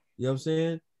 Oh. You know what I'm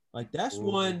saying? Like that's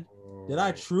one that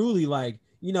I truly like.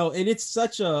 And it's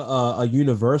such a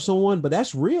universal one, but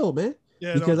that's real, man.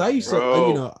 Yeah, because I used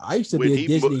to, I used to be a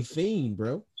Disney fiend,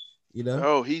 bro.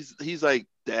 Oh, he's like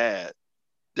dad.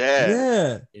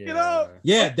 Yeah.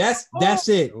 Yeah, that's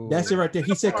it. Ooh. That's it right there.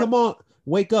 He said, "Come on,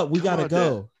 Wake up, we Come gotta on,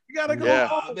 go. You gotta go. Yeah.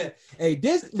 Oh, man. Hey,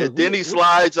 this And then he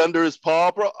slides under his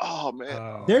paw, bro. Oh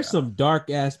man. there's some dark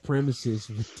ass premises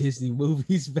with Disney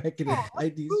movies back in the Oh,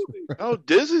 90s. Oh,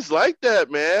 Disney's like that,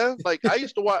 man. Like I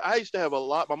used to watch. I used to have a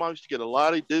lot. My mom used to get a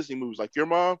lot of Disney movies. Like your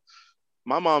mom,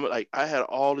 my mom. Like I had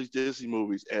all these Disney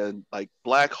movies, and like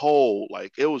Black Hole.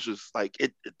 Like it was just like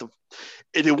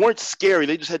they weren't scary.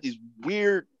 They just had these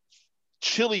weird,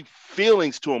 chilly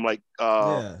feelings to them. Like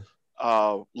Yeah,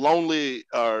 lonely,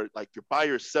 or like you're by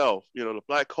yourself. You know, the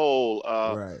Black Hole.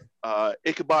 right.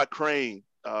 Ichabod Crane.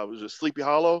 Was it Sleepy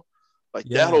Hollow? Like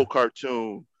Yeah. that whole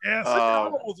cartoon. Yeah,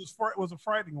 was a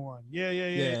frightening one. Yeah.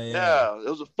 Yeah, it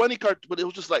was a funny cartoon, but it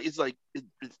was just like it's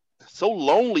so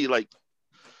lonely. Like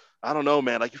I don't know,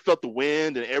 man. Like you felt the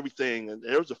wind and everything, and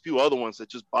there was a few other ones that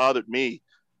just bothered me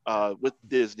with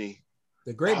Disney.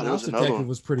 The Great there Mouse was another Detective one.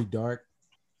 was pretty dark.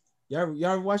 Y'all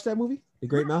ever watch that movie? The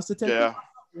Great Mouse Detective? Yeah,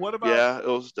 What about, yeah, it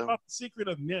was. about the Secret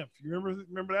of Nymph? You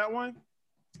remember that one?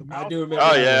 I do remember.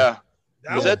 Oh that yeah,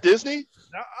 That was one- that Disney?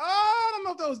 I don't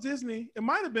know if that was Disney. It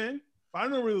might have been. But I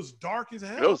remember it was dark as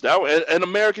hell. It was that one. An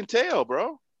American Tale,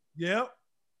 bro. Yep.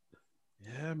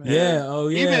 Yeah, man. Yeah. Oh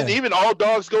yeah. Even All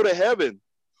Dogs Go to Heaven.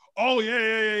 Oh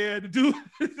yeah. The dude,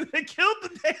 they killed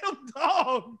the damn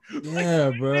dog. Yeah,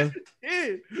 bro.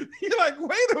 You're like,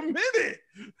 wait a minute.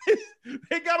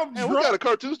 They got him Man, drunk. what kind of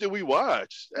cartoons did we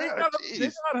watch? They Ah, got, jeez.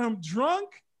 they got him drunk,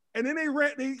 and then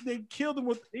they killed him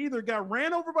with either got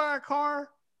ran over by a car,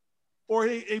 or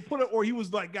he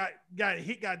was like got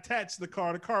attached to the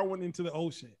car. The car went into the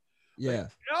ocean. Yeah.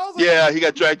 I was like, Yeah, he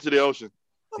got dragged to the ocean.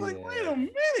 I was like, Yeah. wait a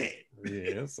minute.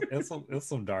 Yeah, it's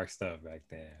some dark stuff back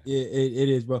then. It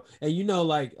is, bro. And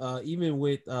like even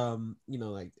with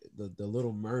like the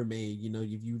Little Mermaid,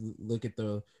 if you look at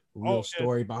the real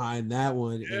story behind that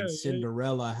one, and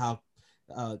Cinderella,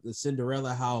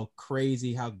 how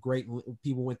crazy, how great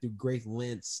people went through great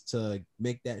lengths to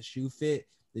make that shoe fit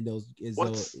in those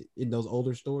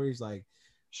older stories. Like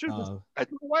Shoot, I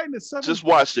white in the 70s. just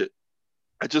watched it.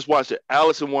 I just watched it.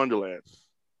 Alice in Wonderland.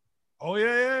 Oh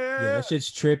yeah. that shit's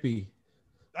trippy.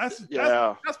 That's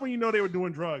when you know they were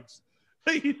doing drugs.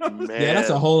 You know? Man. Yeah,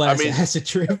 that's a whole acid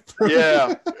trip. Bro.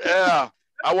 Yeah.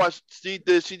 I watched. She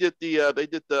did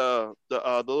the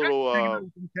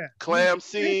little clam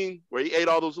scene where he ate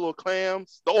all those little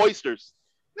clams, the oysters.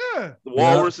 Yeah. The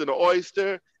walrus and the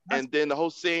oyster, and then the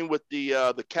whole scene with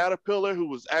the caterpillar who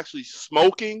was actually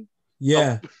smoking.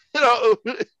 Yeah.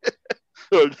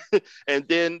 And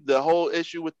then the whole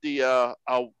issue with the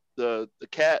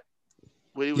cat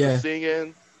when he was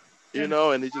singing,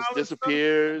 and he just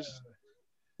disappears.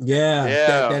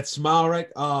 Yeah. That smile, right?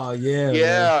 Oh yeah.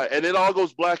 Yeah, and it all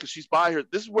goes black because she's by her.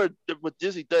 This is what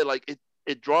Disney did. Like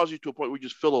it draws you to a point where you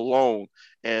just feel alone.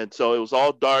 And so it was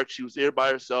all dark. She was there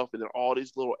by herself, and then all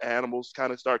these little animals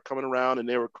kind of start coming around, and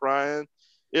they were crying.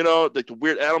 Like the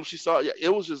weird animals she saw. Yeah, it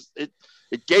was just it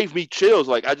gave me chills.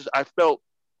 Like I felt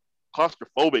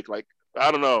claustrophobic. Like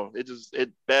I don't know.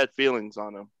 It bad feelings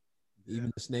on him.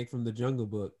 Even the snake from the Jungle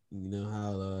Book,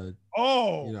 how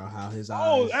how his eyes.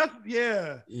 Oh, that's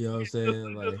yeah. You know what I'm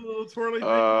saying? Like a little twirly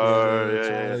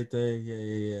thing.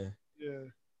 Yeah.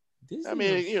 Disney I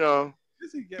mean,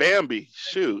 Bambi.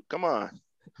 Shoot, come on.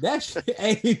 That shit,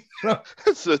 hey, bro.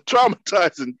 It's a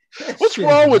traumatizing. What's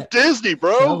wrong with Disney,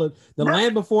 bro? The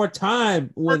Land Before Time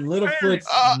when Littlefoot's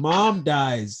mom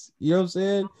dies. You know what I'm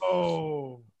saying?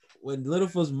 Oh. When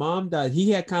Littlefoot's mom died,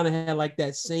 he kind of had like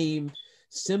that same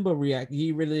Simba react.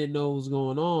 He really didn't know what was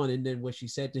going on, and then what she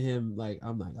said to him, like,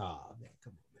 I'm like, oh man,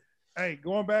 come on, man. Hey,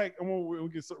 going back, and we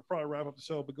can probably wrap up the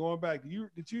show. But going back,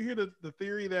 did you hear the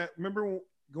theory that remember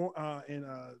in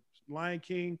Lion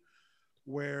King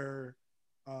where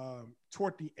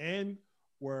toward the end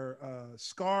where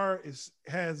Scar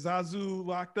has Zazu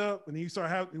locked up, and he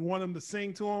want him to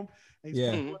sing to him, and he's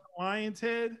putting the lion's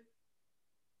head.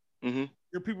 Mm-hmm.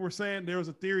 People were saying there was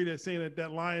a theory that saying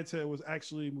that lion's head was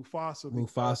actually Mufasa.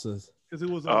 Mufasa's. Because it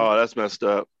was. That's messed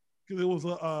up. Because it was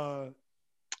I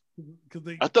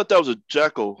thought that was a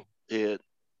jackal head.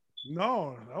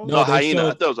 No, that was a hyena.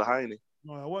 I thought it was a hyena.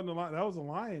 No, that wasn't a lion. That was a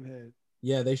lion head.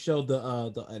 Yeah, they showed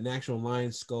an actual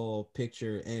lion skull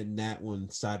picture and that one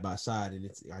side by side, and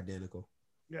it's identical.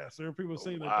 Yeah, so there were people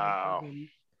saying that. Wow.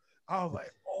 I was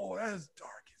like, oh, that's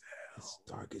dark. It's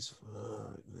dark as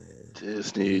fuck,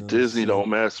 man. Disney don't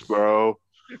mess, bro.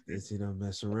 Disney don't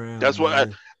mess around. That's why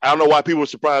I don't know why people were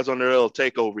surprised on their little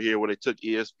takeover here where they took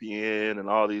ESPN and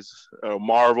all these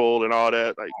Marvel and all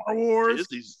that. Like Star Wars.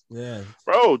 Disney's, yeah,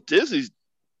 bro. Disney's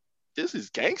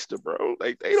gangster, bro.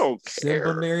 Like they don't care.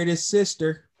 Simba married his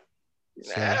sister.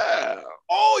 Yeah.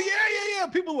 Oh yeah.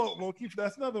 People low key.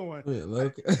 That's another one. Yeah, low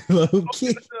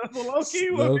key.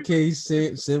 Low key.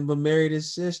 Simba married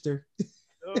his sister.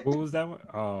 What was that one?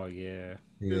 Oh yeah.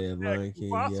 Yeah, Lion King.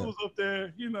 Mufasa Yeah. was up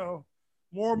there,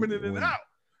 warming it out.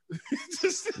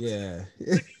 Yeah.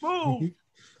 Move.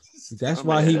 That's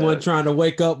why he wasn't trying to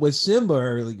wake up with Simba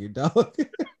earlier, dog.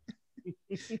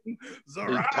 He's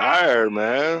tired,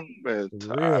 man.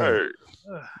 Tired.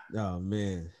 Oh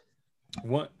man.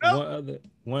 One other.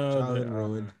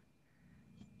 Ruined.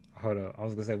 Hold on. I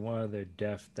was gonna say one other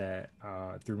death that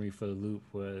threw me for the loop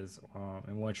was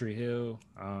in One Tree Hill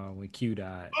when Q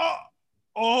died.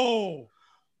 Oh,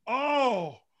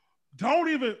 don't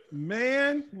even,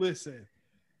 man. Listen,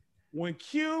 when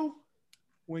Q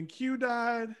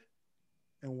died,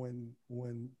 and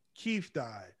when Keith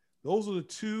died, those are the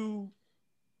two.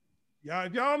 Yeah,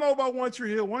 if y'all know about One Tree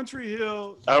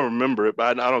Hill. I remember it,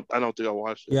 but I don't think I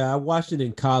watched it. Yeah, I watched it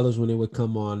in college when it would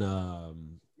come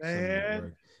on.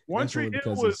 Man, One Tree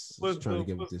Hill was trying to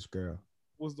get with this girl.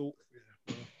 Was the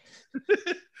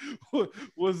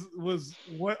was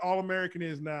what All American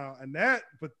is now, and that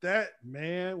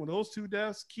man, when those two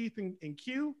deaths, Keith and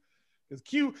Q,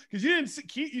 because you didn't see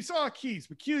Keith, you saw Keith,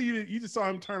 but Q you just saw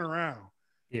him turn around.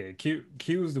 Yeah, Q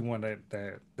was the one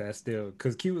that still,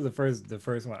 because Q was the first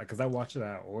one, because I watched it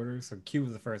out of order, so Q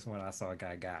was the first one I saw a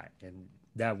guy got, and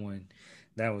that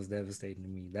was devastating to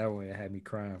me. That one had me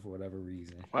crying for whatever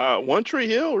reason. Wow, One Tree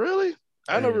Hill, really?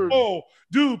 I never. Oh,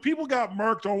 dude, people got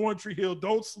murked on One Tree Hill.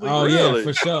 Don't sleep. Oh really? yeah,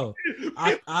 for sure.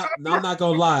 I'm not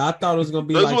gonna lie. I thought it was gonna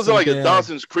be. This wasn't like a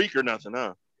Dawson's Creek or nothing,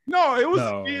 huh? No,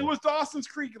 it was Dawson's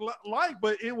Creek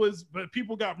but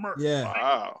people got murked. Yeah.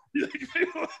 Wow.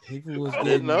 I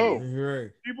didn't know.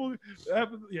 Right.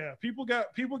 People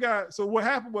got. So what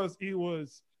happened was it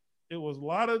was a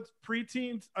lot of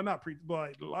preteens,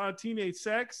 but a lot of teenage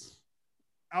sex,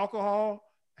 alcohol,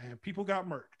 and people got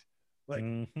murked. Like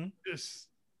just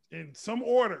in some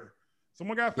order.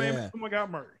 Someone got famous, someone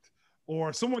got murked.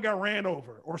 Or someone got ran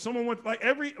over, or someone went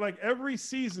every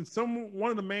season.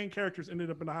 One of the main characters ended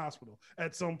up in the hospital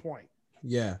at some point.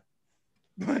 Yeah,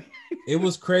 it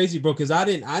was crazy, bro. Because I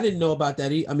didn't know about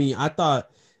that. I mean, I thought,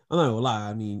 I'm not gonna lie.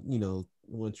 I mean,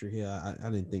 once you're here, I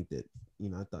didn't think that.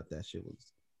 I thought that shit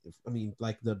was. I mean,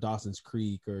 like the Dawson's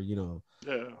Creek, or Yeah,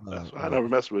 I never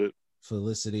messed with it.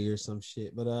 Felicity or some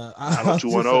shit, but I don't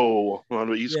 210 on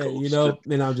the East Coast.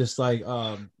 And I'm just like,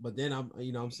 but then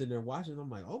I'm sitting there watching. I'm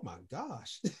like, oh my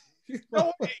gosh. You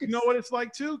know what it's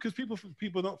like too, because people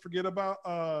don't forget about.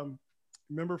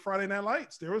 Remember Friday Night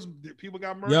Lights? People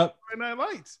got murdered. Yep. Friday Night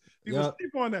Lights. People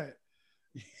sleep on that.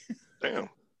 Damn.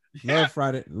 Love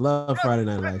Friday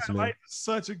Night Lights, man.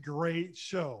 Such a great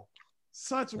show.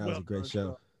 That was a great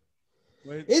show.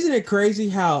 Isn't it crazy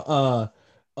how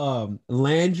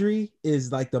Landry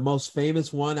is like the most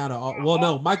famous one out of all? Well,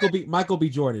 no, Michael B.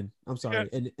 Jordan. I'm sorry,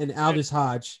 and Aldous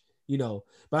Hodge. But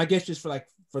I guess just for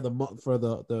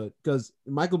the because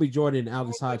Michael B. Jordan and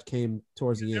Aldous Hodge came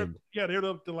towards the end. Yeah, they're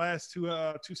the last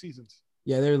two seasons.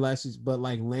 Yeah, they're the last season. But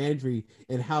like Landry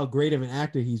and how great of an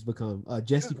actor he's become.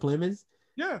 Jesse Plemons.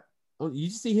 Yeah. Oh, you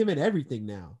see him in everything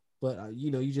now. But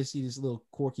you just see this little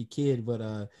quirky kid. But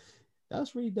that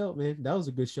was pretty dope, man. That was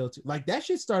a good show too. Like that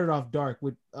shit started off dark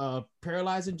with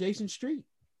Paralyzing Jason Street.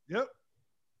 Yep.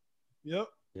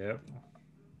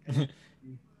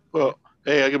 Well,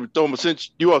 hey, I can throw them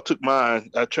since you all took mine.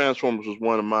 Transformers was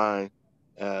one of mine,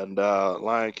 and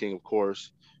Lion King, of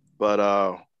course. But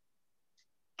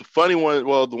the funny one,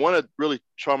 the one that really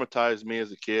traumatized me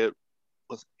as a kid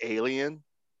was Alien.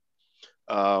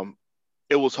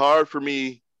 It was hard for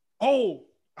me. Oh,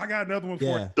 I got another one for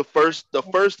you. The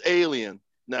first Alien.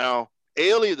 Now,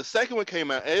 Alien, the second one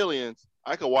came out, Aliens,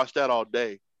 I could watch that all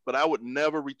day, but I would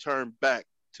never return back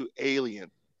to Alien.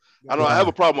 I don't know, I have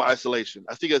a problem with isolation.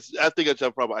 I think I just have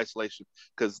a problem with isolation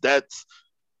because that's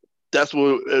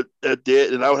what it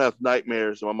did, and I would have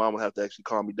nightmares, and my mom would have to actually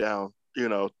calm me down,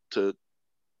 to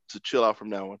chill out from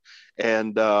that one.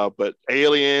 And but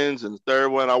Aliens and the third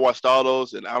one, I watched all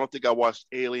those, and I don't think I watched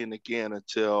Alien again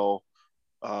until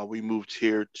we moved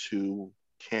here to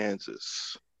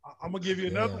Kansas. I'm gonna give you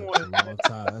another one.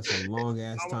 That's a long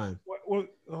ass time.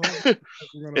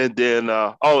 And then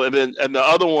and the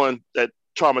other one that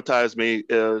traumatized me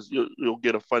is you'll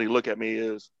get a funny look at me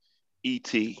is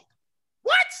E.T.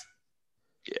 What?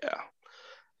 Yeah,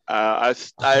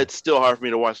 it's still hard for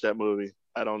me to watch that movie.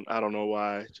 I don't know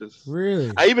why. Just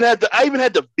really. I even had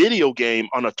the video game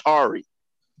on Atari.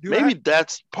 Maybe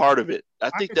that's part of it. I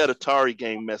think that Atari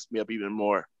game messed me up even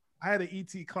more. I had an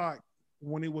ET clock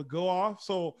when it would go off.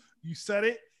 So you set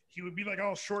it, he would be like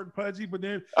all short and pudgy, but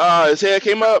then his hair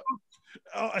came up.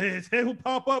 His head will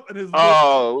pop up and his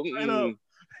Oh, lips right up.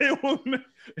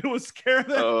 It will scare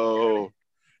them. oh,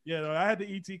 Yeah, no, I had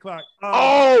the ET clock.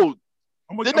 oh!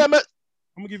 I'm Did that?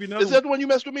 gonna give you another. Is that the one you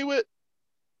messed with me with?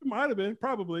 It might have been,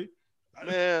 probably.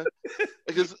 Man,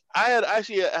 because I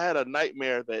had a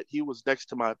nightmare that he was next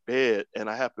to my bed, and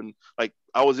I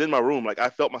was in my room, like I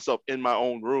felt myself in my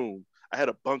own room. I had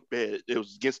a bunk bed; it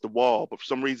was against the wall, but for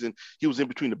some reason he was in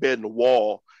between the bed and the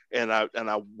wall, and I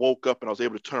woke up and I was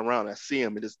able to turn around and I see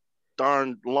him, and this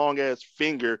darn long ass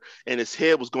finger, and his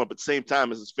head was going up at the same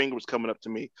time as his finger was coming up to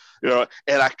me, and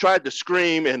I tried to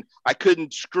scream and I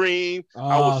couldn't scream.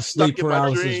 I was sleep stuck in my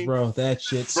paralysis, dream, bro. That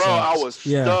shit bro. sucks. I was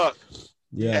stuck.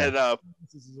 Yeah. And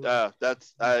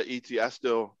that's ET. I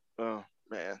still,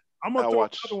 man. I'm gonna throw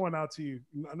another one out to you.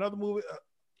 Another movie,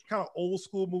 kind of old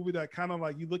school movie that kind of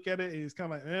like you look at it and it's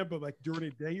kind of like, but like during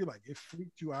the day, you like it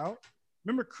freaked you out.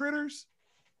 Remember Critters?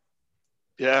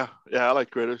 Yeah, I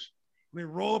like Critters. They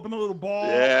roll up in a little ball.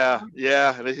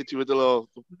 Yeah, and they hit you with the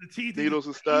teeth needles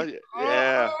and stuff.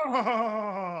 Yeah.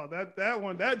 Oh,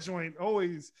 that joint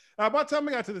always. By the time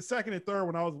I got to the second and third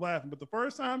one, I was laughing, but the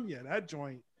first time, yeah, that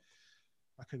joint,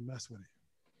 I couldn't mess with it.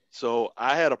 So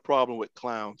I had a problem with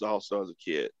clowns also as a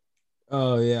kid.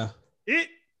 Oh yeah.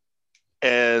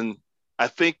 And I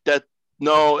think it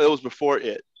was before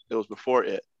it. It was before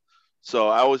it. So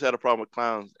I always had a problem with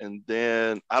clowns. And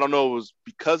then I don't know if it was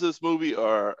because of this movie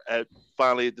or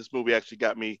finally this movie actually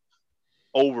got me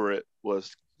over it.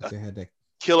 Was they had that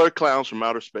Killer Clowns from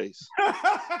Outer Space.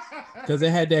 Because they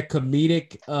had that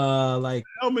comedic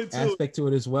aspect to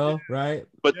it as well, right?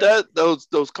 But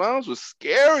those clowns were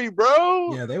scary,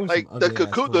 bro. Yeah, they were like the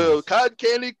cocoon, the cotton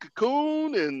candy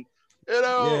cocoon, and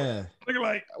yeah,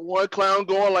 like one clown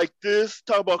going like this,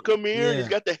 talking about come here, and he's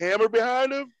got the hammer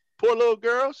behind him. Poor little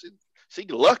girl, she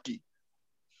lucky.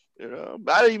 I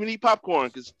didn't even eat popcorn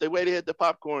because the way they had the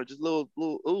popcorn, just little.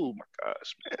 Oh my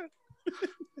gosh, man.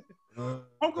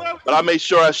 I'm glad. But I made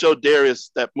sure I showed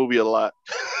Darius that movie a lot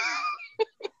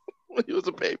when he was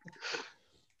a baby.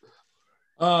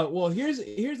 Well, here's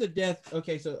a death.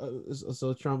 Okay, so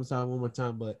traumatized one more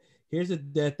time, but here's a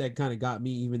death that kind of got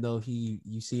me, even though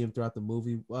you see him throughout the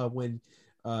movie. When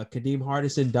Kadeem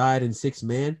Hardison died in Sixth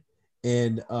Man,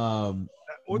 and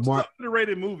what's an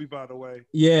underrated movie, by the way.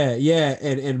 Yeah,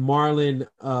 and Marlon,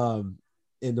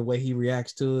 and the way he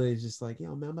reacts to it is just like,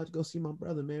 yo, man, I'm about to go see my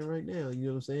brother, man, right now. You know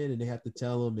what I'm saying? And they have to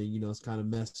tell him, and it's kind of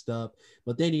messed up.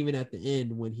 But then even at the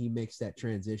end, when he makes that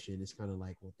transition, it's kind of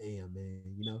like, well, damn,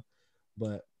 man,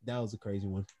 But that was a crazy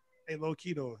one. Hey, low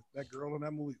key though, that girl in that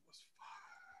movie was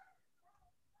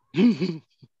fine.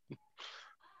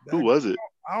 Who was it?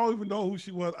 I don't even know who she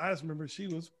was. I just remember she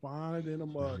was fine in a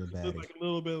mug. She looked like a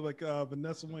little bit like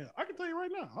Vanessa Williams. I can tell you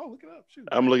right now. I'll look it up. Shoot.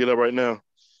 I'm looking it up right now.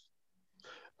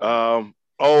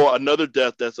 Another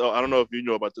death that's I don't know if you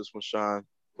know about this one, Sean,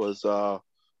 was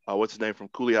what's his name from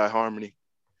Cooley High Harmony?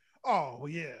 Oh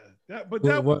yeah.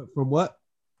 From what?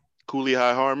 Cooley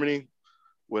High Harmony,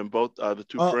 when both the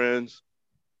two friends.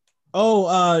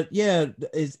 Oh, yeah.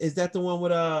 Is that the one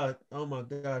with oh my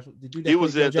gosh, the dude that he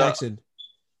was in Jackson?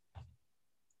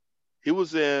 He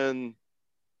was in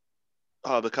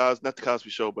not the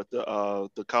Cosby Show, but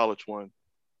the college one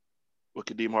with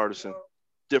Kadeem Hardison.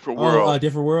 Different World.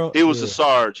 Different World. He was a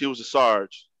Sarge. He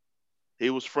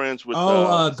was friends with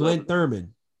Glenn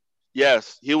Thurman.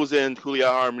 Yes, he was in Cooley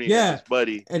High Harmony. Yeah, his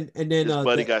buddy. And then his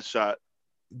buddy got shot.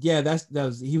 Yeah,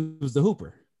 he was the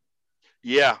Hooper.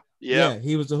 Yeah,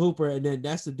 he was the Hooper, and then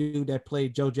that's the dude that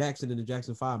played Joe Jackson in the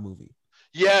Jackson 5 movie.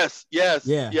 Yes. Yeah.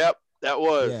 Yep, that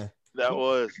was. Yeah. That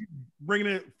was.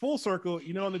 Bringing it full circle,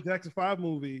 in the Jackson 5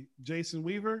 movie, Jason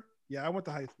Weaver. Yeah, I went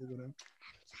to high school with him.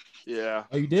 Yeah.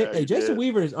 Oh, you did? Yeah, hey, Jason did.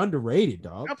 Weaver is underrated,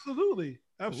 dog. Absolutely.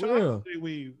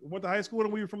 We went to high school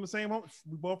and we were from the same home.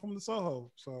 We both from the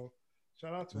Soho. So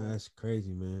shout out to him. That's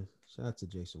crazy, man. Shout out to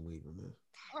Jason Weaver, man.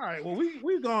 All right. Well,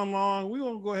 we've gone long. We're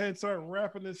gonna go ahead and start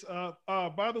wrapping this up.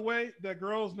 By the way, that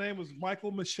girl's name was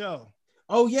Michael Michelle.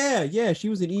 Oh, yeah. She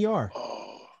was in ER. Oh.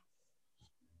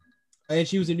 And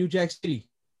she was in New Jack City.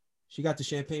 She got the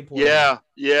champagne pour. Yeah.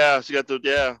 She got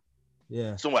the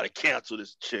Yeah. Somebody cancel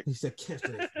this chick. He said,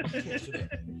 cancel it.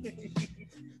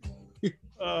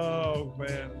 Oh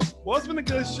man. Well, it's been a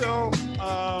good show.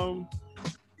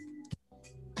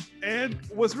 And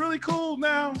what's really cool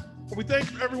now, we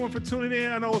thank everyone for tuning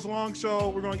in. I know it's a long show.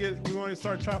 We're going to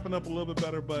start chopping up a little bit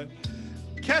better, but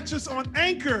catch us on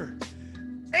Anchor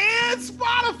and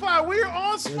Spotify. We're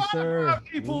on Spotify,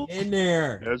 people. We in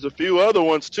there. There's a few other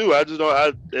ones too. I just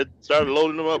know it started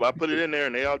loading them up. I put it in there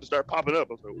and they all just start popping up.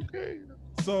 I was like, okay.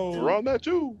 So we're on that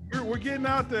too. We're getting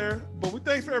out there, but we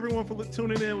thanks for everyone for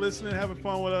tuning in, listening, having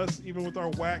fun with us, even with our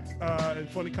whack and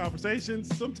funny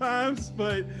conversations sometimes.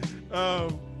 But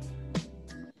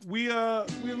we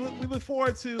look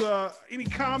forward to any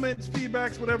comments,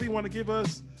 feedbacks, whatever you want to give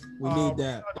us. We need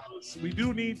that. We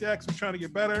do need that because we're trying to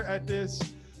get better at this.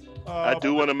 I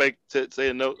do want to say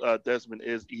a note. Desmond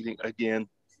is eating again.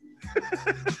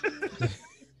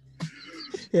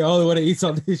 Yeah, all the one that eats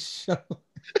on this show.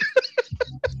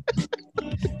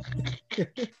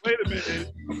 Wait a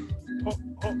minute. What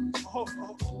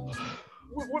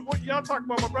y'all talking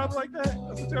about? My brother like that?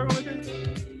 That's what y'all gonna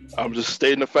do? I'm just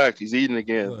stating the fact. He's eating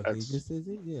again. Look, he just says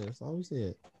it. Yeah, that's all we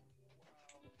said.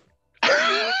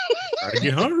 I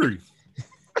get hungry.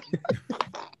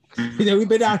 You know, we've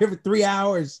been out here for 3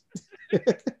 hours.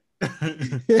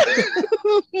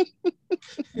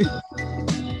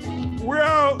 We're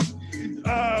out.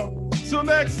 Till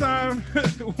next time,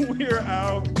 we're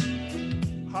out.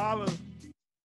 Holla.